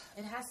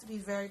has to be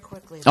very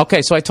quickly.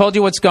 Okay, so I told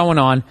you what's going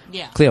on.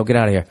 Yeah. Cleo, get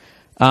out of here.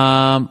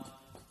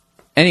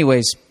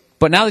 Anyways,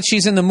 but now that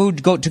she's in the mood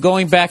to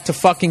going back to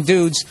fucking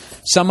dudes,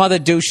 some other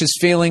douche is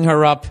feeling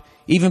her up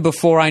even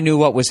before I knew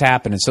what was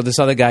happening. So this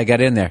other guy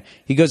got in there.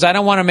 He goes, I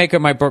don't want to make her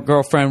my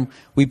girlfriend.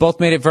 We both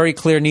made it very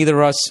clear neither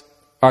of us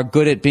are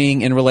good at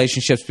being in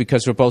relationships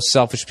because we're both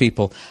selfish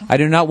people.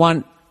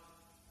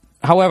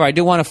 However, I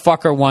do want to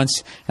fuck her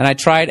once, and I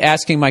tried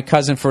asking my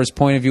cousin for his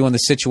point of view on the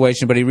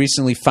situation, but he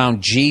recently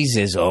found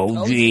Jesus.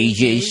 Oh,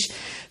 Jesus.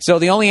 So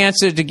the only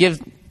answer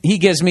he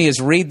gives me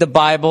is read the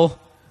Bible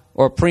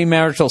or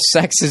premarital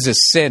sex is a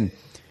sin.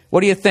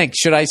 What do you think?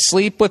 Should I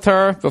sleep with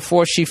her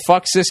before she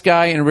fucks this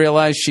guy and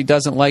realize she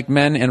doesn't like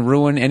men and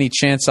ruin any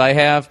chance I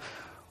have?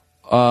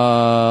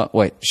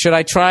 Should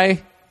I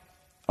try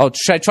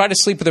to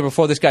sleep with her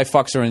before this guy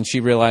fucks her and she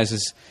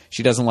realizes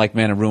she doesn't like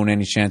men and ruin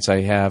any chance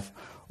I have?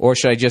 Or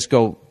should I just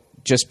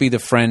be the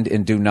friend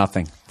and do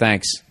nothing?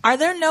 Thanks. Are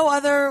there no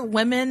other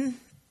women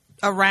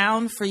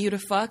around for you to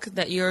fuck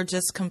that you're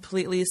just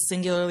completely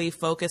singularly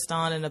focused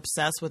on and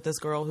obsessed with this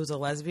girl who's a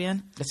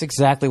lesbian? That's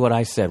exactly what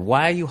I said.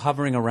 Why are you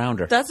hovering around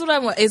her? That's what I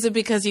want. Is it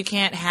because you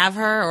can't have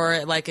her,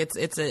 or like it's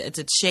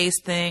a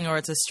chase thing, or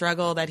it's a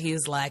struggle that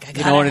he's like, I gotta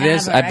You know what it have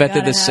is? her, I bet they're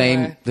gotta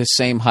have her. the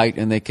same height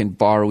and they can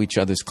borrow each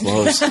other's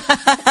clothes.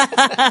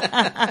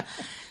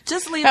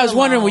 Just leave I was it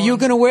wondering, were alone. you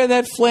going to wear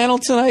that flannel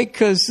tonight?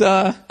 Because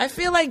I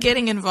feel like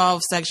getting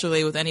involved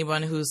sexually with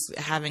anyone who's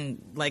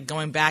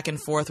going back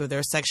and forth with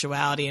their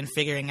sexuality and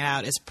figuring it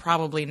out is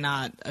probably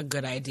not a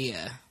good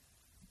idea.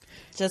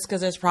 Just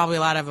because there's probably a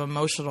lot of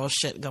emotional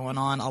shit going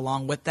on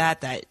along with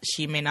that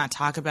she may not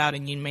talk about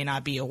and you may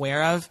not be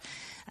aware of.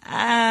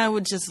 I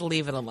would just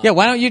leave it alone. yeah,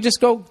 why don't you just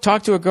go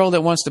talk to a girl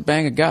that wants to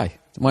bang a guy?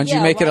 Why don't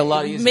you make it a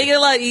lot easier? Make it a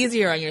lot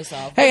easier on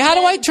yourself. Hey, how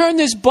do I turn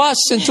this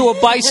bus into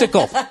a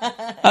bicycle?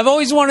 I've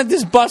always wanted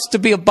this bus to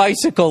be a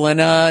bicycle, and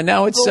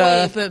now it's...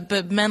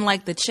 But men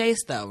like the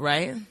chase, though,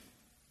 right?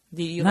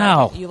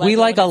 No, we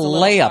like a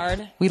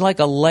layup. We like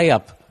a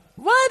layup.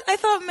 What? I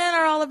thought men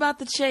are all about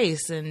the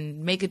chase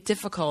and make it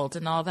difficult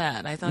and all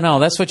that. I thought No,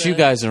 that's was what you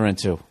guys are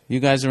into. You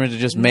guys are into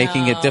just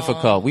making it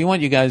difficult. We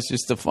want you guys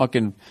just to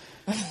fucking...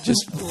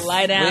 Just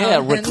lie down.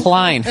 Yeah,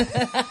 recline.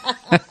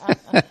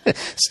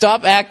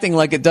 Stop acting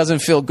like it doesn't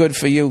feel good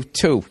for you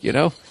too. You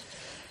know.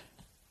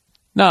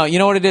 No, you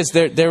know what it is.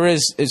 There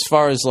is, as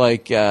far as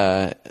like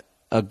a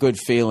good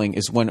feeling,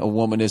 is when a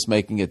woman is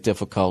making it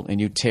difficult, and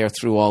you tear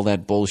through all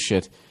that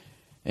bullshit,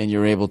 and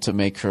you're able to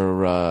make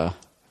her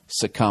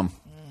succumb.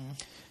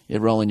 You're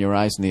rolling your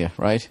eyes in the air,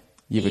 right?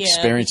 You've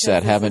experienced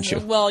that, haven't you?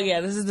 Well,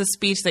 yeah. This is the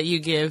speech that you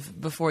give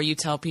before you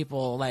tell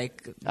people,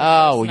 like.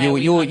 Oh,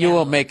 you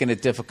were making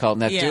it difficult,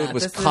 and that dude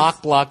was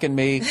cock blocking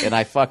me, and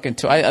I fucking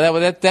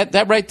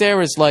that right there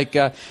is like.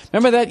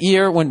 Remember that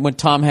year when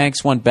Tom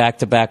Hanks won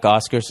back-to-back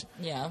Oscars?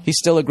 Yeah. He's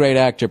still a great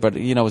actor, but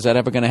is that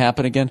ever going to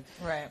happen again?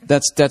 Right.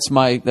 That's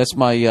my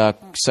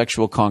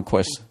sexual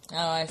conquest. Oh,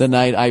 I the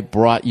night I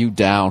brought you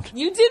down.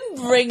 You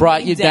didn't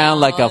brought you down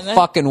like a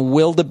fucking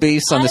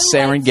wildebeest on the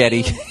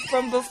Serengeti.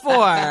 From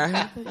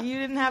before, you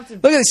didn't have to.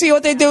 Look at it. See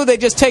what they do? They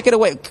just take it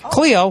away.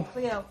 Cleo,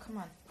 come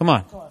on. come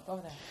on. Go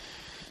over there.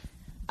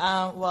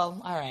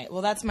 Well, all right.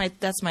 Well, that's my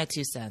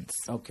 2 cents.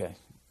 Okay.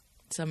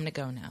 So I'm gonna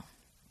go now.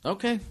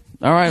 Okay.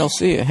 All right. I'll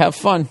see you. Have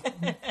fun.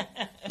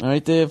 All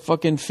right, there,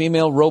 fucking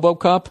female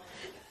RoboCop.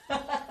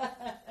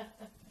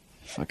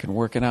 Fucking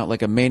working out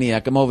like a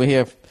maniac. I'm over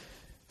here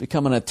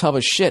becoming a tub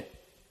of shit.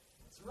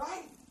 That's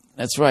right.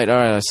 That's right. All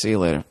right. I'll see you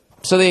later.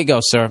 So there you go,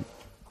 sir.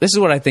 This is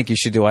what I think you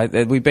should do.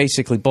 We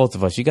basically, both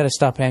of us, you got to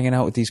stop hanging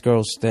out with these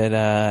girls that,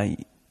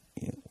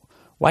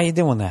 why are you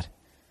doing that?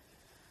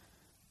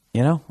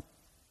 You know?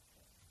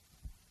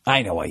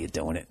 I know why you're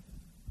doing it.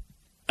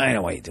 I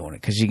know why you're doing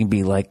it. Because you can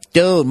be like,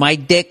 dude, my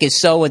dick is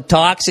so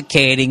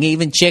intoxicating.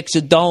 Even chicks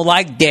who don't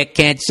like dick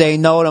can't say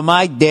no to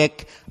my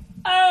dick.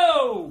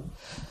 Oh!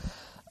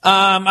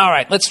 All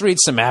right, let's read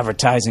some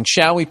advertising,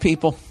 shall we,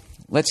 people?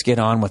 Let's get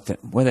on with it.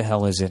 Where the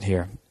hell is it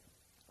here?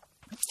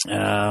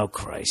 Oh,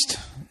 Christ.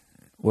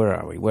 Where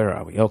are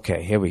we?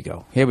 Okay, here we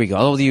go.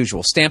 Oh, the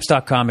usual.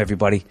 Stamps.com,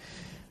 everybody.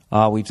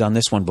 We've done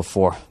this one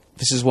before.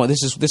 This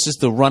is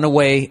the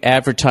runaway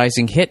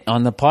advertising hit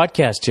on the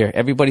podcast here.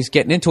 Everybody's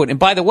getting into it. And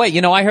by the way,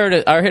 I heard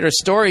a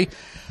story.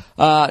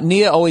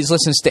 Nia always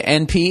listens to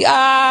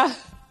NP.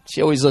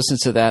 She always listens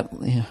to that.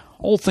 Yeah.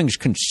 All things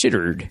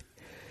considered.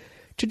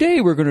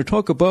 Today we're going to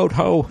talk about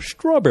how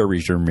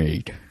strawberries are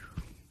made.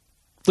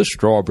 The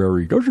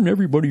strawberry. Doesn't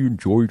everybody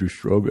enjoy the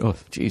strawberry? Oh,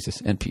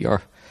 Jesus,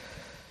 NPR.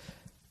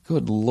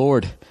 Good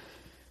Lord.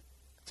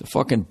 It's a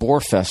fucking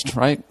bore fest,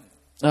 right?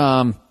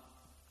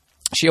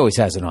 She always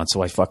has it on,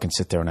 so I fucking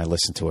sit there and I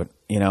listen to it,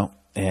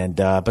 And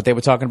but they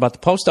were talking about the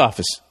post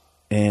office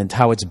and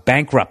how it's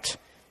bankrupt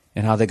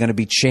and how they're going to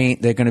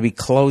be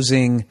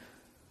closing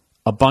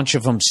a bunch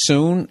of them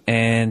soon.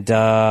 And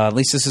at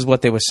least this is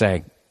what they were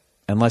saying.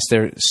 Unless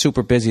they're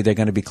super busy, they're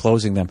going to be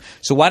closing them.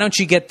 So why don't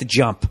you get the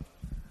jump?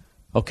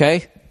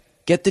 Okay?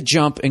 Get the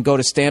jump and go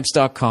to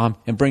Stamps.com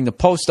and bring the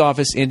post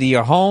office into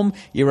your home,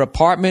 your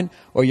apartment,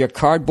 or your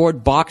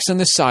cardboard box on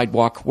the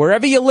sidewalk.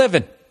 Wherever you're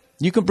living,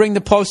 you can bring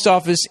the post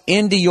office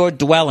into your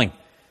dwelling.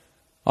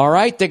 All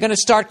right? They're going to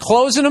start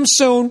closing them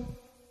soon.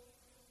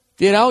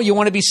 You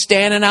want to be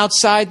standing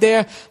outside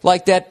there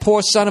like that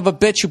poor son of a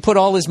bitch who put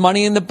all his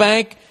money in the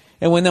bank,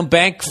 and when the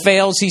bank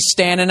fails, he's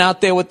standing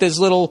out there with his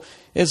little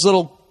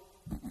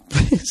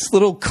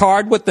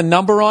card with the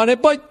number on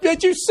it. But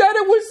you said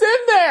it was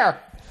in there.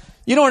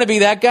 You don't want to be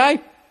that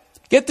guy.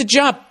 Get the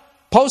jump.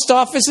 Post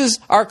offices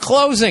are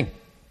closing.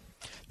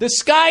 The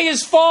sky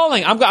is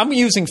falling. I'm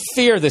using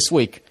fear this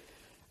week.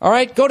 All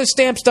right, go to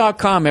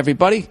Stamps.com,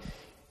 everybody.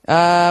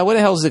 Where the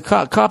hell is the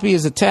copy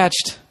is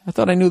attached? I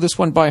thought I knew this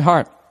one by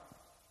heart.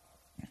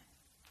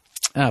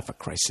 For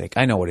Christ's sake,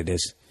 I know what it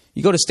is.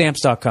 You go to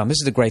Stamps.com.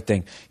 This is the great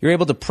thing. You're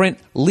able to print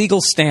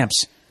legal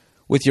stamps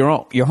with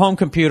your home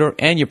computer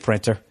and your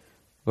printer.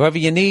 Whatever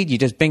you need, you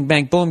just bing,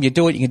 bang, boom, you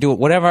do it. You can do it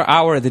whatever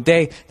hour of the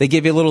day. They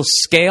give you a little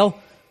scale,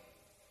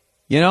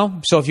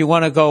 So if you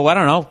want to go, I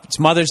don't know, it's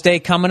Mother's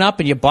Day coming up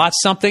and you bought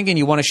something and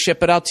you want to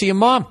ship it out to your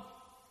mom.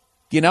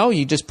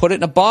 You just put it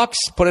in a box,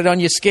 put it on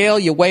your scale,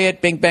 you weigh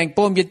it, bing, bang,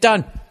 boom, you're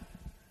done.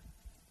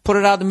 Put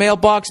it out of the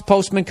mailbox,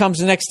 postman comes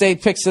the next day,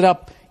 picks it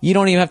up. You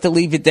don't even have to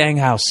leave your dang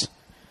house.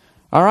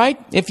 All right?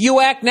 If you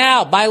act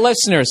now, my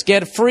listeners,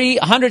 get a free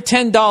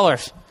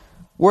 $110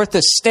 worth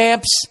of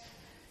stamps.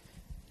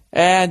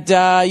 And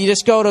you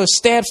just go to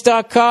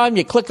stamps.com.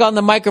 You click on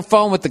the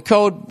microphone with the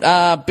code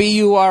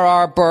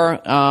BURR, Burr.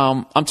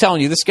 I'm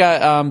telling you, this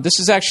guy, this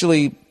is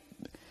actually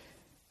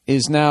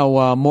is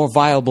now more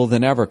viable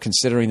than ever,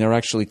 considering they're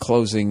actually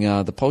closing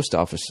the post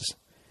offices,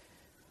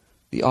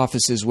 the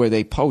offices where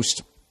they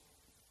post.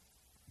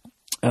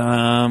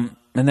 And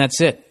that's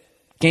it.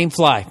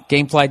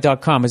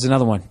 Gamefly.com is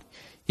another one.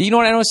 You know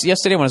what I noticed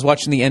yesterday when I was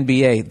watching the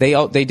NBA?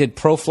 They did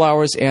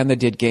ProFlowers and they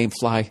did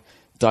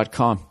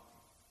Gamefly.com.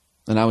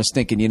 And I was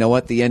thinking, you know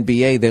what? The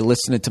NBA, they're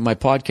listening to my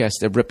podcast.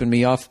 They're ripping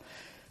me off.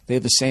 They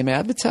have the same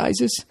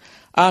advertisers.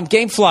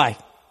 Gamefly.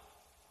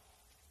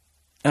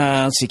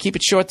 Let's see. Keep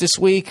it short this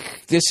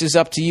week. This is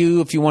up to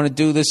you if you want to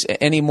do this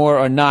anymore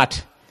or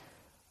not.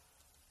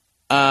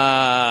 What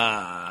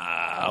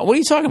are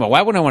you talking about?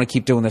 Why wouldn't I want to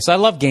keep doing this? I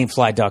love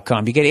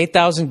Gamefly.com. You get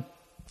 8,000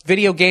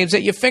 video games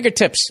at your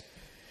fingertips.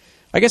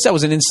 I guess that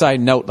was an inside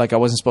note, like I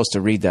wasn't supposed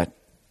to read that.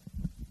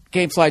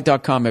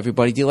 Gamefly.com,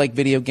 everybody. Do you like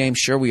video games?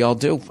 Sure, we all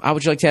do. How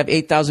would you like to have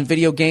 8,000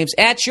 video games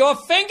at your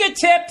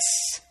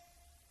fingertips?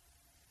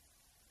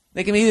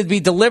 They can either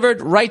be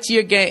delivered right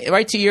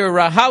to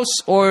your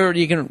house, or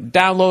you can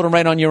download them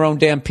right on your own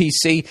damn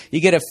PC. You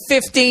get a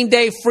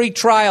 15-day free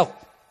trial.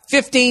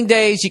 15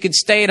 days. You can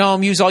stay at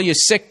home, use all your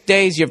sick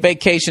days, your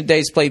vacation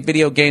days, play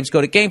video games.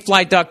 Go to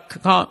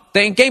Gamefly.com,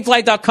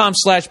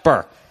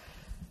 Gamefly.com/Burr.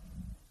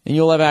 And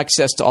you'll have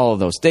access to all of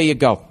those. There you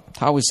go.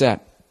 How was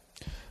that?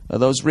 Are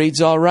those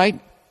reads all right?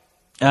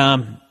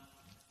 Hey,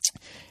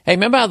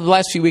 remember how the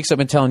last few weeks I've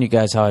been telling you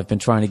guys how I've been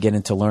trying to get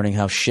into learning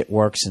how shit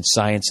works in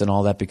science and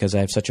all that because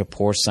I have such a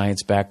poor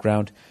science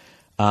background?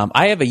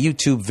 I have a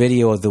YouTube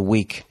video of the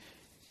week,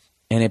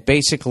 and it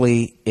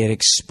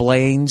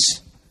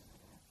explains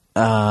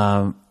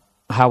how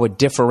a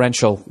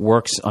differential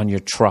works on your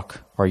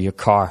truck or your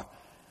car.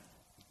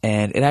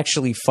 And it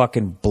actually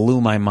fucking blew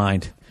my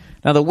mind.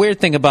 Now, the weird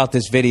thing about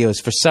this video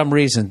is for some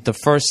reason, the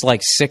first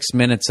 6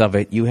 minutes of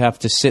it, you have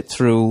to sit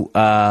through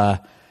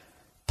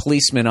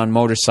policemen on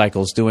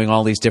motorcycles doing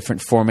all these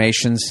different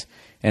formations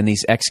and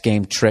these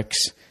X-game tricks.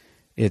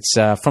 It's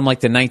from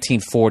the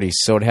 1940s,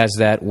 so it has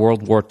that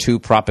World War II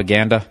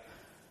propaganda,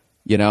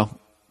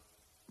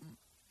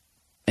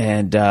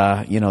 And,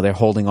 they're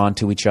holding on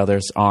to each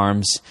other's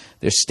arms.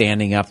 They're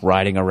standing up,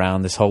 riding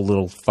around, this whole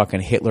little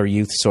fucking Hitler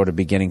Youth sort of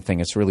beginning thing.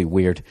 It's really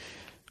weird.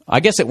 I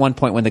guess at one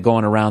point when they're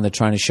going around, they're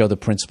trying to show the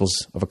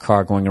principles of a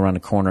car going around a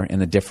corner and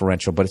the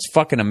differential, but it's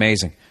fucking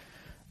amazing.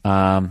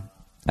 And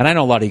I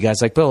know a lot of you guys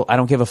like, Bill, I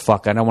don't give a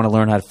fuck. I don't want to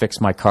learn how to fix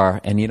my car.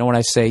 And you know what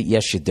I say?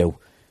 Yes, you do.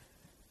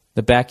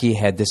 The back of your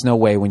head, there's no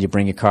way when you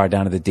bring your car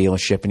down to the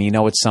dealership and you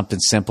know it's something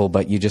simple,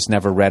 but you just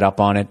never read up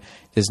on it.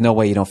 There's no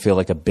way you don't feel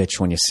like a bitch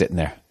when you're sitting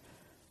there.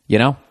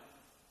 I'm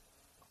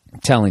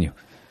telling you.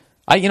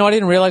 I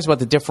didn't realize about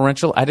the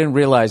differential. I didn't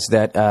realize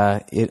that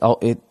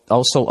it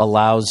also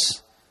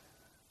allows...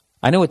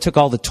 I know it took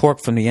all the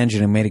torque from the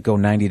engine and made it go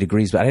 90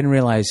 degrees, but I didn't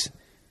realize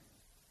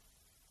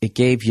it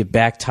gave your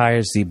back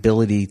tires the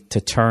ability to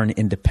turn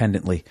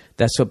independently.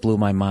 That's what blew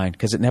my mind,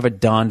 because it never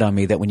dawned on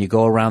me that when you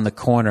go around the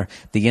corner,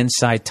 the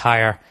inside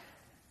tire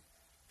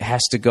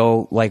has to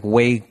go a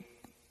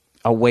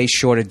way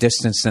shorter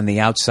distance than the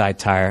outside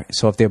tire.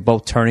 So if they're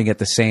both turning at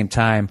the same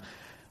time,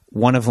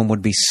 one of them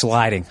would be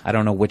sliding. I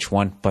don't know which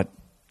one, but...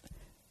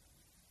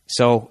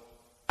 So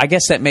I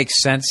guess that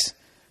makes sense.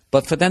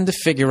 But for them to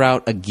figure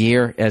out a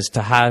gear as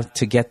to how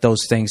to get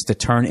those things to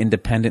turn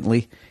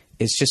independently,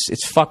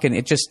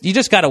 you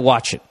just got to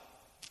watch it.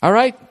 All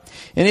right?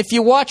 And if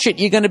you watch it,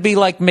 you're going to be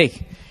like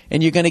me.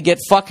 And you're going to get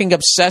fucking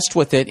obsessed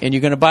with it. And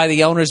you're going to buy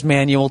the owner's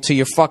manual to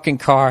your fucking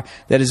car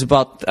that is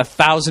about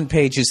 1,000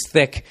 pages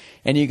thick.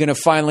 And you're going to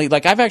finally,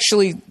 I've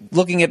actually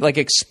looking at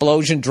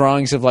explosion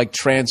drawings of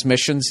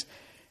transmissions.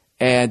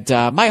 And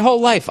my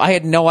whole life, I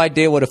had no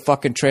idea what a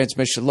fucking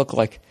transmission looked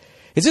like.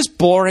 Is this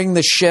boring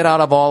the shit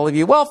out of all of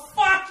you? Well,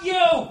 fuck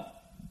you!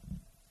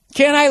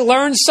 Can't I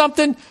learn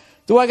something?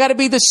 Do I got to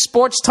be this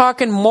sports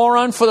talking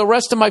moron for the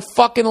rest of my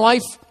fucking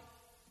life?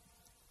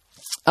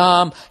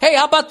 Hey,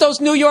 how about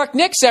those New York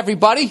Knicks,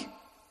 everybody?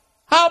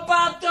 How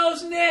about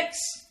those Knicks?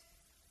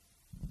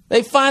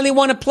 They finally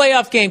won a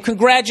playoff game.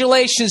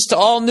 Congratulations to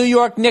all New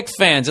York Knicks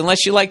fans.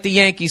 Unless you like the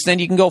Yankees, then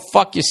you can go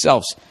fuck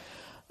yourselves.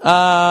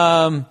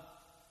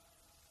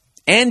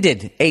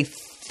 Ended a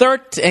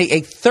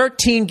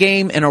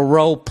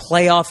 13-game-in-a-row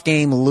playoff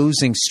game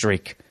losing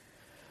streak.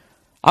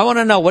 I want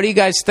to know, what do you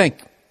guys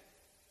think?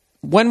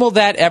 When will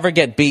that ever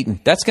get beaten?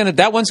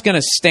 That one's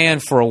gonna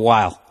stand for a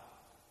while.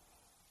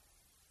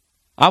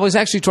 I was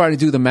actually trying to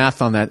do the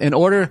math on that. In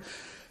order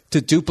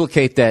to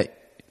duplicate that,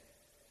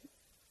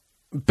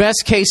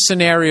 best case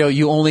scenario,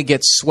 you only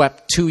get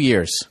swept 2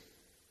 years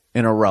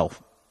in a row,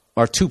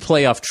 or 2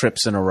 playoff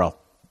trips in a row.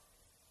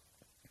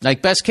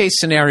 Best case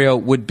scenario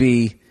would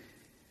be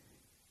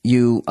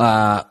you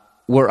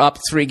were up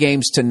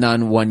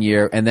 3-0 one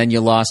year, and then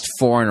you lost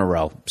 4 in a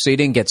row. So you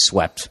didn't get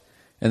swept.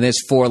 And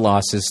there's 4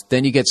 losses.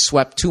 Then you get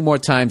swept 2 more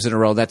times in a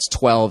row. That's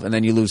 12, and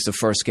then you lose the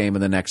first game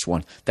of the next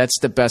one. That's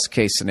the best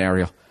case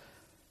scenario.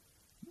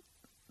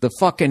 The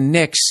fucking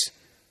Knicks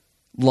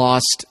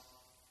lost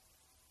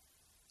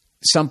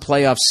some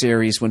playoff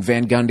series when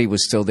Van Gundy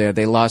was still there.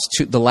 They lost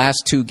the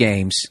last 2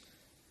 games.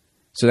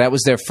 So that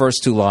was their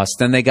first 2 losses.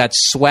 Then they got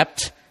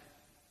swept.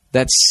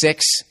 That's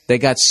 6. They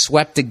got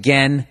swept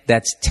again.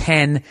 That's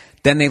 10.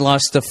 Then they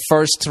lost the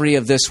first 3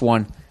 of this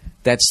one.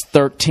 That's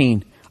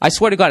 13. I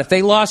swear to God, if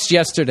they lost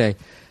yesterday,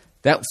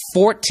 that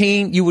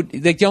 14, you would.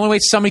 The only way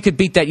somebody could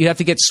beat that, you'd have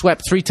to get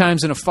swept 3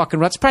 times in a fucking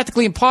row. It's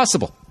practically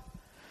impossible.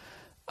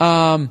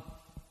 And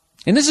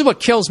this is what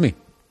kills me,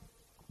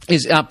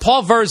 is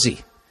Paul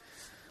Verzi,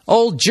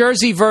 old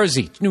Jersey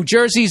Verzi, New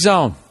Jersey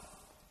zone,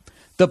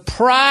 the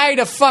pride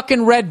of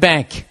fucking Red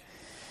Bank.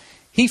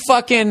 He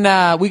fucking,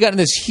 we got in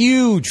this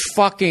huge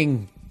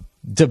fucking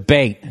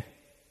debate.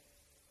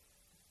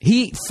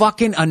 He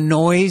fucking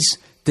annoys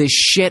the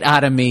shit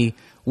out of me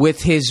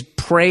with his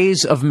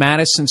praise of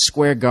Madison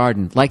Square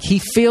Garden. Like, he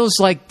feels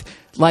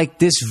like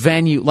this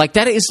venue, like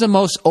that is the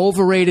most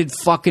overrated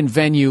fucking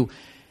venue,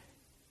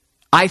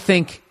 I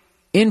think,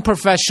 in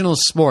professional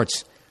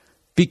sports,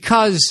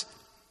 because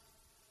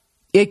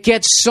it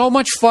gets so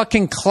much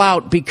fucking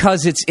clout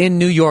because it's in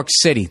New York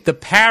City, the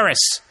Paris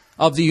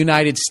of the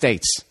United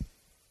States.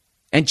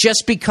 And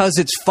just because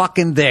it's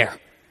fucking there,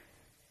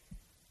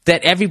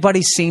 that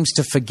everybody seems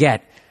to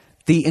forget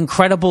the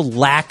incredible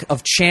lack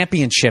of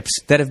championships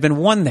that have been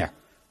won there.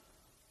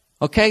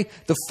 Okay?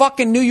 The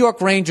fucking New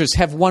York Rangers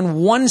have won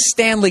 1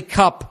 Stanley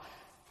Cup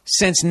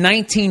since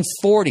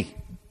 1940.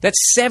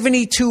 That's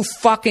 72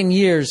 fucking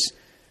years.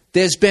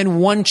 There's been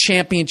 1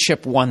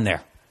 championship won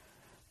there.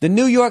 The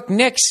New York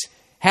Knicks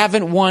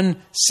haven't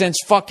won since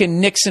fucking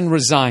Nixon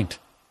resigned.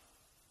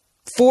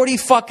 40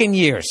 fucking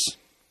years.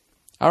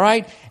 All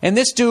right? And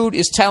this dude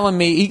is telling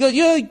me, he goes,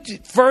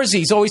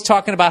 Verzi's always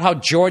talking about how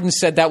Jordan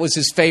said that was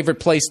his favorite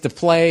place to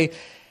play.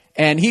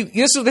 And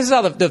this is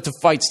how the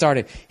fight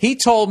started. He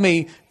told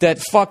me that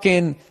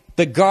fucking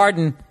the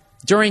Garden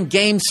during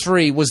Game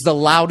 3 was the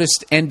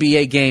loudest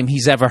NBA game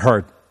he's ever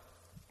heard.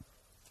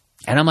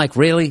 And I'm like,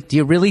 really? Do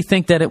you really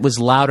think that it was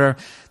louder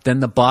than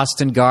the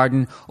Boston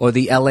Garden or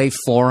the LA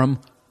Forum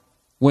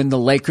when the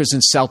Lakers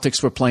and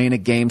Celtics were playing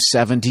at Game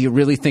 7? Do you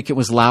really think it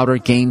was louder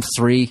Game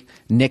 3,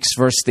 Knicks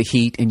versus the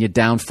Heat, and you're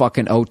down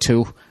fucking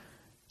 0-2?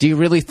 Do you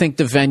really think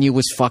the venue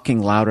was fucking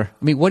louder?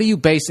 I mean, what are you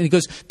basing? He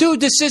goes, dude,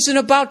 this isn't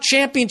about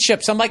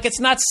championships. I'm like,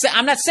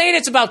 I'm not saying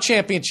it's about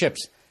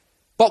championships.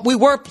 But we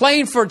were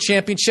playing for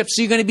championships,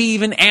 so you're going to be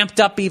even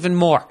amped up even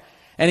more.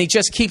 And he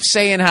just keeps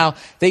saying how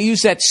they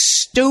use that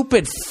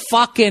stupid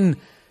fucking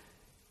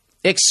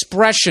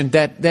expression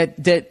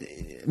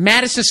that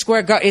Madison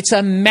Square Garden, it's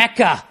a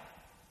mecca.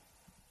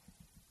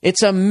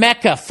 It's a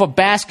mecca for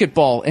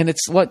basketball, and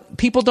it's what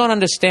people don't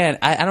understand.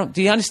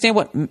 Do you understand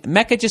what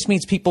mecca just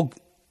means? People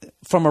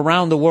from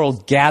around the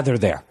world gather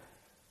there.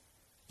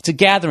 It's a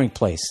gathering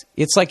place.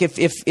 It's like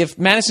if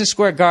Madison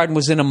Square Garden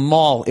was in a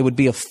mall, it would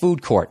be a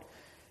food court.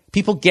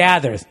 People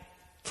gather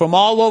from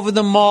all over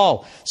the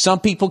mall. Some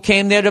people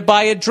came there to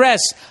buy a dress.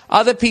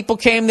 Other people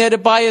came there to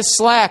buy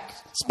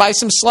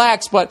some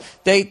slacks, but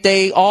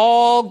they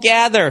all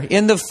gather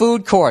in the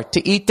food court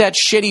to eat that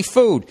shitty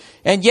food.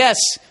 And yes,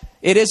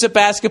 it is a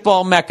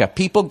basketball mecca.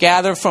 People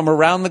gather from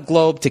around the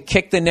globe to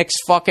kick the Knicks'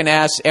 fucking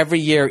ass every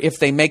year if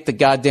they make the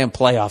goddamn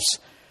playoffs.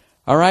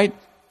 All right?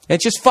 It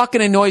just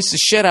fucking annoys the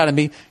shit out of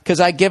me because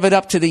I give it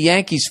up to the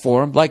Yankees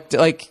for them. Like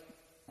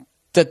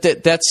that's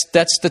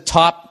the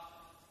top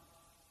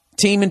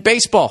team in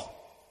baseball.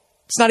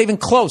 It's not even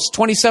close.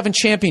 27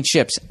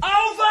 championships.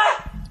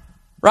 Over!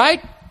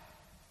 Right?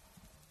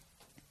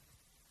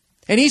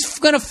 And he's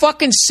going to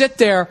fucking sit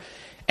there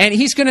and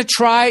he's going to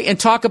try and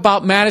talk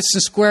about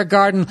Madison Square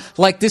Garden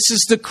like this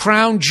is the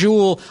crown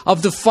jewel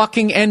of the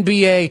fucking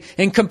NBA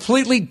and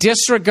completely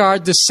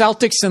disregard the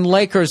Celtics and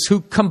Lakers, who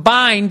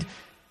combined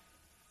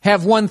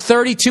have won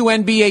 32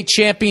 NBA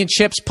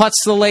championships, plus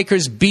the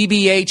Lakers'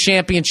 BBA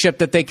championship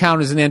that they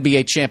count as an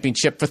NBA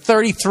championship for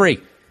 33.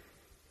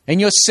 And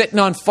you're sitting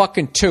on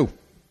fucking 2.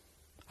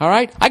 All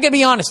right? I got to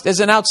be honest, as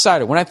an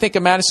outsider, when I think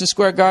of Madison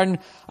Square Garden,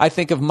 I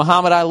think of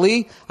Muhammad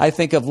Ali, I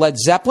think of Led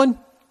Zeppelin,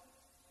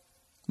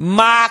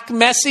 Marc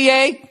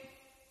Messier.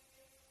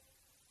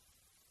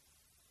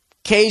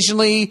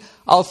 Occasionally,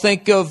 I'll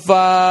think of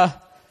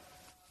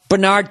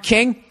Bernard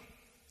King,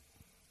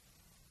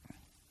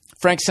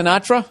 Frank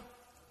Sinatra,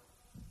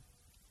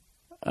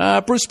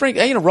 Bruce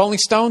Springsteen, Rolling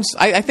Stones.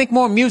 I think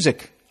more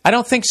music. I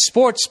don't think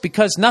sports,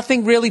 because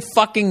nothing really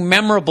fucking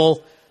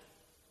memorable.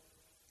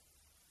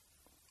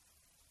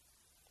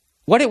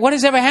 What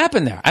has ever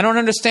happened there? I don't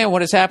understand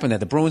what has happened there.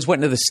 The Bruins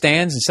went into the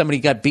stands and somebody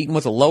got beaten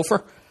with a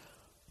loafer.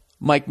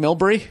 Mike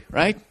Milbury,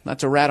 right? Not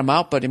to rat him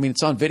out, but I mean,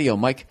 it's on video,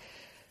 Mike.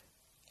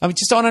 I mean,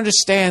 just don't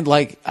understand.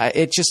 Like,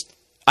 I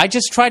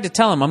just tried to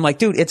tell him. I'm like,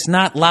 dude, it's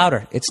not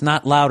louder. It's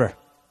not louder.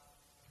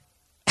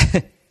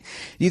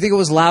 You think it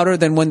was louder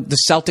than when the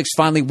Celtics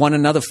finally won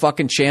another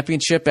fucking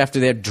championship after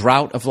their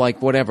drought of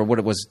like what it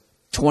was,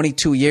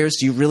 22 years?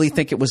 Do you really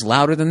think it was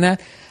louder than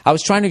that? I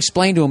was trying to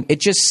explain to him, it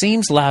just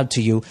seems loud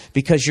to you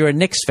because you're a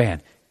Knicks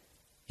fan.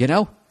 You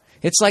know?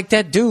 It's like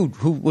that dude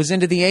who was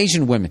into the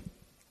Asian women.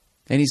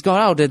 And he's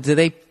going, oh, did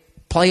they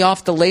play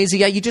off the lazy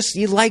guy? You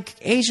like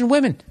Asian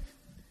women.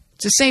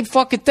 It's the same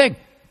fucking thing.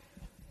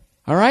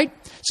 All right?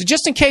 So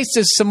just in case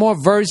there's some more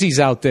Verzies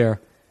out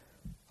there,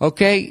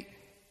 okay,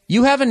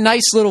 you have a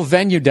nice little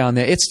venue down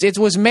there. It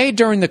was made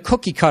during the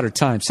cookie cutter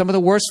time. Some of the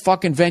worst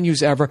fucking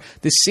venues ever.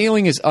 The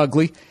ceiling is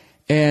ugly.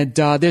 And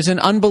there's an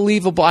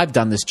unbelievable... I've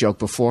done this joke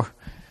before.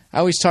 I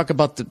always talk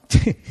about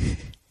the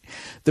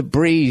the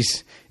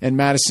breeze in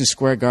Madison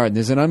Square Garden.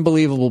 There's an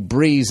unbelievable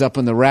breeze up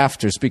in the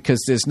rafters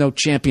because there's no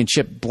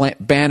championship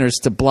banners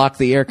to block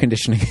the air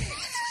conditioning.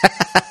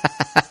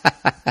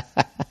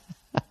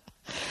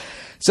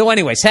 So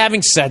anyways,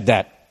 having said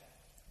that,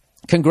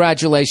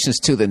 congratulations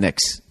to the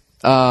Knicks.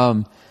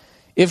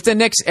 If the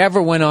Knicks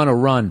ever went on a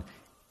run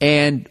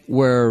and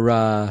were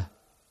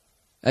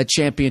a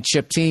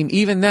championship team,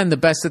 even then the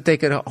best that they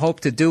could hope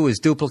to do is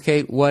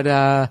duplicate what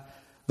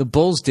the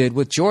Bulls did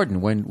with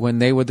Jordan when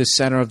they were the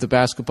center of the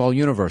basketball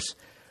universe.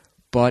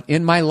 But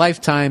in my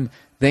lifetime,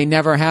 they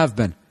never have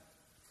been.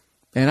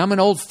 And I'm an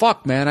old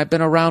fuck, man. I've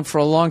been around for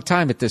a long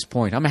time at this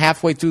point. I'm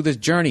halfway through this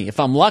journey. If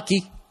I'm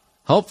lucky,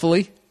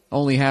 hopefully,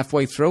 only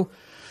halfway through.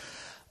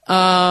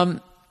 So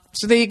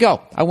there you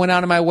go. I went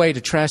out of my way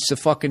to trash the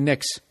fucking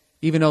Knicks,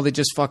 even though they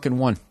just fucking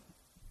won.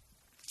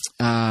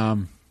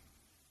 And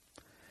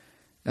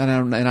I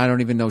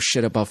don't even know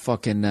shit about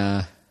fucking...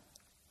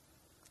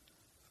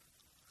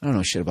 I don't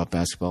know shit about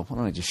basketball. Why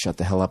don't I just shut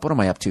the hell up? What am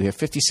I up to here?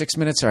 56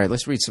 minutes? All right,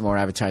 let's read some more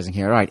advertising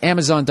here. All right,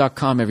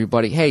 Amazon.com,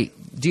 everybody. Hey,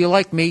 do you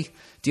like me?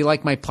 Do you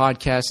like my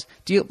podcast?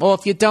 Well,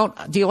 if you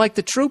don't, do you like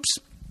the troops?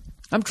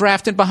 I'm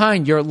drafting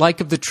behind your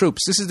like of the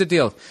troops. This is the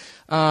deal.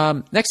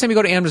 Next time you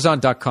go to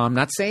Amazon.com,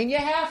 not saying you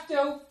have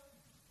to,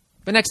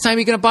 but next time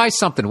you're going to buy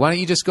something, why don't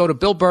you just go to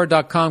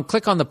BillBurr.com,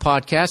 click on the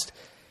podcast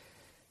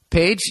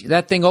page.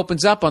 That thing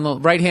opens up. On the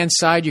right-hand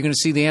side, you're going to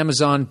see the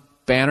Amazon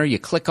banner. You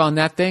click on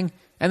that thing,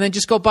 and then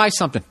just go buy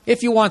something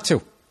if you want to.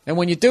 And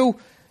when you do,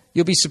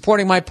 you'll be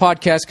supporting my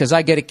podcast because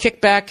I get a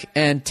kickback,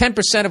 and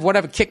 10% of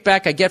whatever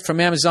kickback I get from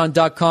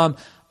Amazon.com,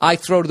 I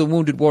throw to the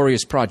Wounded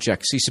Warriors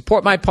Project. So you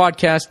support my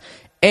podcast,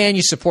 and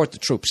you support the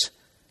troops.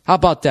 How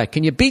about that?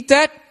 Can you beat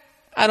that?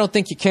 I don't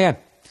think you can.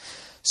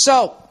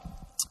 So,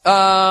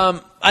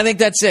 I think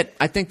that's it.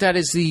 I think that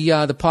is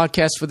the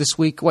podcast for this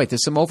week. Wait,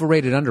 there's some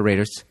overrated,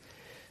 underrated.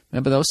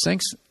 Remember those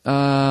things?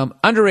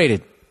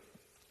 Underrated.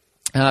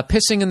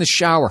 Pissing in the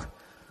shower.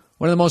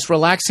 One of the most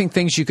relaxing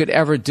things you could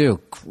ever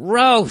do.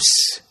 Gross.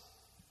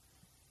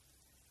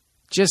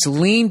 Just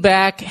lean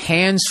back,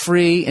 hands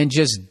free, and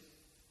just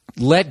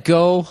let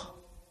go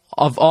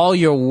of all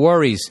your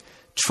worries.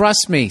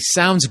 Trust me,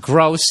 sounds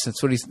gross.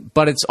 That's what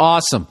but it's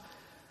awesome.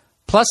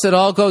 Plus, it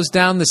all goes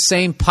down the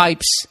same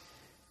pipes.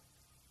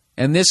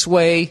 And this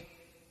way,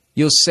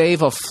 you'll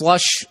save a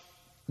flush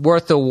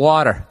worth of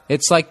water.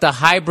 It's like the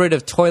hybrid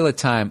of toilet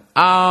time.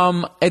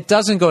 It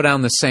doesn't go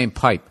down the same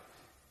pipe.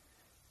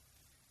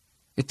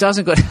 It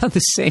doesn't go down the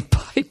same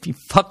pipe, you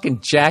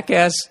fucking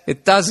jackass.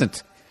 It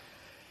doesn't.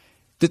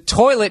 The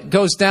toilet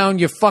goes down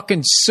your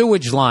fucking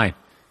sewage line.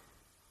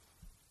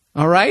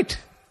 All right?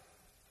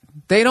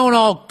 They don't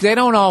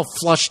all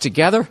flush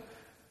together.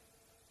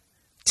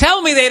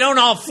 Tell me they don't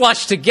all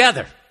flush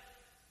together.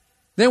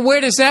 Then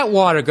where does that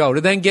water go?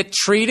 To then get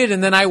treated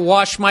and then I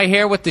wash my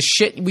hair with the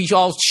shit we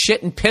all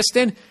shit and pissed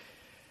in?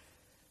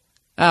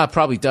 It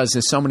probably does.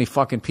 There's so many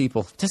fucking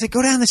people. Does it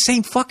go down the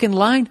same fucking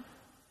line?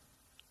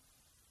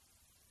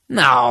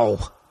 No.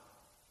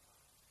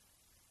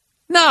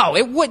 No,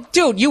 it would,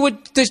 dude, you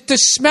would, the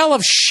smell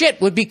of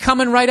shit would be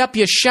coming right up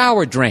your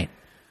shower drain.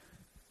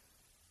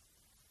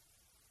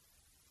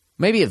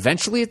 Maybe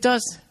eventually it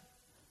does.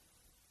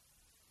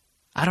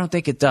 I don't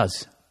think it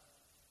does.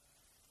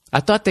 I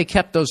thought they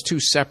kept those two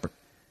separate.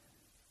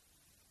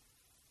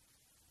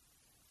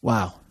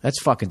 Wow,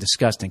 that's fucking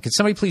disgusting. Can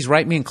somebody please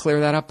write me and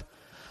clear that up?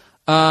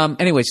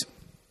 Anyways,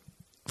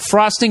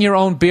 frosting your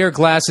own beer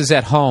glasses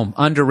at home,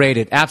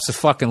 underrated,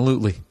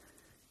 abso-fucking-lutely.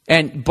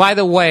 And by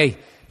the way,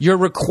 you're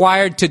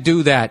required to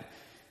do that,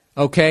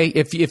 okay?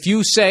 If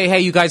you say,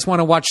 hey, you guys want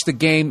to watch the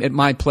game at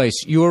my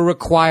place, you are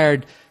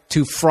required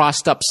to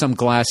frost up some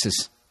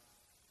glasses,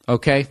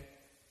 okay?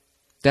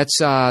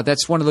 That's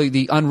one of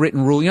the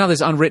unwritten rules. You know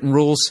there's unwritten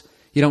rules?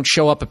 You don't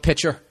show up a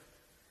pitcher.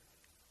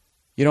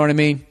 You know what I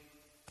mean?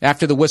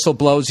 After the whistle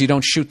blows, you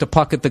don't shoot the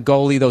puck at the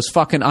goalie. Those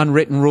fucking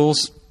unwritten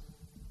rules.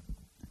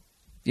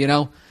 You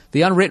know?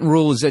 The unwritten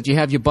rule is that you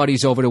have your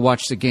buddies over to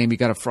watch the game. You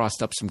got to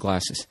frost up some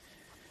glasses.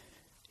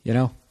 You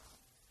know?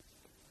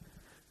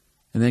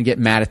 And then get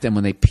mad at them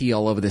when they pee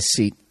all over the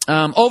seat.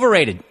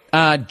 Overrated.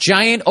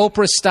 Giant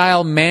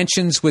Oprah-style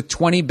mansions with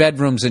 20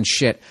 bedrooms and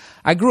shit.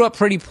 I grew up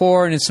pretty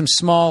poor and in some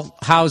small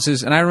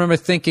houses, and I remember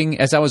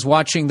thinking as I was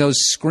watching those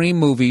Scream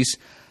movies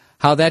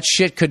how that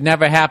shit could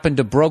never happen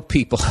to broke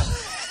people.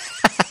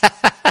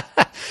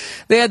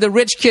 They had the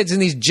rich kids in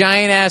these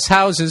giant-ass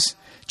houses,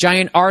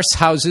 giant arse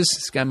houses.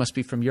 This guy must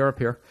be from Europe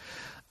here.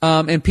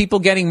 And people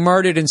getting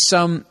murdered in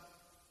some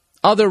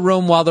other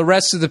room while the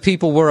rest of the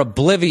people were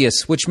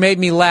oblivious, which made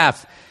me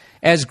laugh.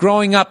 As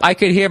growing up, I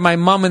could hear my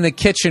mom in the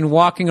kitchen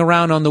walking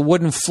around on the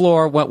wooden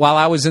floor while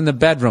I was in the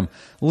bedroom,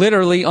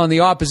 literally on the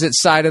opposite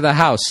side of the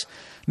house.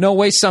 No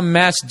way some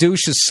mass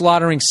douche is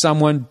slaughtering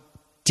someone,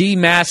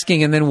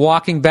 demasking, and then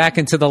walking back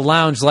into the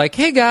lounge like,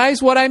 hey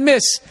guys, what'd I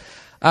miss?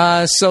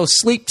 So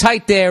sleep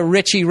tight there,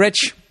 Richie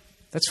Rich.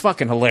 That's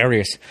fucking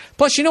hilarious.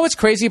 Plus, you know what's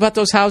crazy about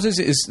those houses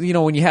is, you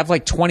know, when you have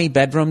like 20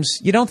 bedrooms,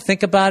 you don't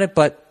think about it,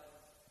 but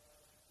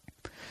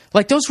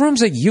like those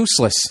rooms are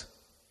useless.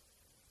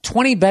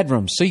 20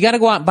 bedrooms. So you got to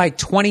go out and buy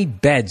 20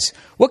 beds.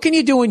 What can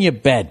you do in your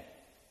bed?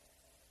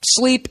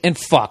 Sleep and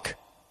fuck.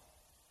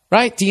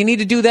 Right? Do you need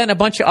to do that in a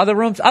bunch of other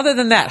rooms? Other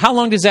than that, how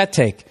long does that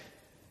take?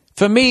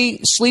 For me,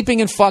 sleeping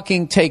and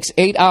fucking takes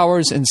 8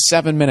 hours and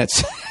 7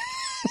 minutes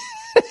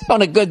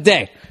on a good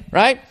day.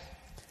 Right?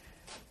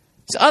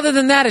 So other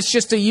than that, it's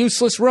just a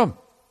useless room.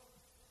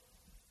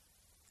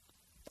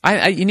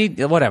 You need,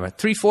 whatever,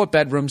 3-4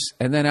 bedrooms,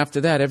 and then after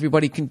that,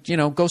 everybody can, you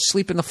know, go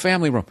sleep in the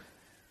family room.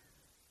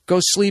 Go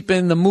sleep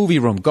in the movie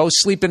room. Go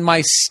sleep in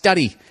my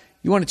study.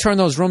 You want to turn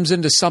those rooms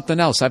into something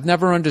else. I've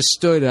never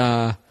understood, you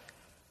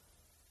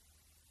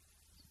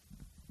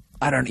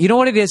know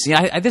what it is?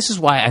 This is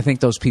why I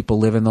think those people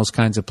live in those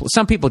kinds of places.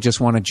 Some people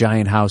just want a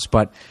giant house,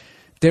 but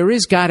there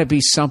is got to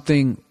be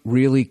something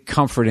really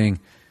comforting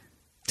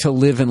to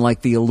live in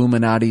like the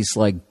Illuminati's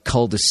like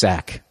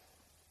cul-de-sac.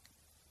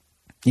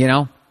 You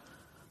know?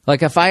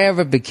 Like if I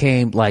ever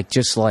became like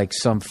just like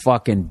some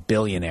fucking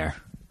billionaire,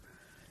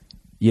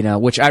 you know,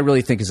 which I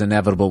really think is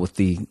inevitable with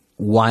the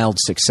wild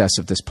success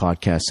of this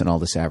podcast and all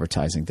this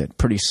advertising, that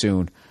pretty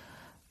soon,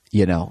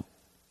 you know,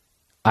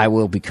 I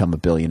will become a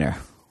billionaire.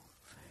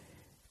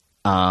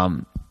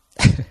 I'll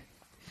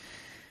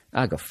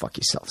go fuck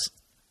yourselves.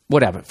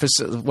 Whatever.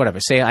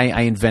 Say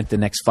I invent the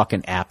next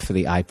fucking app for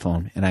the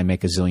iPhone and I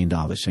make $1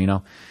 zillion. So, you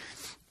know,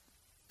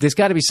 there's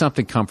got to be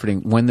something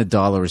comforting when the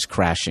dollar is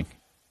crashing.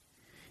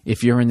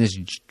 If you're in this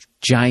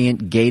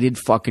giant gated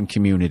fucking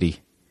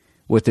community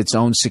with its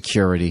own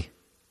security.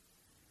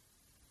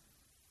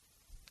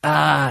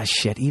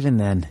 Shit. Even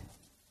then,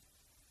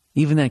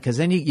 because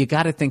then you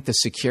got to think the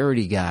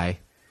security guy.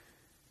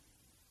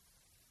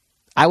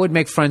 I would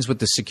make friends with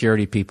the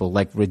security people,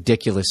 like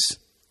ridiculous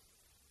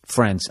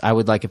friends. I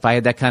would, like, if I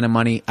had that kind of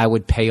money, I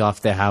would pay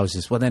off their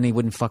houses. Well, then he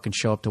wouldn't fucking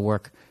show up to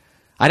work.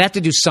 I'd have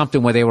to do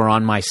something where they were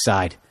on my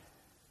side.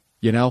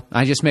 You know,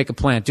 I just make a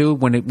plan. Dude,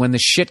 when the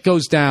shit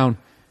goes down,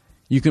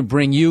 you can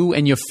bring you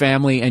and your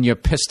family and your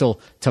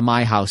pistol to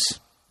my house.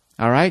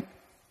 All right?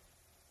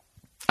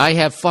 I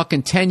have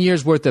fucking 10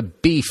 years worth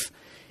of beef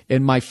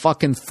in my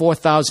fucking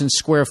 4,000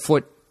 square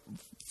foot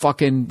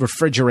fucking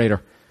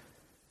refrigerator.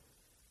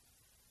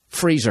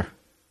 Freezer.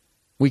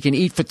 We can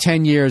eat for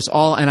 10 years,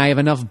 and I have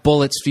enough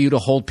bullets for you to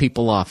hold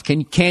people off.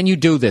 Can you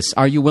do this?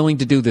 Are you willing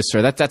to do this,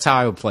 sir? That's how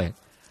I would play it.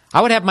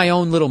 I would have my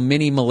own little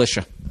mini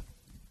militia.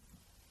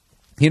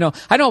 You know,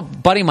 I know a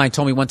buddy of mine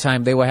told me one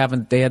time they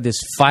had this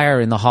fire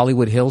in the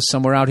Hollywood Hills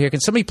somewhere out here. Can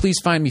somebody please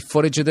find me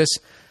footage of this?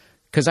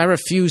 Because I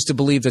refuse to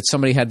believe that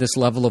somebody had this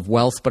level of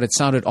wealth, but it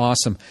sounded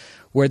awesome.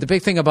 Where the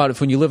big thing about it,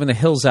 when you live in the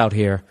hills out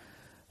here,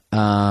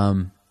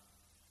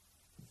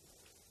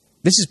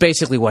 this is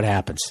basically what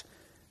happens.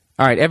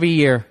 All right, every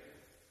year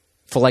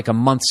for like a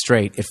month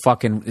straight, it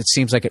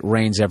seems like it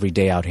rains every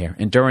day out here.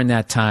 And during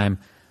that time,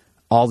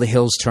 all the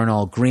hills turn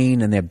all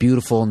green and they're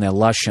beautiful and they're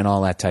lush and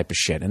all that type of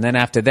shit. And then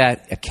after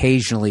that,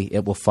 occasionally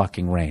it will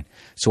fucking rain.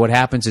 So what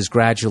happens is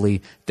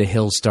gradually the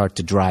hills start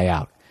to dry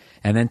out.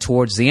 And then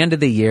towards the end of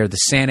the year, the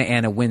Santa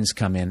Ana winds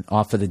come in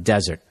off of the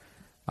desert.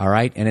 All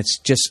right? And it's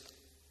just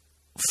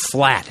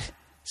flat.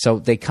 So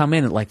they come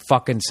in at like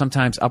fucking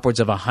sometimes upwards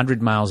of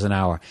 100 miles an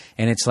hour.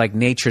 And it's like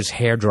nature's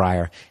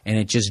hairdryer. And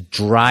it just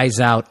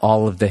dries out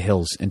all of the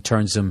hills and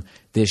turns them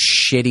this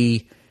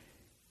shitty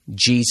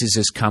Jesus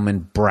is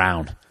coming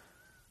brown.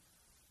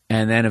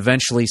 And then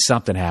eventually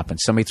something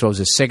happens. Somebody throws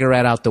a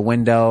cigarette out the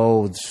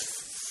window.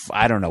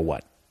 I don't know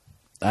what.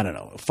 I don't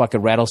know. A fucking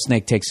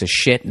rattlesnake takes a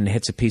shit and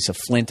hits a piece of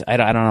flint. I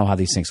don't know how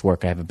these things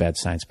work. I have a bad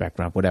science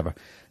background. Whatever.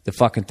 The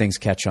fucking things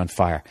catch on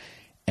fire.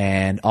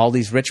 And all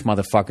these rich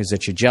motherfuckers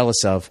that you're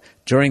jealous of,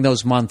 during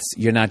those months,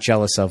 you're not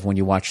jealous of when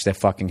you watch their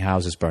fucking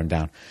houses burn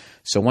down.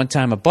 So one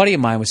time a buddy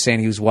of mine was saying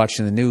he was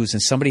watching the news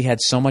and somebody had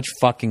so much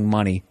fucking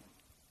money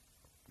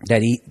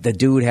that the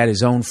dude had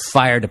his own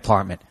fire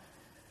department.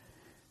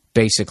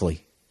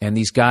 Basically. And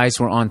these guys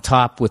were on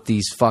top with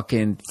these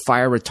fucking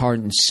fire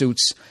retardant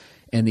suits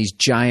and these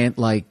giant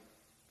like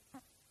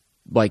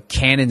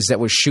cannons that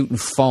were shooting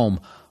foam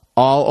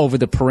all over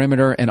the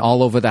perimeter and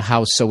all over the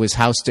house so his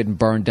house didn't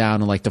burn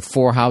down. And like the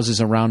 4 houses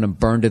around him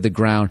burned to the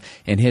ground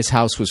and his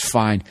house was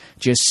fine,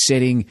 just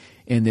sitting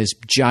in this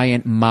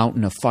giant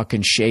mountain of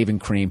fucking shaving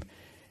cream.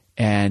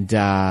 And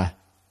I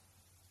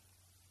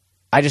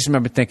just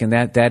remember thinking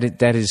that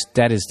is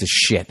the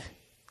shit.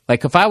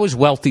 Like, if I was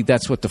wealthy,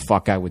 that's what the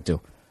fuck I would do.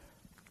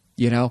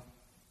 You know?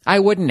 I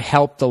wouldn't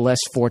help the less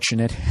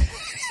fortunate.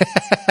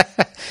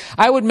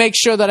 I would make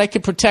sure that I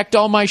could protect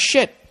all my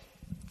shit.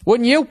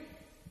 Wouldn't you?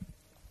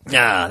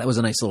 That was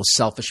a nice little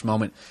selfish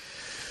moment.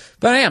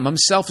 But I'm a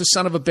selfish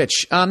son of a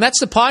bitch. That's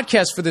the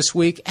podcast for this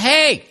week.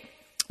 Hey,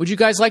 would you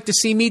guys like to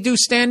see me do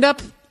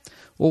stand-up?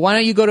 Well, why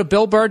don't you go to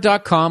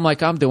BillBurr.com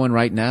like I'm doing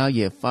right now,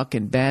 you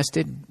fucking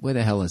bastard. Where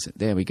the hell is it?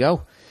 There we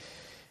go.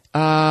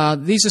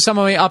 These are some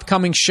of my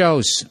upcoming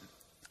shows.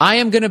 I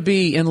am going to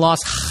be in Los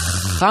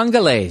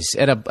Angeles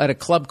at a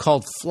club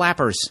called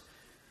Flappers.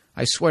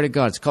 I swear to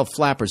God, it's called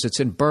Flappers. It's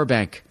in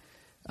Burbank.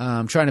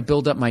 I'm trying to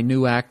build up my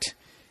new act.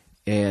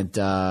 And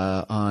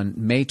on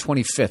May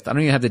 25th, I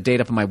don't even have the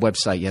date up on my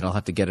website yet. I'll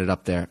have to get it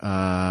up there.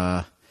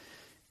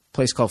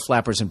 Place called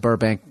Flappers in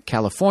Burbank,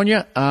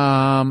 California.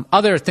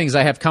 Other things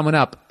I have coming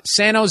up.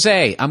 San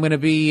Jose. I'm going to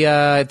be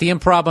at the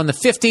Improv on the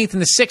 15th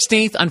and the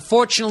 16th.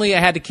 Unfortunately, I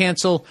had to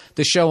cancel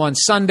the show on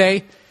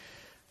Sunday.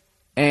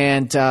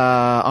 And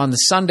on the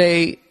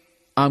Sunday,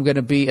 I'm going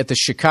to be at the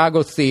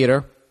Chicago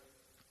Theater,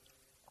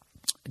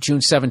 June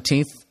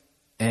 17th.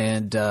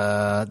 And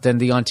then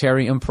the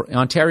Ontario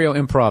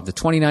Improv, the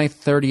 29th,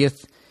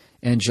 30th,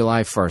 and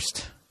July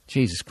 1st.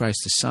 Jesus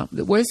Christ,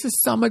 where's the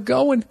summer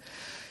going?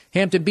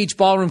 Hampton Beach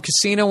Ballroom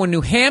Casino in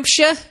New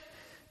Hampshire.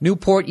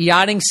 Newport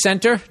Yachting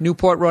Center,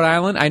 Newport, Rhode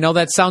Island. I know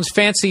that sounds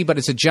fancy, but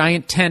it's a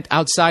giant tent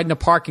outside in a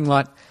parking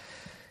lot.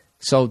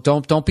 So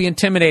don't be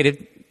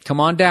intimidated. Come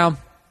on down.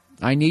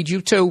 I need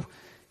you too.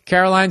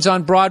 Caroline's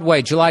on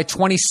Broadway, July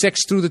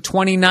 26th through the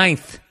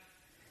 29th.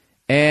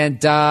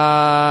 And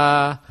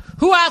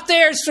who out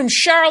there is from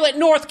Charlotte,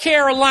 North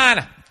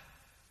Carolina?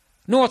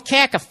 North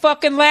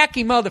fucking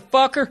lackey,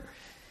 motherfucker.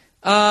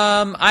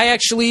 I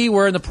actually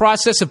were in the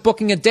process of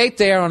booking a date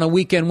there on a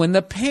weekend when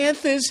the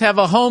Panthers have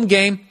a home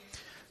game.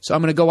 So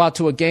I'm going to go out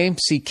to a game,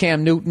 see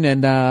Cam Newton,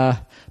 and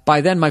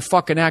by then my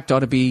fucking act ought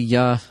to be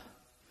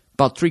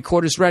about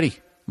 3/4 ready.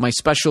 My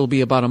special will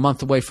be about a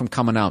month away from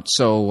coming out.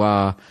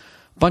 So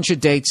bunch of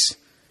dates.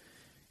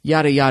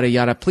 Yada, yada,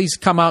 yada. Please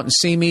come out and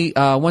see me.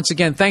 Once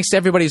again, thanks to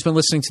everybody who's been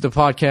listening to the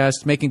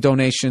podcast, making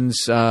donations,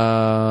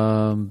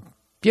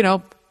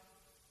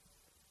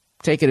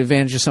 taking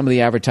advantage of some of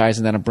the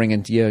advertising that I'm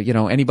bringing to you. You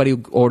know, anybody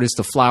who orders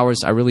the flowers,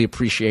 I really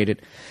appreciate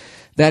it.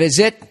 That is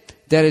it.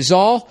 That is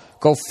all.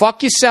 Go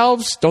fuck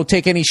yourselves. Don't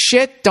take any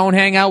shit. Don't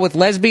hang out with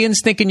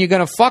lesbians thinking you're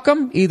going to fuck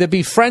them. Either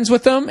be friends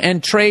with them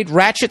and trade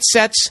ratchet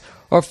sets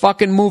or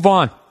fucking move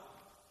on.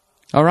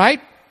 All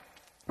right?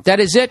 That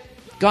is it.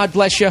 God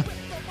bless you.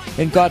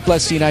 And God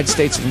bless the United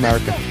States of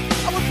America.